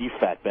she's like, you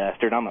fat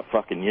bastard, I'm not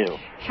fucking you.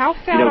 How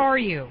fat are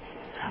you?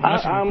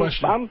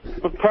 I'm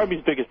probably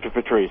as big as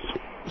Patrice.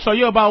 So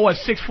you're about, what,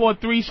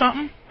 6'4",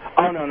 something?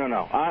 Oh,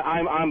 no.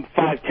 I'm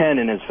 5'10"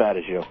 and as fat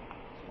as you.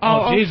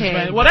 Oh, Jesus,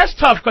 man. Well, that's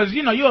tough because,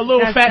 you know, you're a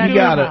little fat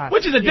dude,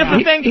 which is a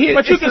different thing,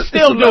 but you can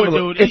still do it,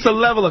 dude. It's a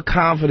level of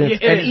confidence.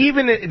 And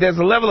even there's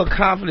a level of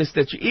confidence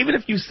that even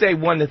if you say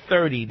 1 to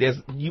 30,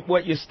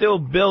 what you're still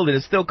building,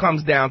 it still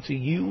comes down to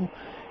you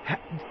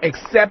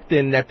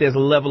accepting that there's a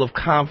level of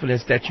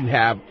confidence that you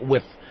have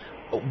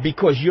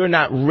because you're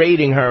not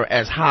rating her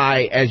as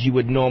high as you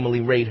would normally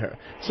rate her.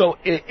 So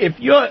if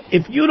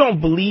you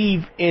don't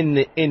believe in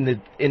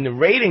the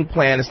rating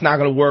plan, it's not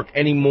going to work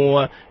any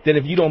more than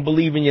if you don't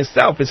believe in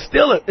yourself. It's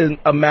still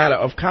a matter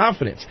of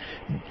confidence.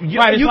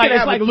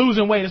 It's like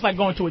losing weight. It's like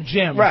going to a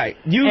gym,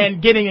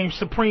 and getting in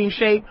supreme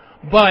shape,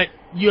 but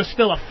you're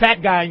still a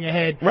fat guy in your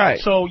head. Right.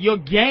 So your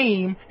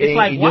game is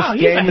like, wow,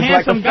 he's a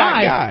handsome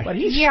guy, but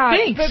he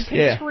stinks. But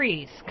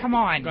Patrice, come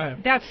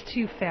on. That's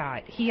too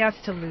fat. He has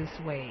to lose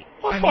weight.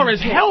 Well, for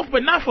his health,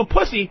 but not for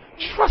pussy.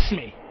 Trust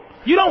me.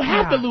 You don't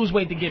have to lose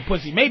weight to get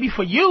pussy. Maybe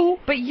for you.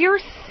 But you're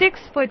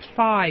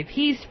 6'5".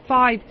 He's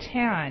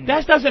 5'10".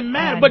 That doesn't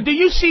matter. But do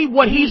you see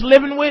what he's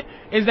living with?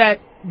 Is that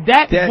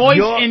voice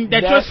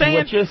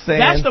you're saying?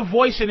 That's the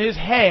voice in his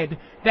head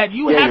that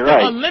you have to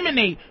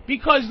eliminate.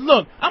 Because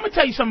look, I'm gonna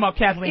tell you something about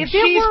Kathleen. If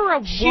there were a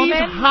woman she's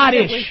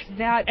hottish,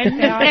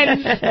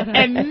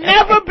 and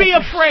never be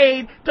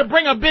afraid to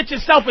bring a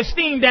bitch's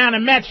self-esteem down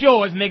and match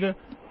yours, nigga.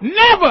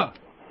 Never.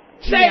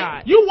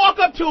 You walk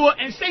up to her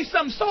and say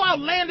something so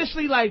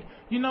outlandishly like,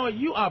 you know,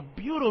 you are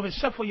beautiful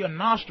except for your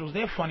nostrils.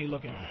 They're funny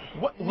looking.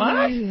 What?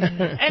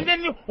 And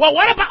then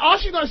what about all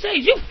she's gonna say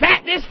is you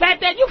fat this,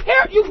 fat that. You've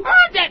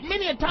heard that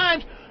many a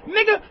times,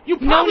 nigga. You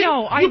probably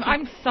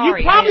I'm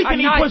sorry. You probably can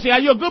eat pussy. Are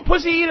you a good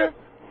pussy eater?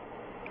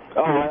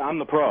 Oh, I'm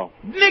the pro.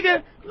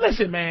 Nigga,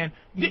 listen, man.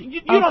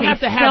 You don't have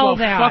to have a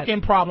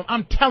fucking problem.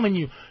 I'm telling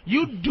you.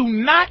 You do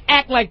not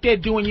act like they're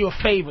doing you a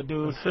favor,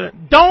 dude.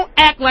 Don't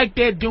act like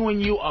they're doing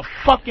you a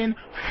fucking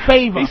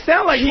favor. He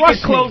sounds like he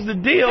could close the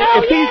deal.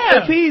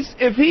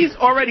 If he's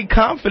already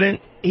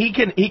confident, he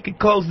could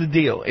close the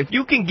deal. If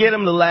you can get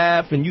him to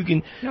laugh and you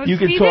can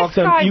talk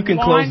to him, you can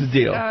close the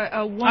deal.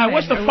 All right,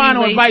 what's the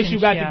final advice you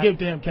got to give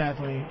to him,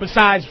 Kathleen?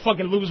 Besides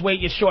fucking lose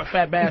weight, you short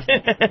fat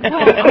bastard.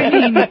 I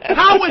mean,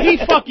 how would he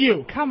fuck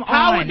you? Come on.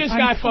 How would this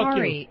guy fuck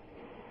you?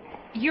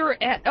 You're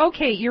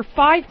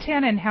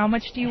 5'10", and how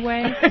much do you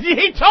weigh?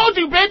 He told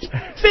you, bitch.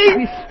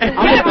 See,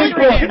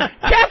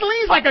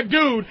 Kathleen's like a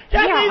dude.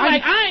 Kathleen's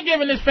like, I ain't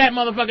giving this fat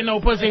motherfucker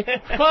no pussy.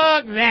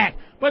 Fuck that.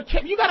 But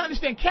you gotta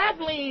understand,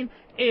 Kathleen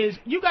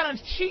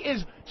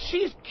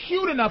she's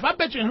cute enough. I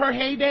bet you in her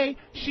heyday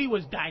she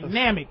was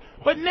dynamic.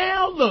 But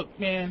now, look,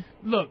 man,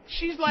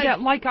 she's like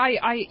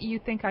you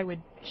think I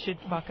should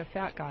fuck a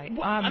fat guy?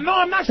 No, I'm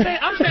not saying.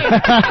 I'm saying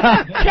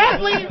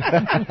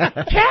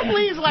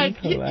Kathleen's like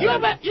you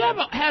ever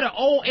had an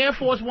old Air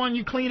Force One,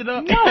 you cleaned it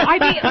up? No, I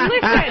mean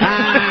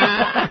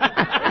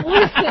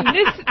listen,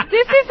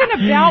 this isn't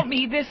about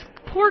me. This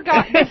poor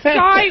guy. This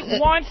guy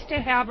wants to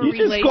have a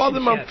relationship. You just called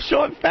him a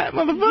short, fat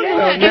motherfucker.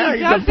 Yeah,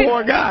 now he's a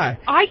poor guy.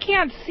 I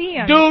can't see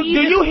him. Dude, he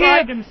do you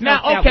hear?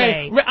 Now,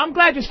 okay, I'm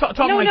glad you're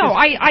talking like this. No,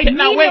 I mean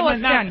now, wait, no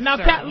offense, now,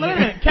 sir.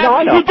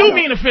 Kathleen, you do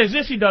mean offense.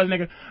 Yes, he does,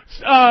 nigga.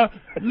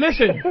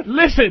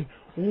 Listen.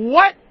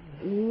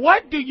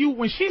 What do you,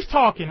 when she's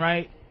talking,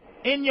 right?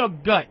 In your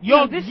gut, he's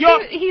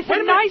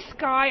a nice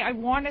guy. I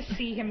want to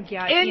see him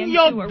get into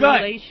a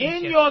relationship.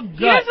 In your gut,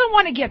 he doesn't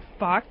want to get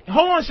fucked.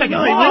 Hold on a second.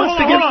 No, he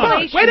wants to get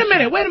fucked.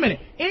 Wait a minute.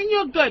 In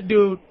your gut,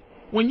 dude,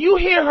 when you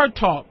hear her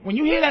talk, when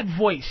you hear that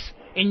voice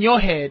in your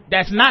head,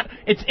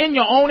 it's in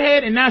your own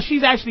head, and now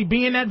she's actually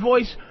being that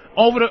voice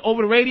over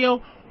the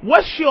radio.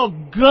 What's your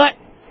gut?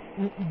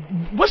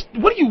 What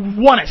do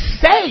you want to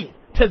say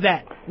to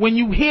that when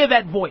you hear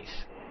that voice?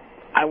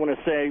 I want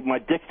to say my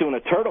dick's doing a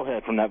turtle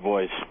head from that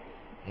voice.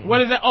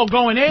 What is that? Oh,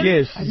 going in?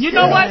 Yes. You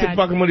know what?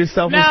 Fucking with his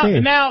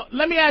self-esteem. Now,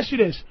 let me ask you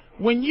this.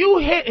 When you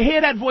hear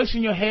that voice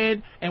in your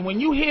head, and when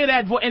you hear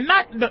that voice, and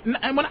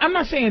I'm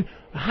not saying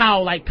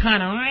how, like,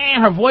 kind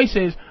of her voice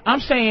is.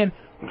 I'm saying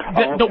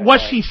what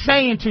she's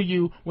saying to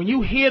you. When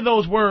you hear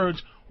those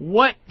words,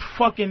 what's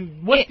the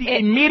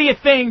immediate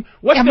thing?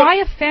 Am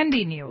I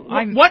offending you?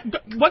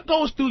 What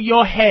goes through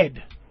your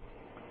head?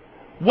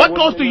 What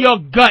goes through your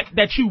gut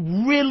that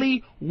you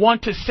really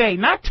want to say?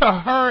 Not to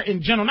her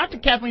in general, not to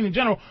Kathleen in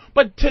general,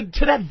 but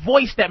to that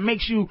voice that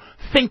makes you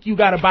think you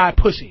gotta buy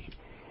pussy.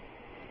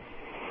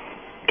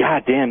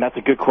 God damn, that's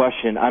a good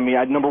question. I mean,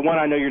 number one,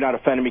 I know you're not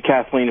offending me,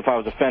 Kathleen. If I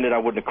was offended, I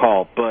wouldn't have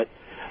called. But,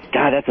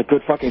 God, that's a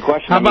good fucking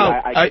question. How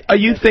about, are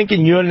you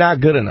thinking you're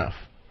not good enough?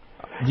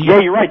 Yeah,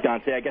 you're right,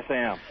 Dante. I guess I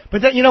am.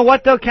 But then, you know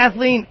what, though,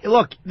 Kathleen?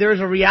 Look, there's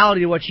a reality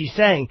to what she's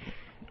saying.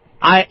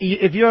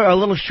 If you're a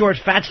little short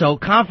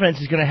fatso, confidence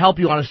is going to help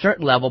you on a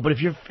certain level. But if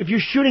you're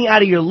shooting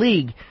out of your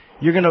league,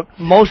 you're going to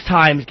most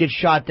times get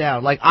shot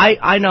down. Like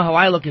I know how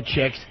I look at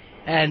chicks,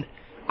 and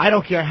I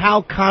don't care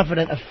how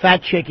confident a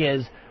fat chick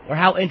is or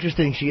how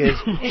interesting she is.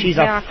 She's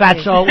a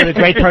fatso with a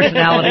great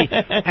personality,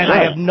 and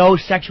I have no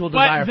sexual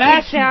desire.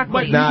 That's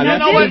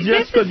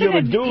just because you're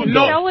a dude.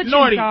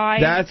 Intelligent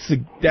guy.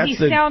 He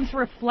sounds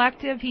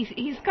reflective.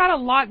 He's got a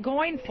lot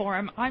going for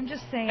him. I'm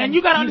just saying. And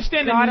you got to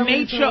understand the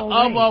nature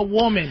of a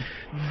woman.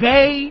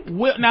 They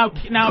will now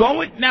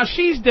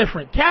she's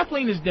different.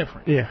 Kathleen is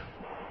different. Yeah.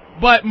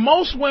 But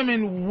most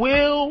women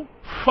will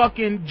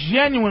fucking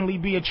genuinely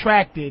be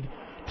attracted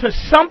to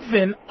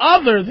something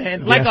other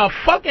than like a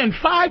fucking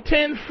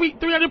 5'10",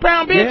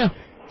 300-pound bitch. Yeah.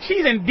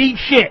 She's in deep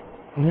shit.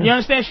 Yeah. You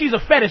understand? She's a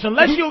fetish.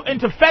 Unless you're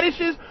into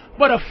fetishes,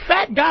 but a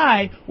fat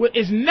guy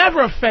is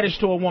never a fetish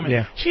to a woman.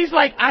 Yeah. She's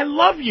like, I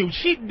love you.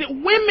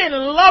 Women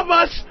love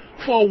us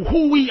for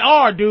who we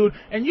are, dude.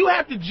 And you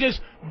have to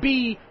just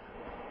be.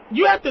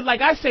 You have to,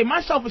 like I say,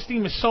 my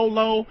self-esteem is so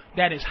low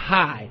that it's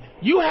high.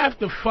 You have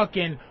to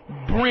fucking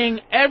bring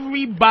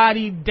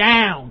everybody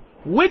down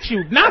with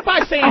you, not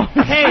by saying,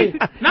 hey,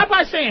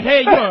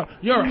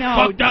 you're a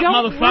fucked up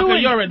motherfucker,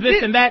 you're a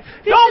this and that.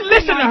 Don't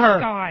listen to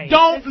her.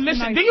 Don't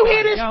listen. Do you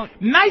hear this?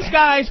 Nice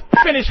guys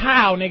finish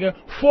how, nigga?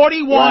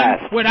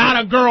 41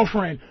 without a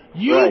girlfriend.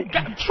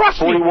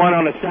 Trust me. 41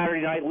 on a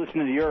Saturday night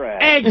listening to your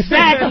ass.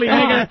 Exactly,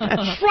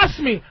 nigga. Trust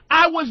me.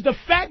 I was the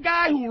fat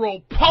guy who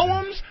wrote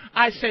poems.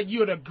 I said,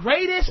 you're the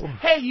greatest.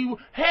 Hey, you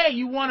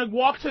want to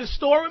walk to the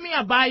store with me?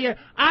 I'll buy you.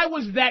 I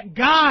was that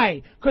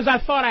guy because I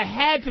thought I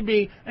had to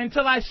be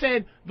until I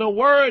said the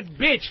word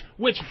bitch,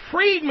 which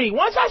freed me.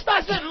 Once I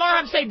started to learn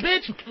how to say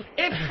bitch,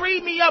 it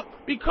freed me up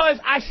because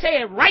I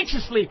say it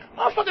righteously.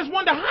 Motherfuckers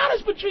wonder, how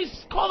does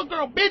Patrice call a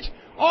girl bitch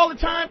all the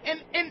time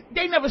and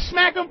they never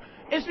smack him?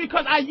 It's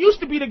because I used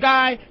to be the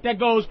guy that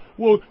goes,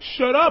 well,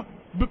 shut up,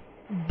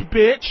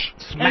 bitch.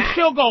 Smack. And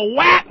she'll go,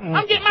 whack.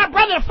 I'm getting my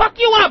brother to fuck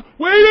you up.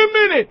 Wait a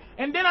minute.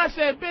 And then I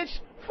said, bitch,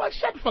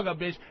 shut the fuck up,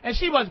 bitch. And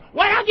she was,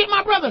 why I'll get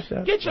my brother?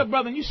 Get your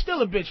brother, and you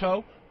still a bitch,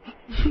 ho.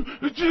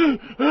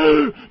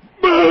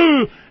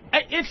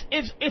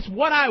 It's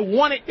what I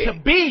want it to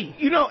be.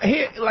 You know,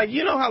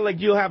 how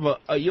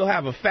you'll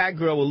have a fat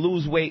girl will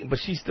lose weight, but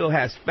she still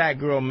has fat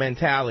girl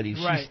mentality.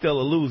 She's still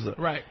a loser.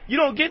 Right. You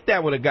don't get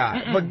that with a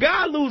guy. If a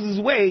guy loses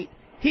weight,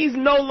 he's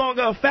no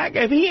longer a fat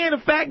guy. If he ain't a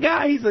fat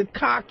guy, he's a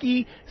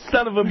cocky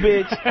son of a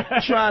bitch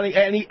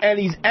and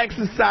he's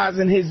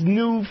exercising his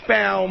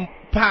newfound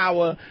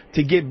power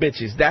to get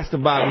bitches. That's the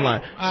bottom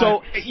line.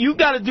 So you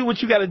got to do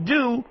what you got to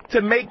do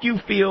to make you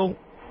feel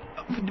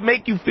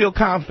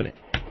confident.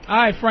 All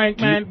right, Frank,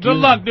 man. Good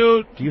luck,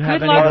 dude. Do you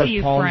have any other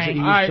poems that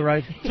you used to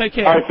write? Take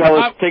care. All right,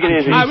 fellas, take it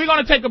easy. All right, we're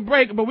going to take a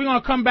break, but we're going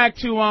to come back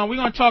to, we're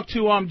going to talk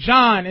to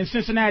John in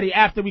Cincinnati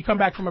after we come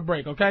back from a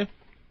break, okay?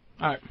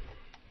 All right.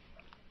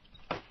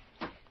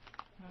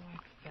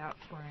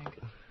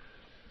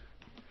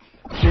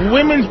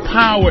 Women's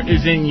power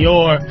is in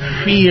your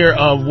fear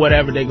of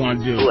whatever they're going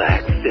to do.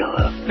 Black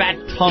Phillip.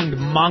 Fat-tongued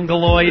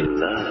mongoloid.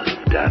 Love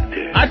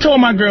doctor. I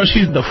told my girl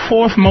she's the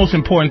fourth most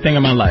important thing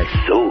in my life.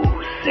 So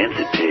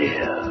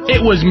sensitive.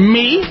 It was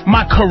me,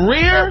 my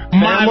career,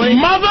 my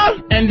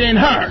mother, and then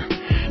her.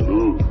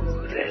 Smooth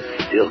as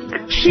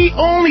silk. She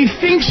only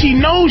thinks she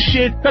knows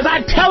shit because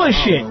I tell her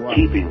shit.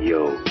 Keeping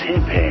your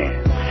pimp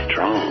hands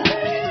strong.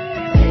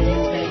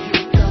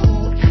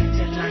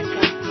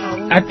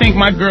 I think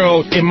my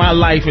girl in my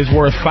life is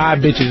worth 5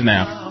 bitches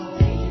now.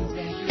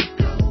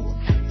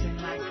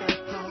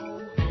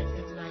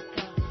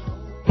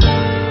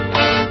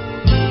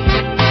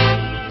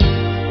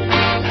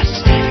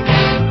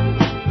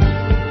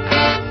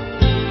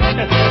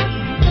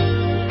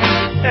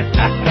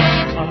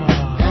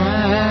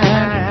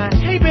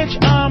 Hey, bitch,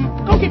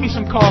 go get me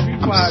some coffee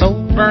before I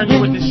burn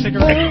you with this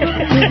cigarette.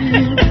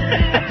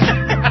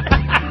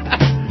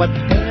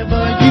 Whatever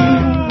you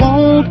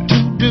want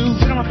to do.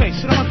 Sit on my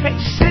face. Sit on my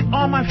face. Sit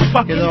on my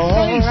fucking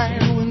face.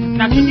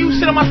 Now, can you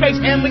sit on my face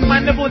and lick my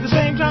nipple at the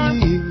same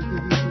time?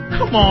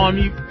 Come on,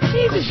 you.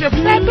 Jesus, you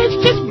fat bitch.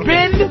 Just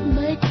bend.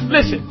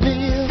 Listen.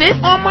 Sit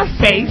on my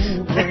face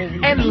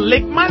and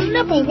lick my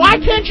nipple.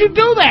 Why can't you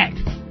do that?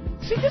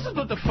 See, this is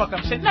what the fuck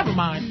I'm saying. Never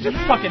mind. Just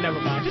fucking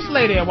never mind. Just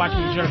lay there and watch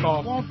me jerk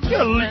off.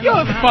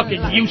 You're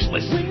fucking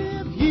useless.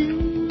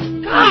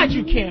 God,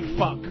 you can't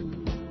fuck.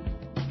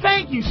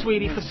 Thank you,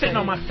 sweetie, for sitting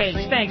on my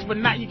face. Thanks, but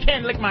you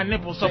can't lick my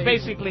nipple. So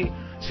basically,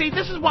 see,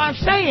 this is why I'm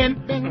saying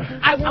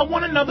I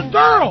want another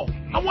girl.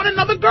 I want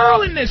another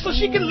girl in this so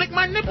she can lick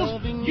my nipples.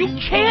 You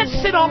can't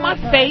sit on my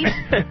face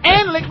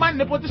and lick my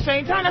nipple at the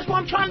same time. That's why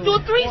I'm trying to do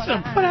a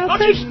threesome. But I'll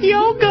take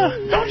yoga.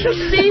 Don't you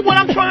see what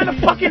I'm trying to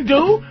fucking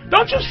do?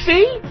 Don't you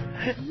see?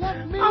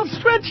 I'll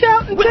stretch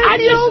out and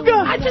take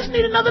yoga. I just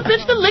need another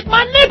bitch to lick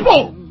my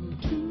nipple.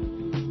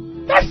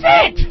 That's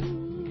it.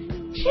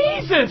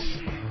 Jesus.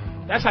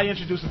 That's how you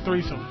introduce a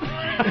threesome.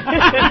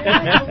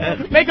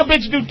 Make a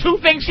bitch do 2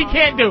 things she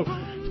can't do.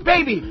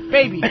 Baby,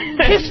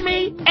 kiss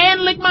me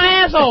and lick my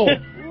asshole.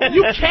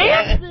 You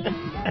can't? The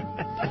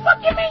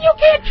fuck you mean you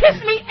can't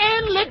kiss me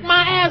and lick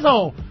my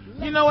asshole?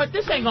 You know what?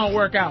 This ain't gonna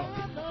work out.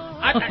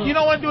 You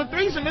don't want to do a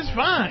threesome? It's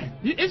fine.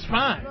 It's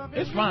fine.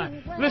 It's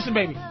fine. Listen,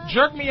 baby,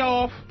 jerk me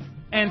off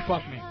and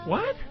fuck me.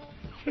 What?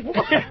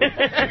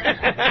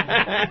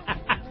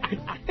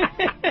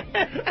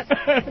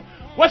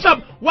 What's up?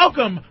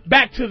 Welcome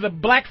back to the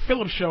Black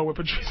Phillip Show with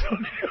Patrice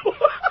O'Neill.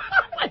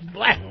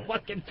 Black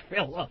fucking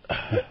Phillip.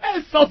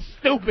 That's so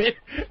stupid.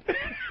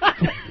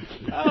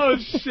 Oh,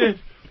 shit.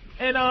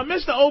 And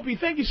Mr. Opie,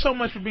 thank you so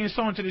much for being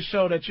so into the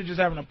show that you're just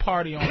having a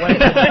party on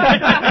Wednesday.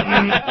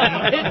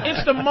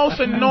 It's the most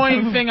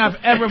annoying thing I've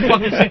ever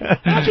fucking seen. Why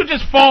don't you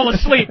just fall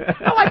asleep?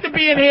 I like to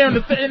be in here in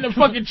the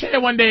fucking chair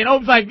one day, and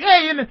Opie's like,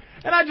 hey, and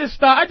I just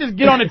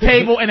get on the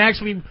table and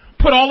actually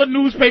put all the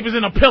newspapers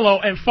in a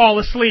pillow and fall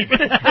asleep.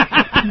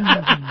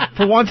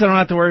 For once, I don't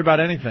have to worry about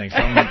anything. So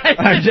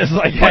I'm just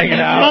like hanging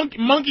out.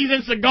 Monkeys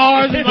and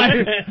cigars and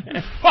like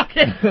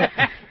fucking.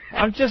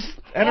 I'm just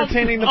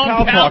entertaining the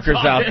pal talkers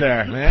out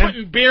there, man.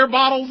 Putting beer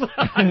bottles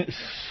on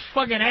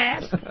fucking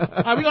ass. All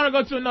right, we're going to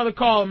go to another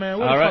caller, man.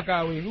 Where the fuck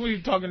are we? Who are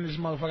you talking to this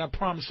motherfucker? I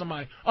promised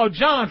somebody. Oh,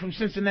 John from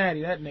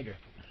Cincinnati, that nigga.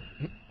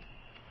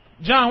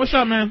 John, what's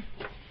up, man?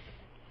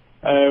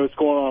 Hey, what's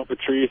going on,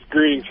 Patrice?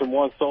 Greetings from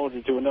one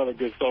soldier to another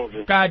good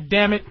soldier. God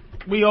damn it.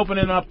 We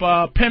opening up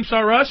Pimps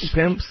R Us.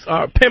 Pimps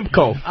are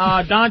Pimpco.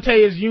 Dante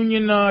is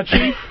Union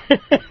Chief.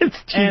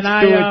 And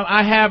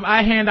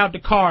I hand out the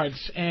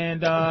cards.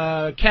 And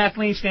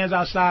Kathleen stands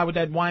outside with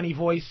that whiny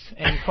voice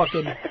and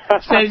fucking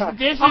says,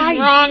 this is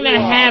wrong to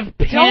have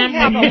pimps. Don't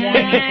have a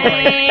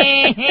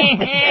whiny voice.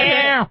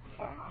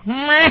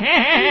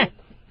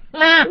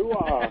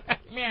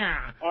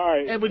 All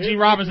right. Edward G.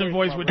 Robinson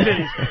voice with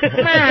titties.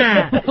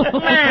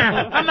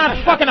 I'm not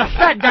fucking a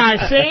fat guy,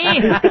 see?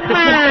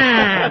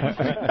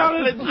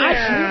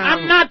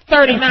 I'm not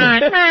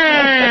 39.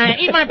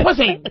 Eat my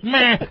pussy.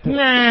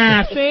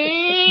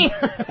 See?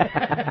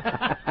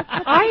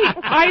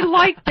 I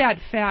like that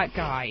fat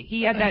guy.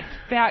 He had that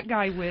fat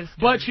guy wisdom.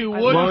 But you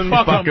wouldn't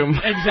fuck him.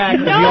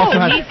 Exactly. No, he also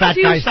has fat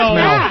guy smell.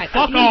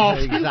 Fuck off.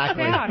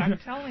 Exactly. Fat, I'm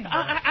telling you.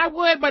 I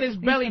would, but his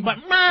belly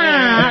button.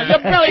 Your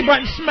belly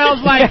button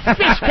smells like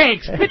fish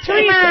cakes.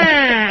 Patrice,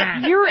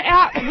 you're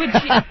at.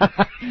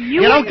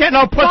 You don't get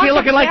no pussy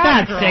looking like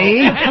that,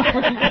 see?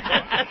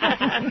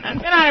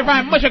 Then I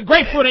find much of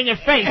grapefruit in your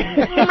face.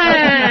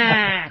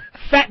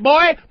 Fat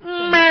boy.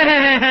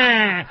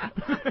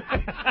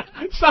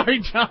 Sorry,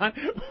 John.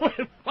 Go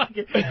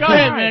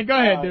ahead, man. Go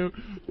ahead, dude.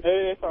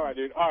 Hey, it's all right,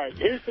 dude. All right,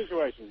 here's the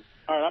situation.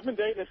 All right, I've been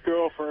dating this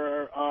girl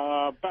for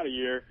about a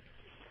year.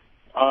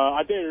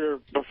 I dated her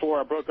before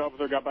I broke up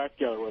with her, got back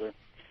together with her.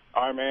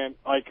 All right, man.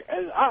 Like,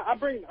 I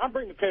bring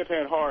the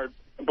pan hard,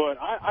 but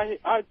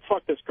I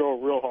fuck this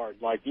girl real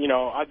hard. Like, you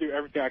know, I do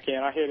everything I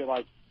can. I hit it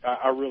like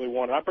I really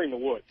want it. I bring the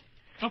wood.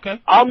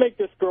 Okay. I'll make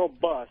this girl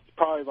bust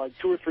probably like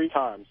 2 or 3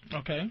 times.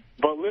 Okay.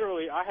 But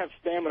literally, I have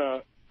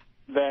stamina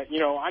that, you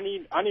know, I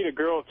need a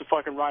girl to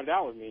fucking ride it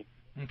out with me.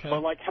 Okay.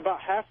 But like about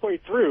halfway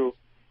through,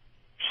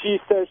 she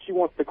says she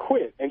wants to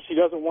quit and she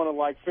doesn't want to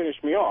like finish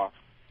me off.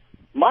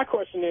 My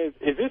question is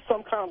this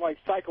some kind of like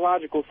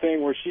psychological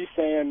thing where she's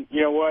saying,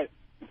 you know what,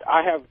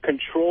 I have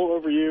control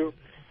over you,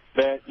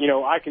 that, you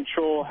know, I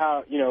control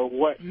how, you know,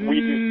 what we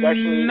do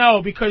sexually?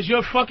 No, because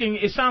you're fucking,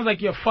 it sounds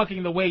like you're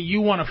fucking the way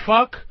you want to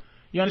fuck.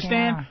 You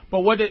understand? Yeah.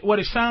 But what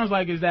it sounds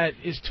like is that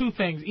it's 2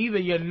 things. Either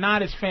you're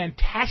not as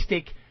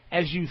fantastic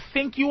as you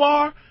think you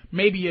are,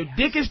 maybe your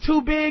dick is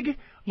too big,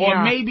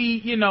 or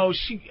maybe, you know,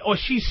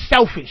 she's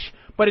selfish.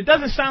 but it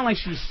doesn't sound like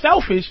she's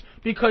selfish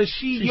because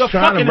she's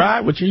trying to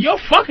ride with you. You're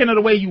fucking her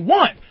the way you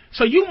want.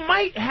 So you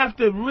might have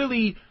to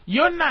really,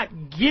 you might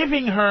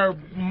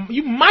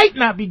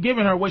not be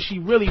giving her what she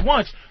really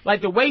wants.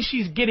 Like the way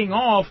she's getting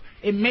off,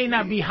 it may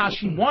not be how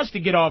she wants to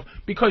get off.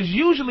 Because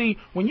usually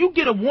when you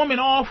get a woman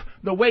off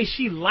the way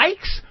she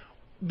likes,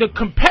 the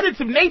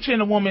competitive nature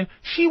in a woman,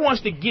 she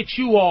wants to get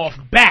you off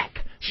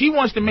back. She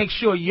wants to make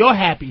sure you're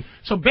happy.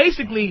 So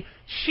basically,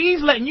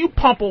 she's letting you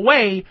pump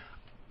away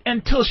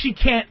until she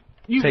can't.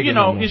 She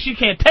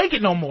can't take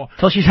it no more.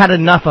 Till she's had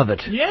enough of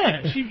it.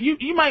 Yeah,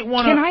 you might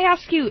want to. Can I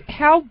ask you,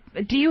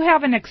 do you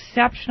have an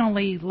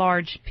exceptionally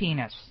large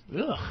penis?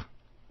 Ugh.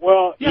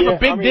 Well, you have a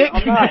big dick.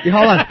 Hold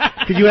on.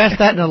 Could you ask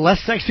that in a less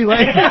sexy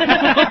way?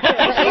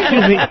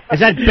 Excuse me. Is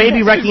that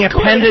baby wrecking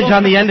appendage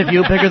on the end of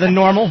you bigger than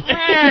normal?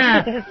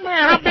 Man,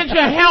 how big's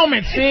your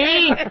helmet?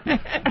 See?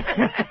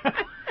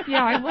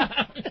 Yeah, I would.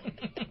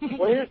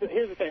 Well, here's the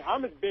thing.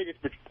 I'm not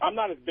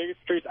as big as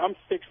Patrice. I'm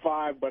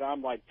 6'5", but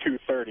I'm like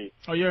 230.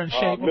 Oh, you're in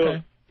shape.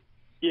 Okay.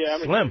 Yeah,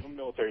 I'm a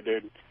military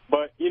dude.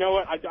 But you know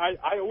what?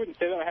 I wouldn't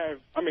say that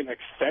I'm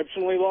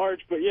exceptionally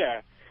large, but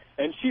yeah.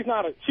 And she's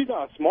not a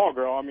small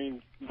girl. I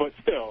mean, but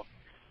still.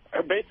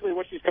 Basically,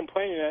 what she's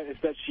complaining at is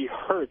that she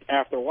hurts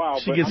after a while.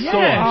 She gets sore.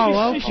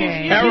 Oh,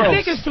 okay. Your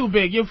dick is too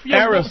big.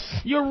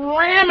 You're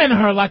ramming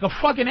her like a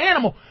fucking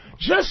animal.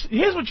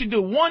 Here's what you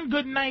do. One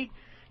good night,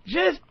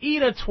 just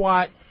eat a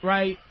twat,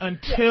 right,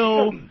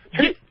 until...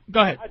 Go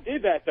ahead. I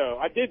did that,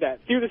 though.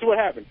 See, this is what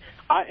happened.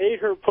 I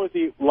ate her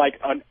pussy like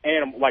an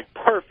animal, like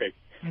perfect.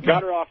 Okay.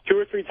 Got her off 2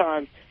 or 3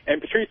 times.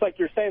 And Patrice, like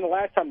you were saying the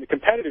last time, the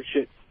competitive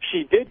shit,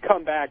 she did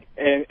come back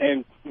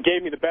and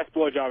gave me the best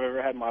blowjob I've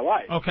ever had in my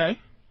life. Okay.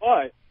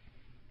 But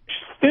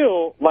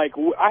still, like,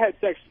 I had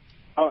sex,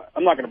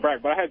 I'm not going to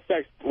brag, but I had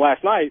sex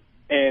last night,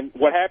 and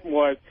what happened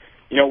was,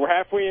 we're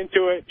halfway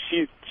into it,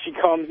 she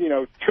comes,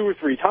 2 or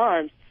 3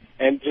 times,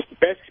 and just the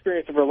best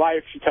experience of her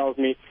life, she tells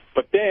me,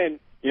 but then,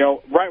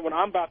 right when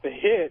I'm about to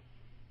hit,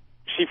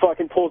 she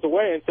fucking pulls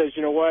away and says,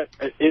 you know what,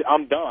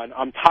 I'm done.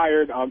 I'm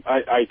tired.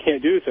 I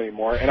can't do this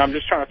anymore. And I'm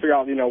just trying to figure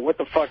out, what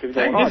the fuck is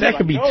going on. That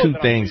could be two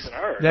things.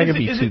 That could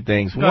be two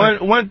things.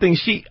 One thing,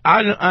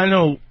 I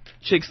know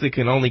chicks that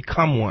can only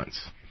come once,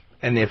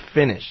 and they're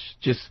finished.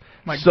 Just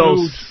like so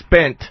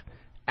spent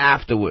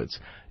afterwards.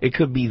 It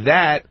could be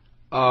that,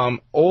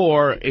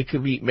 or it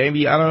could be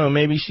maybe, I don't know,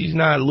 maybe she's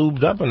not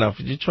lubed up enough.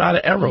 Just try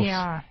the Eros.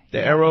 Yeah.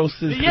 The Eros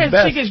is the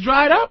best. She gets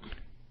dried up?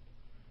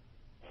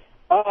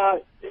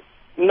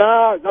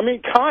 Nah, I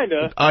mean, kind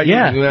of. Kind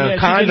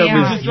of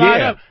is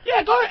dried up.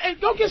 Yeah, go ahead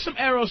and go get some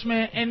Eros,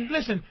 man. And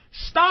listen,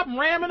 stop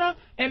ramming her.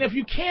 And if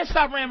you can't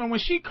stop ramming, when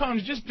she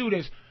comes, just do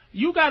this.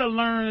 You got to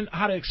learn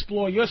how to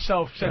explore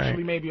yourself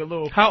sexually, maybe a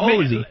little. How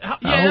old is he? How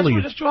old are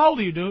you? That's true. How old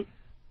are you, dude?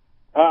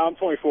 I'm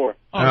 24.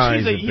 Oh,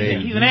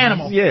 he's an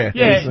animal. Yeah,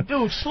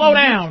 dude, slow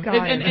down.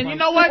 And you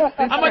know what?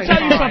 I'm gonna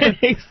tell you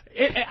something.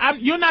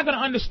 You're not gonna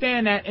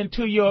understand that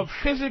until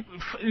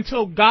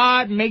until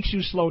God makes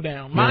you slow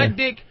down. My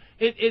dick.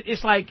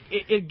 It's like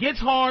it gets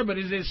hard, but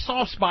there's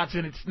soft spots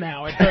in it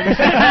now. Like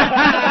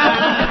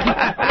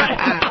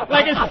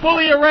it's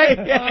fully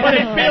erect, but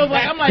it feels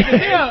like is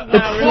there a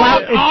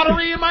clogged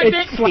artery in my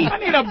dick? I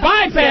need a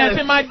bypass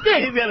in my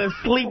dick. You got a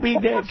sleepy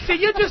dick. See,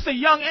 you're just a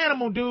young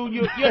animal, dude.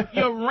 We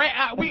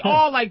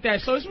all like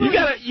that. So it's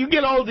really, you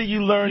get older,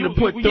 you learn to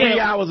put 3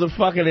 hours of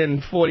fucking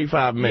in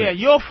 45 minutes. Yeah,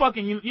 you're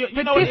fucking. You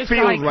know what? It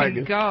feels like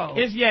it. Go.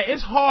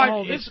 It's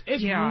hard. It's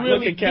really.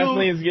 Look at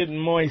Kathleen's getting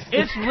moist.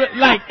 It's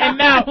and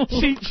now.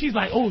 She's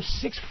like,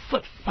 6'5",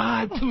 230.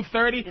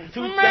 Man,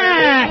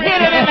 hit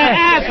it in the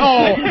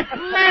asshole.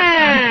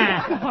 Man.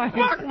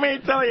 Fuck me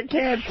till you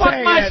can't Fuck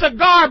say my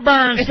cigar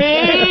burns,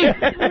 see?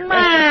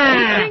 Man.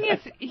 The thing is,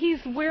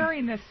 he's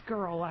wearing this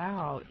girl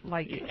out.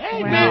 Like,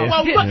 hey, man,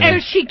 well, look,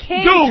 and she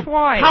came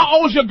twice. How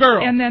old's your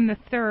girl? And then the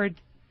third.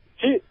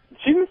 She's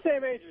the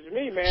same age as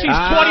me, man. She's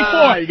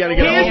 24. You gotta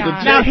get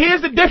older. Now,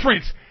 here's the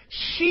difference.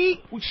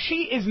 She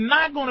is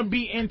not going to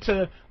be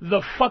into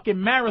the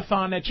fucking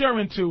marathon that you're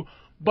into.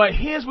 But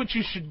here's what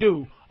you should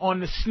do on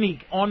the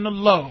sneak, on the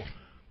low.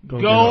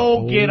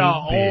 Go get a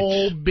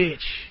old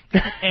bitch.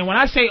 And when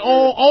I say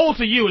old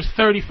to you is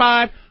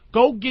 35,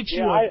 go get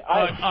you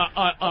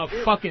a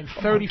fucking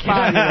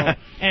 35-year-old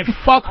and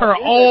fuck her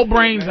all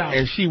brains out.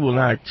 And she will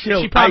not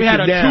chill. She probably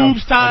had her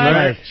tubes tied.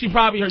 Right.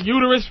 Her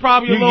uterus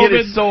probably a little bit. You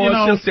get it sore.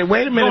 She'll say,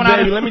 wait a minute,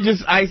 baby, let me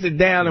just ice it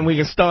down and we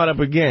can start up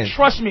again.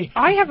 Trust me.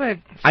 I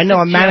know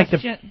a manic.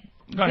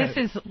 This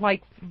is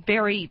like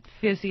very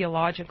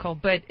physiological,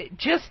 but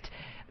just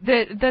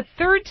the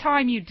third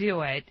time you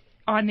do it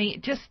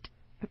just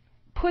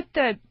put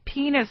the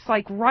penis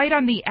like right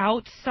on the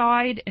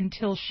outside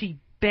until she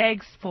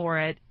begs for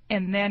it,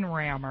 and then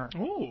ram her.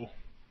 Ooh.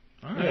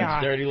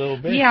 Right. Dirty little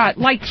bitch. Yeah,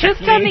 like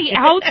just on the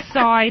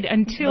outside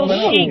until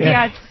she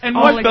gets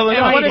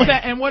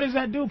what does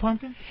that do,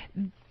 Pumpkin?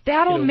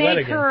 That'll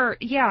make her,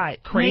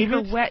 crave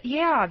make her wet.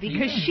 Yeah,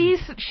 because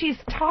she's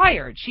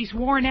tired. She's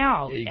worn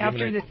out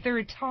after the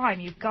third time.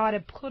 You've got to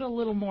put a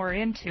little more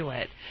into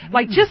it.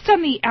 Like just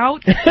on the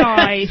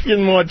outside. She's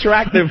getting more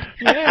attractive.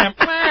 Yeah,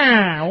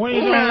 man. What are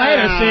you doing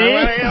later,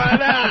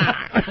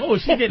 see? Oh,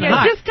 she's getting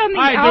hot. Just on the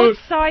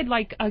outside,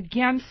 like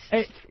against.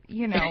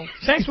 You know.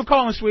 Thanks for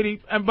calling,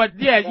 sweetie. But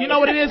yeah, you know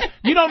what it is?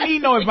 You don't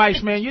need no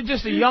advice, man. You're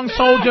just a young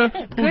soldier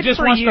who just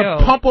wants to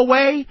pump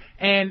away.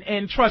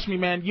 And trust me,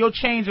 man, you'll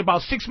change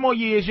about 6 more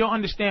years. You'll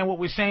understand what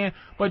we're saying.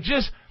 But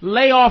just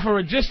lay off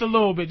her just a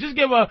little bit. Just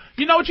give her,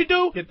 you know what you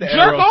do?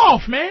 Jerk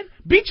off, man.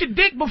 Beat your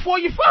dick before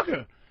you fuck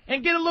her.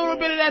 And get a little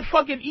bit of that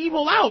fucking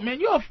evil out, man.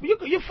 You're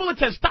full of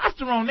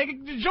testosterone,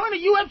 nigga. Join the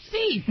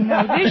UFC.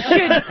 No,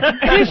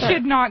 this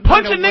should not.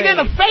 Punch a nigga in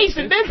the face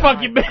and then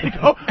fuck your bitch.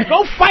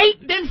 Go fight,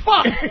 then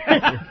fuck.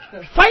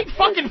 Fight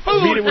fucking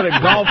food. Beat it with a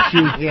golf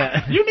shoe.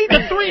 Yeah. You need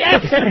the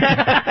 3X.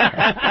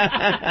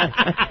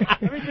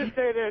 Let me just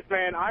say this,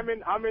 man. I'm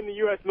in the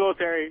U.S.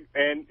 military,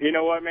 and you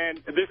know what, man?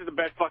 This is the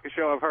best fucking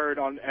show I've heard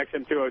on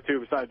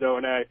XM202 besides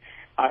O&A.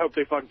 I hope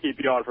they fucking keep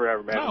you on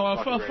forever, man. Oh,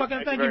 well,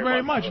 fucking thank you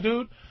very much,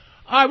 dude.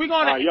 All right, we're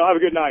going to... y'all have a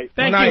good night.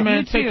 Thank you,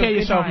 man. Take care of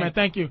yourself, man.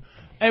 Thank you.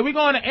 Hey, we're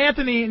going to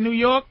Anthony in New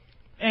York.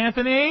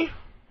 Anthony?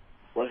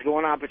 What's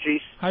going on,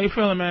 Patrice? How you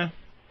feeling, man?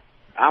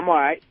 I'm all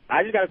right.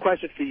 I just got a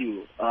question for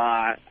you.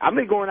 I've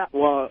been going out,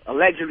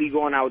 allegedly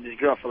going out with this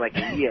girl for like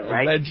a year,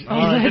 right? The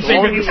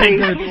only way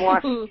she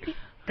wants...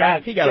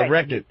 God, he got a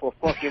record. For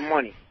fucking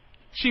money.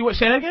 Say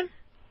that again?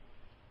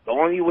 The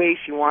only way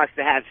she wants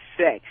to have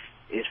sex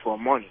is for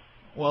money.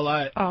 Well,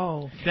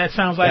 that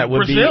sounds like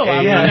Brazil.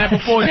 I've done that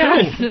before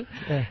too.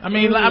 I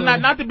mean, I'm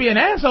not to be an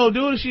asshole,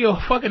 dude. Is she a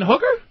fucking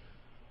hooker?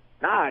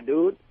 Nah,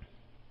 dude.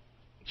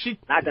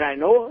 Not that I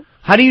know of.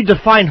 How do you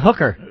define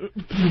hooker?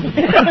 Hey,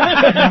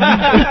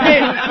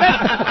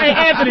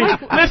 Anthony,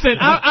 listen.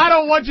 I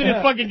don't want you to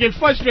fucking get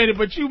frustrated,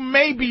 but you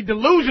may be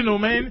delusional,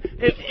 man.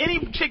 If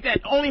any chick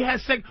that only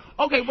has sex,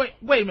 okay,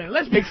 wait a minute.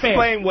 Let's be fair.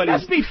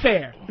 Let's be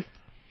fair.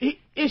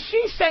 Is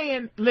she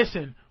saying,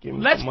 listen,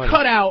 let's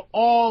cut out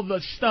all the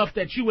stuff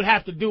that you would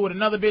have to do with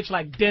another bitch,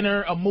 like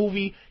dinner, a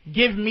movie,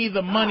 give me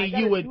the money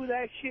you would... do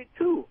that shit,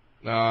 too.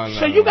 No.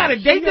 So you got to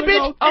date the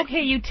bitch?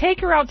 Okay, you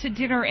take her out to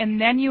dinner, and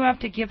then you have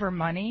to give her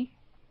money?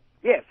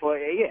 Yeah,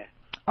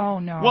 Oh,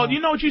 no. Well, you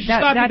know what you should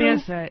start to do?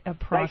 That is a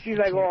prostitute.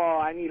 Like she's like, oh,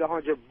 I need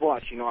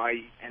 $100, you know,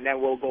 and then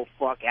we'll go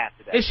fuck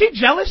after that. Is she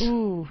jealous?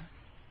 Ooh.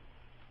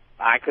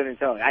 I couldn't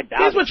tell you. I doubt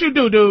Here's what you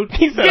do, dude.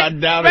 He said, I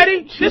doubt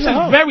ready? it. This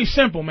is very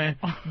simple, man.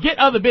 Get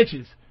other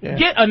bitches. Yeah.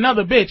 Get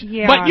another bitch.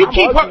 Yeah. But you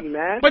keep ugly,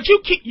 man. But you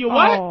keep... You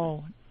what?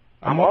 Oh.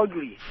 I'm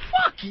ugly.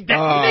 Fuck that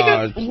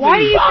nigga. Why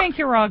do you think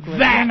you're ugly?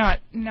 That. You're not.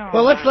 No.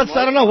 Well, let's.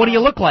 I don't know. What do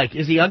you look like?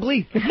 Is he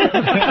ugly? Maybe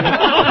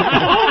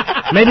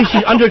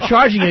she's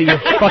undercharging you. You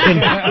fucking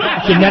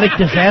genetic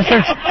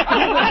disaster.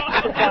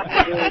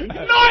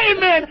 No,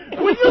 man.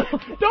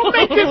 Don't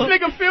make this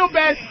nigga feel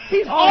bad.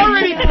 He's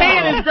already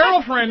paying his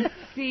girlfriend.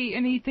 See,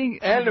 and he thinks.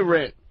 And the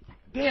rent.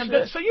 Damn,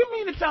 so you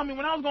mean to tell me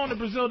when I was going to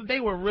Brazil that they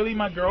were really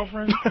my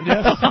girlfriends?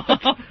 Yes.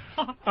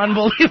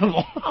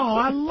 Unbelievable. Oh,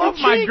 I love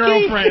my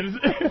girlfriends.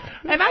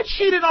 And I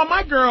cheated on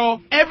my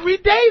girl every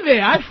day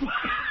there. I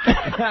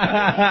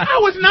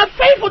was not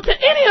faithful to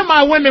any of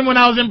my women when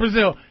I was in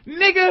Brazil.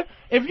 Nigga,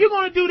 if you're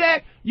going to do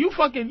that, you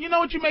know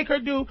what you make her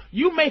do?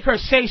 You make her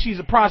say she's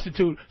a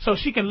prostitute so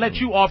she can let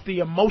you off the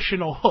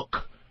emotional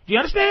hook. Do you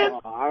understand?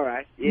 Oh, all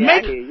right.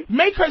 Yeah,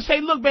 make her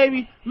say, look,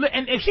 baby,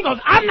 and if she goes,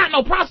 I'm not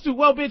no prostitute,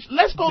 well, bitch,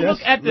 let's go look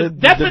at the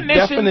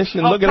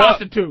definition of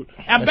prostitute.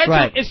 I bet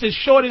you it's as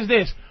short as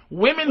this.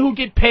 Women who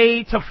get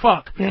paid to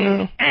fuck.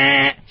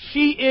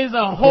 She is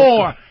a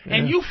whore.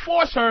 And you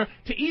force her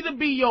to either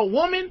be your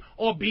woman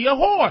or be a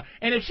whore.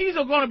 And if she's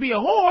going to be a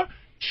whore,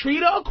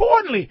 treat her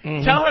accordingly.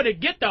 Tell her to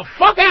get the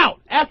fuck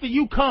out after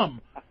you come.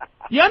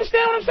 You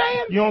understand what I'm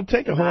saying? You don't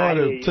take a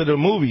whore to the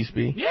movies,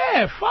 B.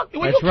 Yeah, fuck.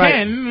 Well, That's you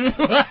can.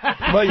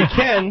 Well, you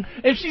can.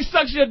 If she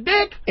sucks your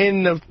dick.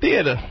 In the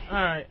theater. All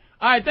right.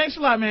 All right, thanks a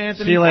lot, man,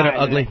 Anthony. See you later,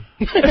 ugly.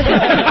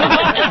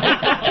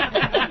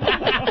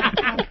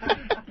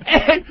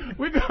 And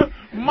we got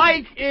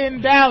Mike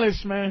in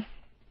Dallas, man.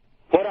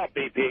 What up,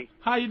 BP?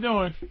 How you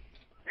doing?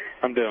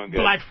 I'm doing good.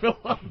 Black Phillip.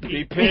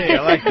 BP,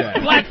 I like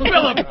that. Black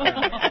Phillip.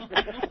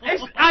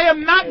 I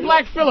am not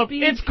Black Phillip.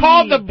 It's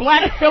called the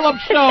Black Phillip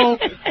Show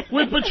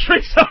with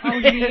Patrice.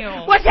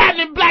 What's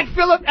happening, Black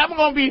Phillip? I'm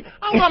gonna be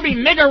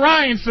nigga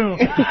Ryan soon.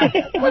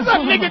 What's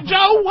up, nigga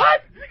Joe?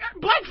 What?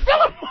 Black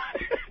Phillip?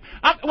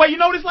 Well, you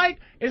know what it's like?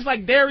 It's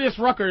like Darius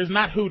Rucker is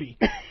not Hootie.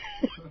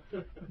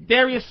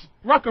 Darius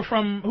Rucker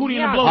from Hootie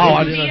and the Blowfish. Oh,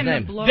 I didn't know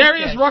his name.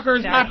 Darius Rucker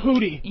is not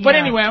Hootie. But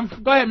anyway,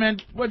 go ahead,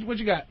 man. What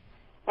you got?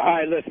 All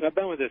right, listen, I've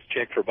been with this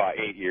chick for about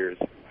 8 years.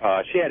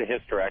 She had a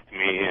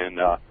hysterectomy and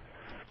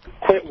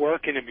quit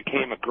working and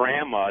became a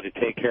grandma to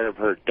take care of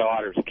her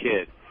daughter's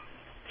kid.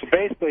 So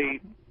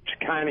basically,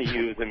 she's kind of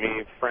using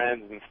me,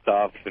 friends and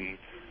stuff, and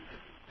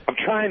I'm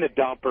trying to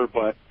dump her,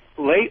 but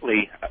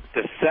lately,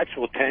 the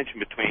sexual tension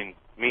between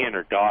me and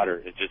her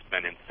daughter has just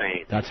been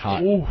insane. That's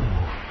hot. Ooh.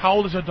 How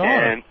old is her daughter?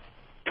 And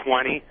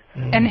 20.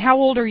 And how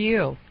old are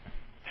you?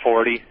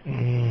 40.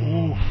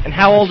 And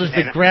how old is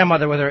the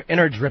grandmother with her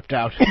innards ripped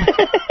out?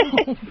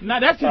 No,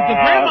 that's the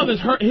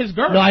grandmother's his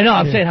girl. No, I know.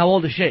 I'm saying, how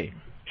old is she?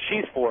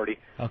 She's 40.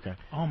 Okay.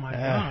 Oh, my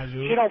God,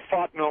 dude. She don't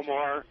fuck no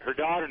more. Her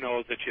daughter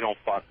knows that she don't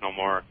fuck no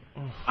more.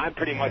 I'm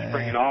pretty much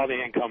bringing all the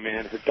income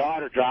in. Her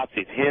daughter drops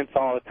these hints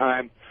all the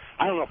time.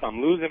 I don't know if I'm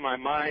losing my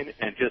mind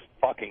and just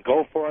fucking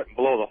go for it and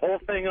blow the whole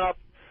thing up.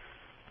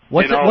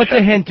 What's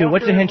a hint, dude?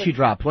 What's a hint she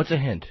dropped? What's a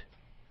hint?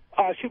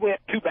 She went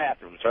 2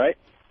 bathrooms, right?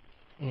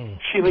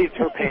 She leaves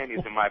her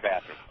panties in my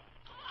bathroom.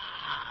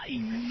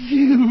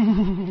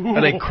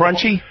 Are they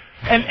crunchy?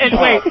 And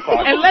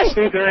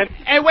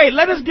wait,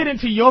 let us get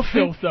into your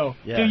filth though.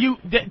 Yeah.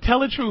 Tell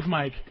the truth,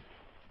 Mike?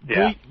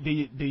 Yeah.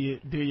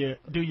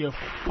 Do you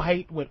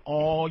fight with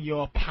all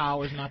your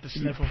powers not to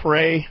sniff them?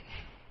 Pray.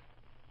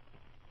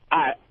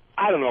 I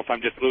don't know if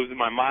I'm just losing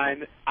my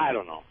mind. I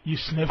don't know. You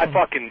sniff I them?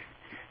 fucking.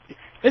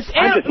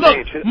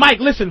 Look, Mike,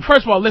 listen.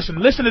 First of all, listen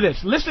to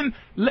this.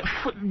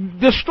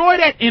 Destroy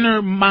that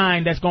inner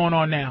mind that's going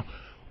on now.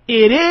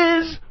 It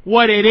is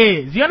what it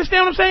is. You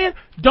understand what I'm saying?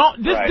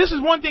 This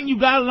is one thing you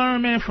gotta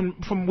learn, man.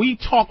 From we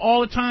talk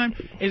all the time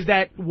is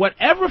that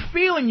whatever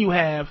feeling you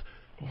have,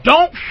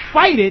 don't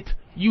fight it.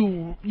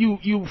 You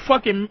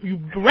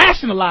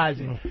rationalize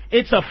it.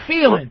 It's a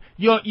feeling.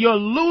 You're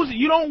losing.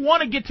 You don't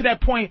want to get to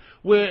that point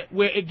where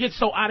it gets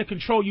so out of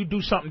control you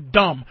do something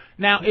dumb.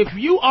 Now, if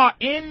you are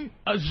in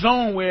a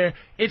zone where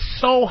it's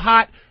so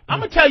hot,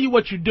 I'm gonna tell you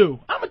what you do.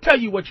 I'm gonna tell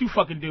you what you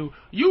fucking do.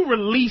 You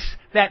release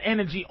that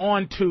energy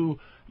onto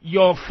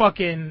your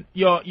fucking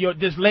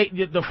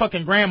the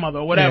fucking grandmother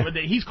or whatever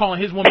that he's calling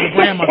his woman the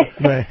grandmother.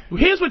 Right.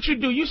 Here's what you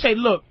do. You say,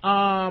 look,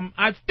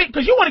 I think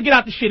because you want to get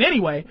out the shit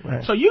anyway.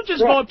 Right. So you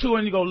just go up to her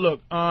and you go,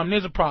 look,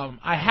 there's a problem.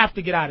 I have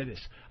to get out of this.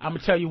 I'm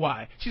gonna tell you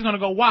why. She's gonna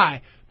go,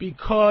 why?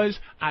 Because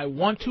I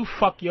want to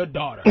fuck your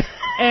daughter.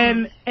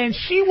 and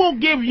she will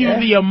give you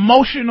the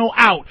emotional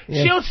out.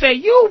 Yeah. She'll say,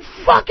 you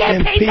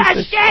fucking piece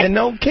of shit. And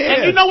don't care.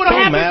 And you know what'll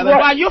happen?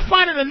 While you're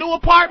finding a new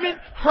apartment,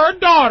 her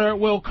daughter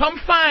will come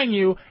find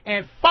you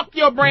and fuck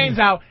your brains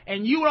out,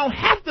 and you don't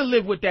have to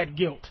live with that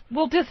guilt.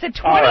 Well, does a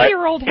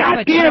 20-year-old have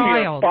a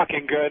child?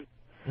 Fucking good.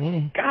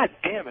 God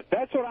damn it!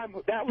 That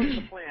was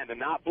the plan, to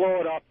not blow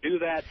it up, do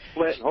that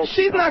split. And hope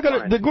she's not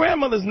gonna. The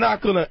grandmother's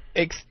not gonna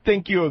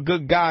think you're a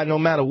good guy, no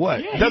matter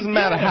what. Yeah, doesn't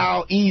matter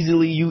how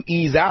easily you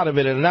ease out of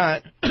it or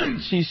not.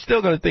 She's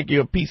still gonna think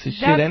you're a piece of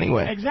shit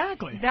anyway.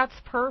 Exactly. That's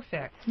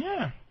perfect.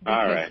 Yeah.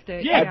 All right.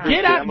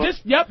 Get out.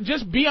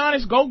 Just be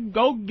honest.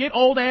 Go get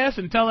old ass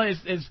and tell her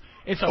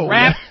it's a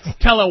wrap.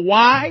 Tell her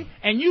why,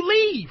 and you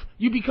leave.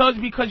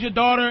 Because your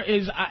daughter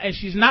is, and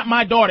she's not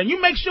my daughter. And you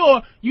make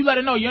sure you let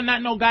her know you're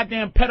not no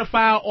goddamn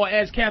pedophile, or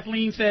as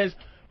Kathleen says,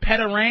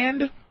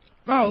 pederand.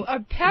 Oh, a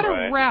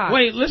pederast.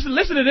 Wait,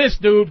 listen to this,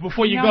 dude.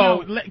 Before you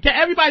go, can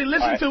everybody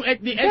listen to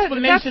the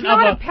explanation of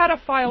a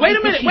pedophile? Wait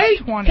a minute,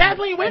 20.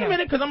 Kathleen. Wait a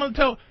minute, because I'm gonna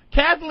tell.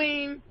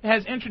 Kathleen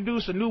has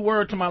introduced a new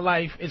word to my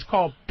life. It's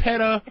called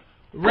pederast.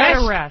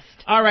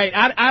 All right,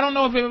 I don't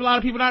know if a lot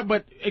of people know,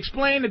 but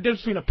explain the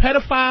difference between a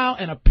pedophile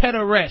and a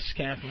pederast,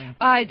 Kathleen.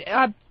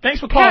 Thanks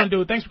for calling,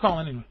 dude. Thanks for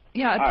calling anyway.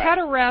 Yeah, a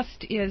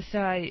pederast is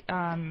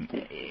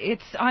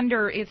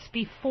it's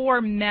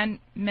before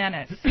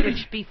menace,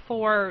 which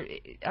before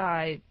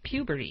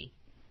puberty.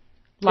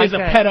 Like is a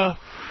pedophile.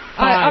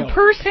 A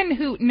person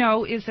who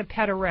is a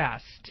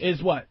pederast.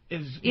 Is what?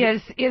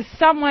 Is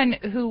someone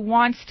who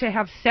wants to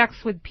have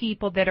sex with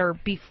people that are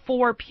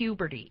before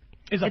puberty.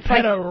 Is a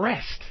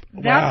pederast.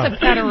 That's a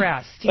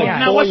pederast. Yeah.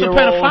 Now what's a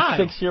pedophile?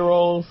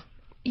 6-year-olds.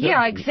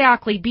 Yeah,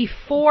 exactly.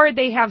 Before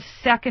they have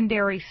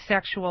secondary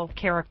sexual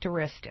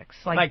characteristics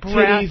like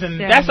titties and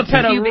that's a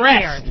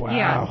pederast. Wow.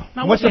 Yeah.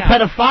 Now, what's a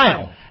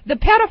pedophile? The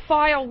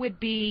pedophile would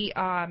be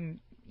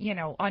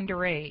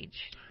underage.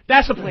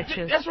 That's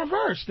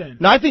reversed then.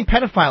 No, I think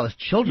pedophile is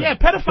children. Yeah,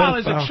 pedophile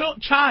is a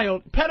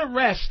child.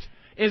 Pederast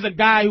is a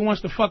guy who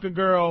wants to fuck a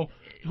girl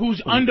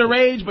who's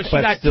underage, but she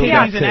got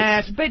titties and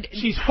ass, but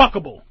she's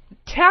fuckable.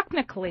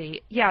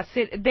 Technically, yes,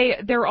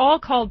 they're all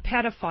called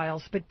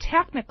pedophiles, but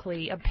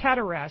technically a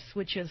pederast,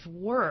 which is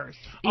worse.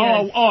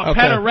 A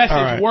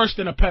pederast is worse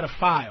than a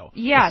pedophile.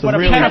 Yes, but a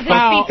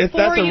pedophile. That's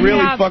a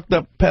really fucked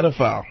up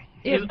pedophile.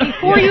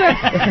 Before you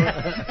have...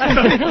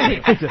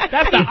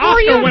 That's the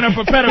Oscar winner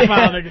for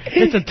pedophile. Nigga.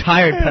 It's a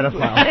tired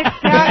pedophile.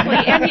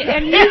 Exactly.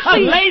 And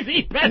usually... a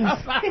lazy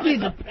pedophile.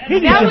 He's a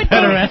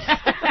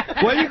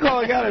pederast. What do you call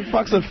a guy that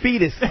fucks a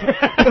fetus?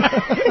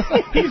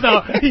 He's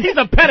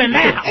a peda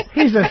now.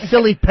 He's a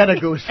silly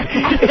pedagoose.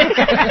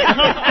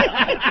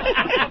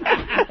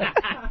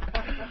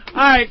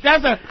 All right,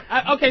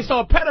 okay, so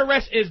a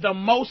pederast is the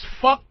most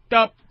fucked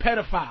up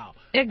pedophile.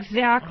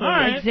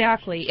 Exactly,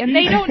 exactly. And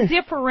they don't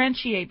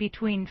differentiate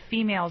between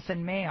females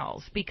and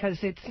males because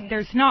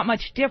there's not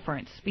much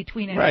difference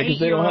between an 8-year-old. Right, because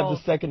they don't have the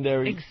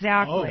secondary.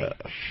 Exactly. Oh,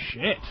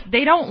 shit.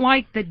 They don't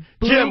like the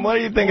Jim, what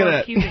do you think of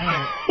that?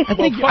 I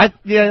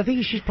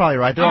think she's probably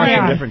right. There are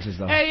some differences,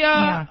 though. Hey,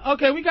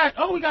 okay, we got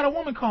a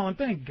woman calling.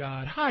 Thank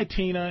God. Hi,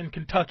 Tina in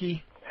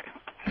Kentucky.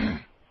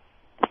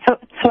 Hello?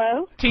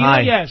 Hello? Tina,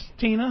 Hi. yes.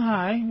 Tina,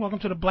 hi. Welcome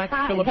to the Black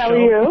Phillip how Show. are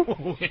you?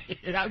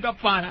 I'm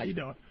fine. How you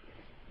doing?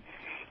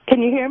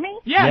 Can you hear me?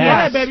 Yeah, go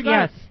ahead, baby. Go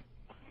ahead.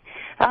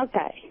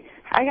 Okay.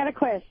 I got a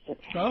question.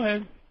 Go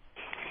ahead.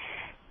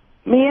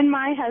 Me and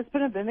my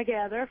husband have been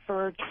together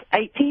for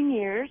 18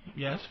 years.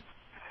 Yes.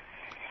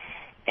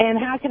 And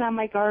how can I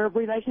make our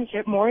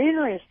relationship more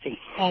interesting?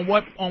 On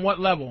what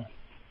level?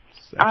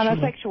 On a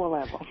sexual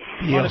level.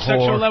 On a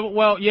sexual level?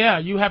 Well, yeah,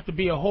 you have to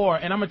be a whore.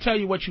 And I'm going to tell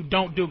you what you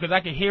don't do, because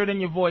I can hear it in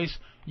your voice.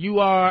 You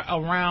are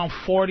around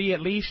 40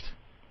 at least?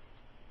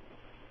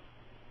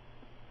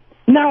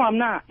 No, I'm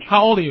not.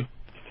 How old are you?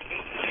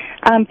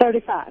 I'm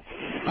 35.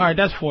 All right,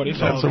 that's 40.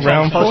 That's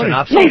around 40.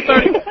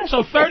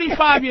 So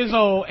 35 years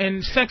old,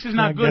 and sex is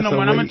not good no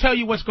more. And I'm going to tell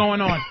you what's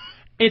going on.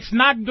 It's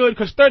not good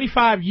because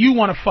 35, you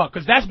want to fuck,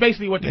 because that's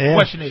basically what the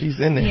question is. She's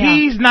in there.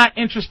 He's not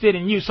interested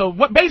in you. So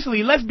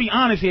basically, let's be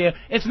honest here.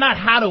 It's not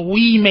how do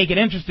we make it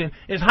interesting.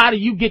 It's how do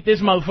you get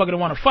this motherfucker to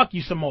want to fuck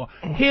you some more.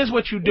 Here's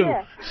what you do.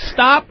 Yeah.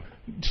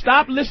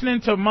 Stop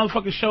listening to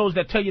motherfucking shows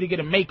that tell you to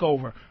get a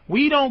makeover.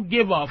 We don't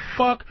give a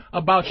fuck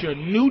about your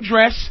new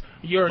dress,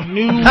 your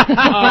new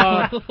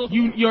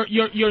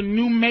your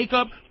new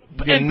makeup,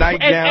 your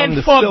nightgown,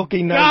 the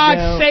silky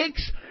nightgown. For God's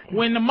sakes,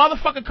 when the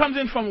motherfucker comes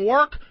in from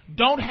work,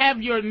 don't have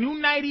your new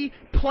nightie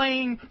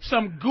playing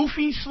some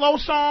goofy slow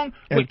song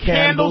with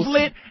candles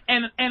lit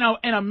and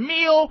a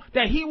meal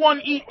that he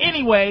won't eat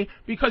anyway,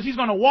 because he's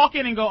gonna walk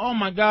in and go, oh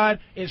my God,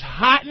 it's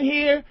hot in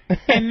here,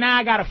 and now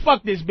I gotta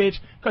fuck this bitch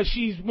because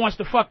she wants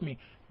to fuck me.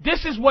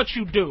 This is what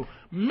you do.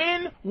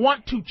 Men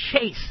want to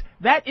chase.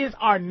 That is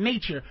our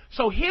nature.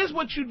 So here's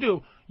what you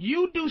do.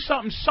 You do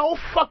something so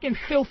fucking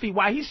filthy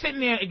while he's sitting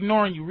there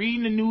ignoring you,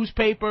 reading the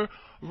newspaper,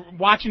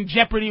 watching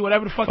Jeopardy,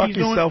 whatever the fuck he's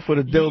doing. Fuck yourself with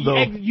a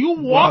dildo. You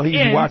walk while he's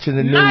in, watching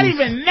the news. not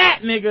even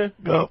that, nigga.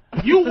 Go.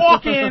 You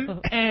walk in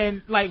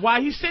and, like,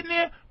 while he's sitting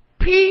there,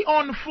 pee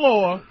on the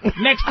floor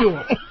next to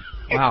him.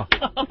 Wow.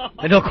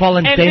 And they'll call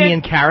in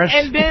Damien Karras.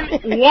 And then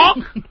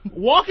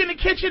walk in the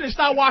kitchen and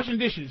start washing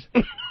dishes.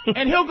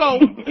 And he'll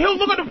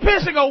look at the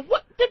piss and go,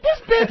 what, did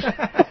this bitch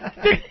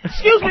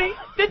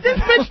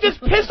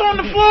just piss on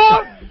the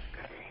floor?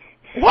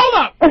 Hold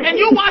up. And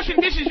you're washing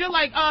dishes. You're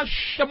like, I'm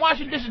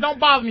washing dishes. Don't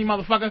bother me,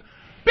 motherfucker.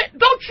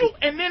 Don't you?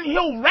 And then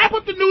he'll wrap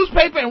up the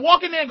newspaper and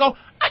walk in there and go,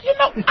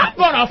 I'm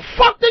going to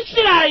fuck the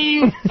shit out of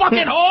you,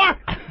 fucking whore.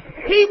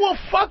 He will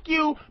fuck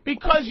you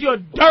because you're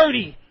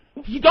dirty.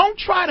 You don't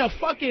try to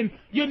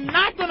you're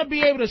not going to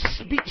be able to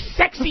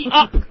sexy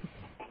up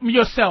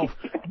yourself.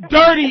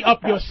 Dirty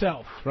up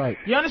yourself. Right.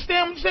 You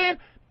understand what I'm saying?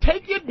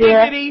 Take your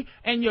dignity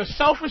and your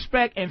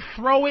self-respect and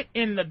throw it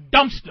in the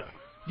dumpster.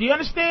 Do you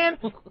understand?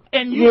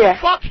 And you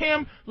fuck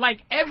him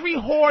like every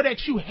whore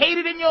that you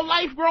hated in your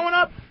life growing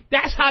up.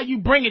 That's how you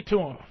bring it to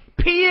him.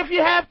 Pee if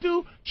you have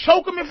to.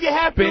 Choke him if you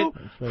have to.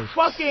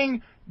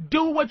 Fucking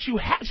do what you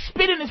have.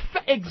 Spit in his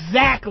face.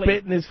 Exactly.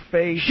 Spit in his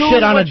face.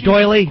 Shit on a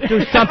doily.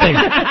 Do something.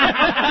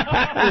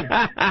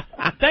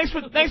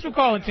 Thanks for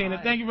calling, Tina.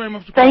 Thank you very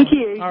much for calling. Thank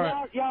you. All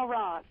right. Y'all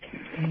rock.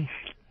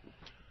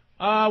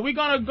 We're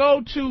going to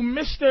go to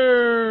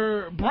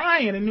Mr.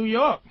 Brian in New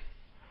York.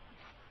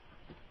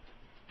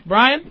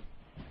 Brian?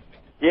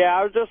 Yeah,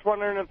 I was just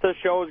wondering if this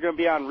show is going to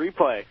be on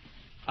replay.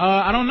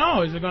 I don't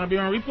know. Is it going to be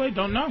on replay?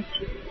 Don't know.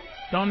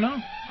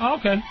 Oh,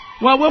 okay.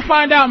 Well, we'll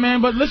find out,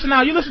 man. But listen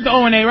now. You listen to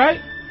O&A, right?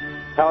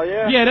 Hell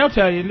yeah. Yeah, they'll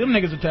tell you. Them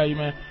niggas will tell you,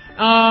 man.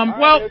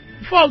 Well,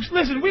 folks,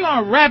 listen, we're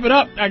going to wrap it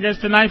up, I guess,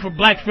 tonight for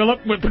Black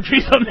Phillip with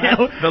Patrice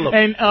O'Neill.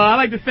 And I'd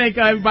like to thank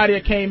everybody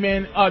that came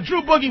in.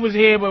 Drew Boogie was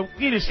here, but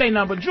he didn't say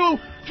nothing. But Drew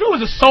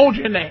is a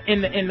soldier in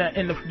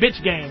the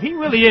bitch game. He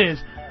really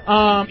is.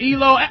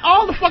 Elo,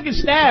 all the fucking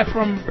staff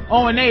from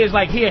O&A is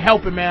like here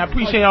helping, man. I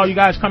appreciate all you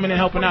guys coming in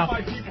helping out.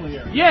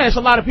 Yeah, it's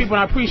a lot of people,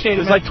 and I appreciate it.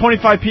 There's like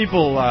 25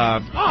 people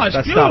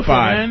it's beautiful,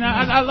 man.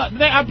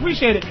 I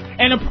appreciate it.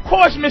 And, of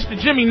course, Mr.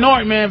 Jimmy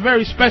Norton, man,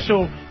 very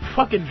special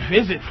fucking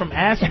visit from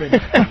Aspen.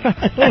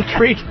 Little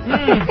treat.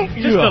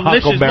 Just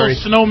delicious little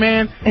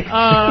snowman.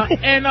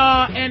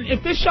 And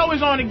if this show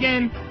is on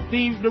again,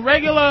 the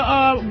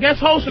regular guest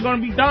hosts are going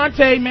to be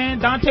Dante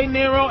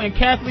Nero and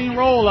Kathleen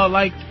Roller.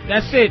 Like,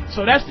 that's it.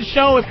 So that's the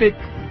show. If it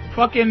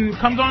fucking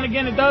comes on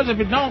again, it does. If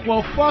it don't,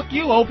 well, fuck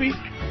you, Opie.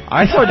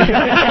 I thought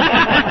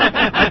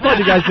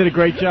you guys did a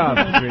great job.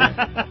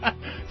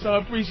 So I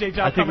appreciate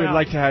y'all. I think we'd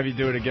like to have you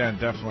do it again,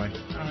 definitely.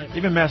 All right.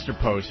 Even Master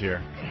Poe's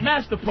here.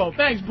 Master Poe.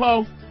 Thanks,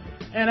 Poe.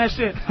 And that's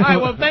it. All right,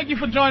 well, thank you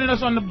for joining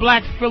us on the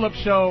Black Phillip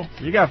Show.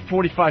 You got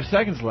 45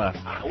 seconds left.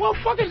 Well,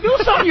 fucking do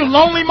something, you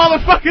lonely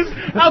motherfuckers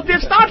out there.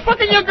 Start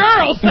fucking your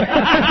girls.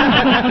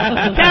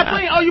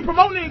 Kathleen, are you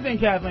promoting anything,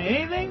 Kathleen?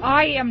 Anything?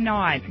 I am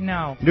not,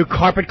 no. New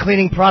carpet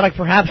cleaning product,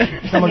 perhaps?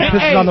 Someone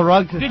pisses on the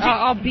rug?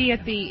 I'll be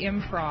at the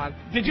Improv.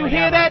 Did you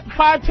hear that,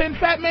 5'10"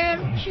 fat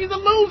man? She's a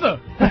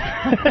loser.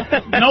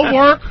 No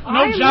work,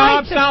 no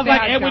job. Sounds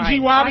like Edward G.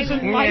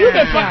 Robinson. You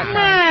can fuck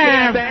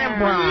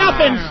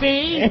nothing,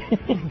 see?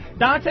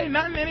 Dante,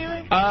 nothing,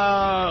 anything?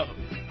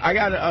 I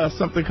got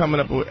something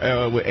coming up with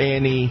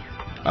A&E,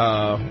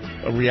 a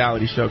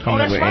reality show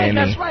coming up with A&E.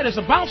 That's right. It's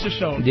a bouncer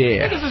show.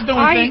 Yeah. Niggas is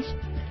doing things.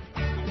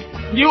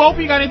 You,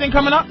 Opie, got anything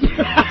coming up?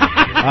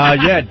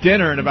 Yeah,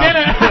 dinner in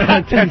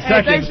about 10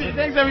 seconds.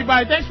 Thanks,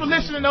 everybody. Thanks for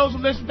listening. Those who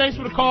listen, thanks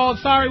for the call.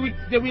 Sorry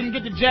that we didn't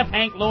get to Jeff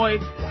Hank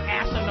Lloyd.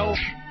 Asinole.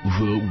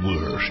 The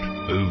worst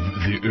of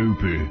the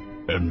Opie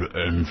and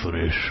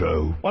Anthony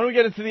show. Why don't we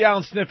get into the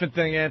Alan Sniffen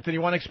thing, Anthony?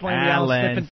 You want to explain the Alan Sniffen